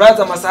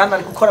 Uraza amasahana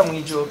ari gukora mu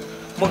ijoro.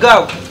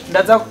 Mugabo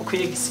ndaza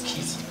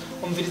kwigisikiza.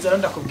 Umviriza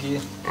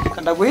ndakubwira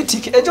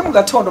kandaguhitike ejo mu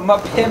gatondo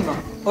mapema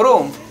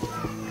urumva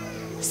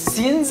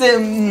sinze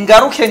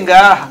ngaruke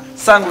ngaha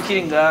sanga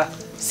ukiri ngaha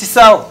si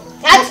sawa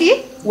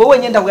ati wowe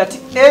nyenda kugira ati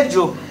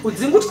ejo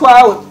uzingu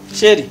twawe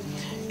sheri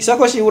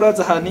isakoshi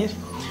uraza hanira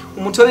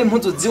umutore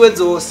impuzu ziwe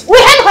zose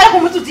wihende kwara ku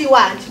mpuzu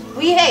ziwanje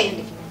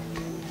wihende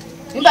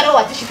nimba rero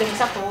wazishize mu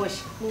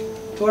sakoshi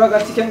tora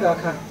gatike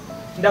ngaka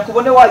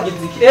ndakubone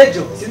wagize iki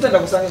ejo sinze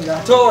ndagusanga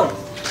ngaha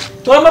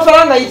tora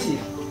amafaranga y'iki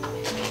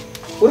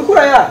uri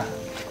kuraya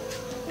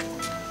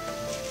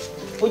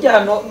ujya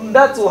hano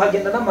ndazo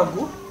hagenda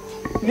n'amaguru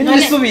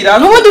nisubira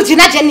n'ubundi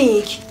zinaje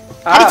niki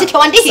ari tike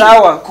wandihi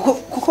sawa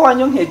kuko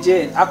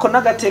wanyonkeje ako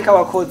nagateka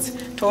wakoze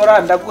tora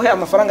ndaguhe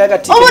amafaranga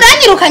y'agatike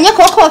uranyirukanye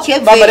koko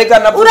keve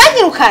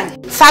uranyirukanye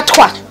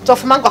fatwa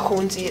zofumangwa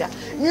kunzira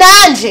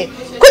nanje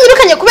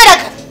kunyirukanye kubera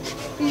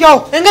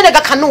yo engene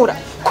gakanura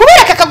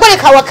kubera kakagore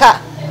kawaka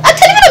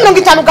atari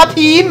 50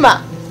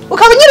 gapima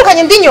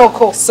ukabunyirukanye ndi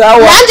nyoko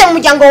nanje mu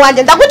muryango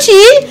wanje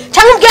ndaguciye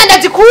cyangwa ubwenda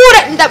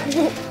zikure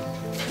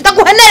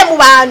ndaguhenere mu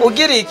bantu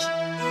ugira iki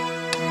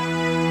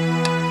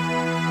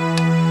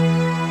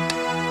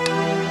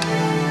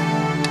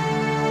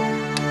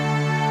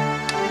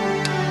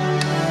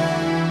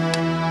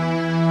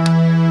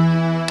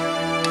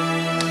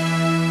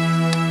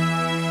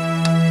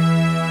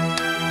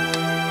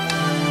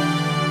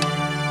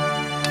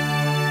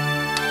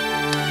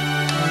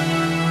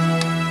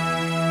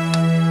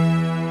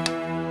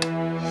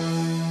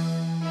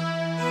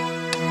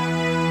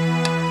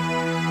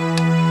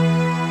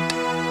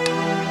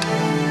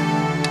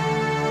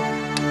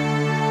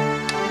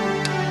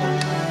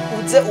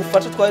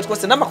ufata twaye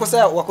twose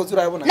namakosa wakoze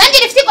urayabona nanjye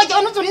ifyigo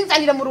ryo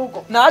nuzurinzanire mu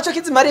rugo naco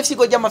kizimari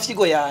ifyigo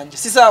ry'amafyigo yanje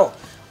si sawa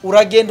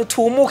uragenda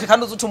utumuke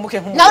kandi uzutumuke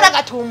nk'umuntu nawe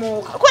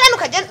uragatumuka uko rano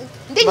kaje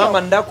ndinyo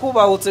mama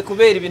ndakubahutse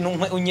kubera ibintu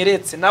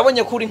unyeretse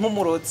nabonye kuri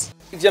nk'umurozi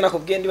ivyo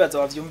nakubwiye ndibaza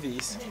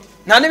wavyumvise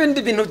nta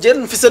n'ibindi bintu je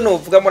mfise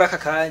novuga muri aka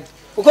kanya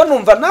uko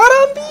numva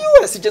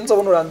narambiwe sije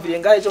nzobona urambiriye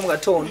ngahe ejo mu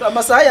gatondo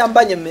amasaha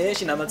yambanye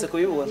menshi namaze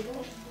kubibona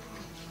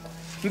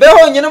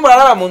mbeho nyene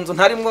murarara mu nzu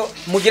ntarimwo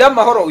mugira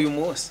amahoro uyu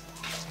munsi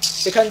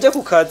reka nje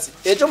ku kazi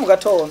ejo mu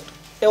gatondo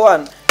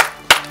ewana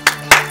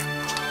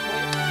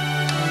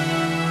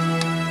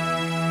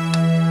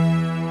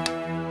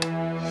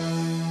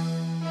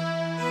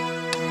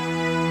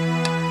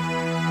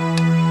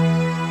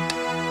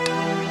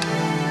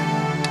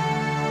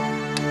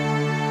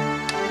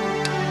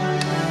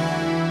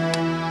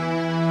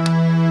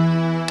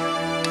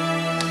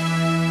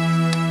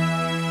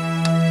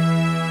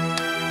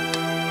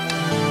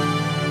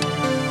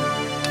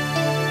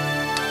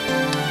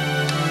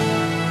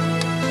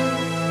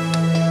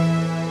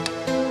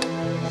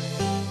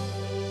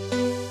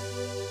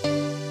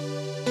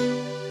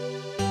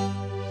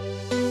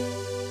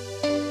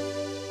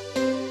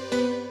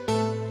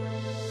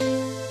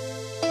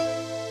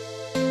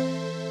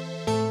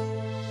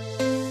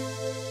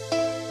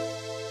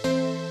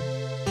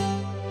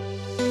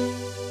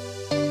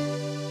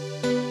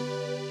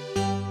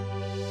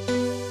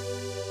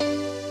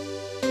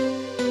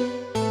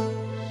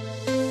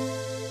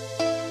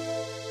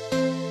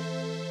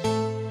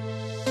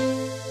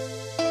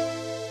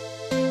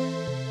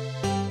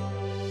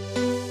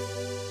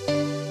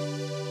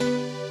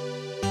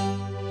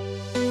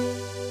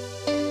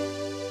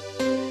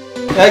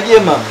yagiye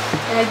mama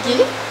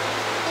yagiye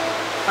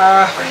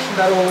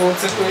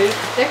ndaruhutse kuri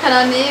rekana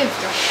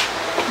n'ibyo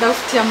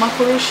ndagufitiye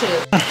amakuru sheri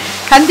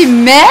kandi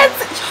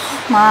meza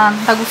man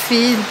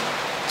ndagufira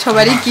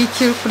coba ari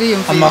giki kuri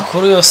yumva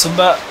amakuru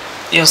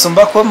yose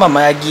umba ko mama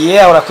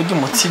yagiye ahora kurya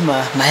umutima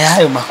na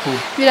yayo makuru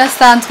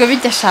birasanzwe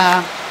bijya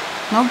shaka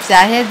no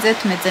byaheze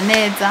tumeze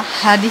neza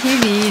hariho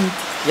ibindi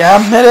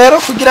yampe rero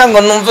kugira ngo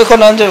numve ko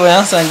nanje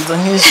wayansangiza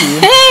nk'ishimwe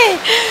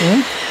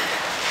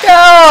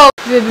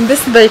bebe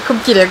mbese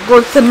ndayikubwire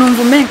gute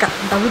numva umenga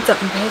ndabuza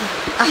imbere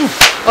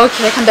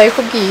okay reka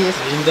ndayikubwira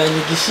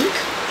indanye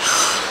gishika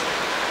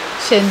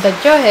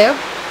ndaryohewe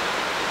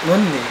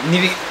none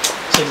nibi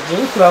cyo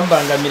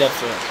kurambangamira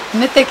pe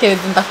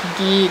netekereza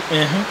ndakubwira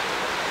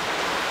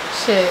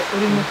she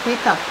uri mu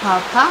kwita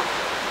papa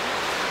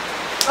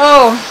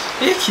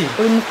iki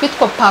uri mu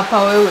kwitwa papa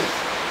wewe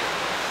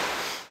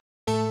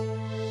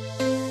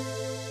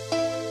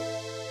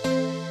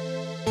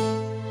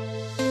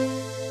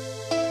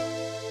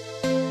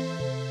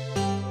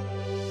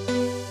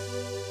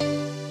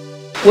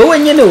wewe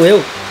nyene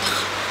wewe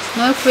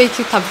nawe kubera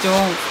iki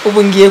utabyumva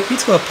ubu ngiye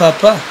kwitwa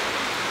papa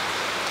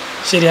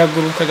sheri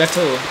haguruka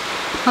gatoya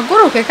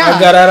haguruke kandi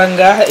hagarara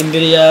ngaha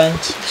imbere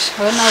yanje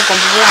shawe nawe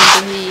ugomba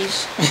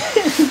uburanduhisha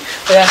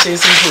oya sheri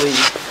simvuye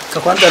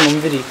kakwanza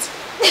numviritse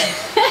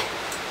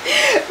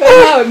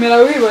nawe mera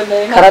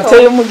wiboneye karate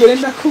y'umugore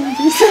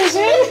ndakumvise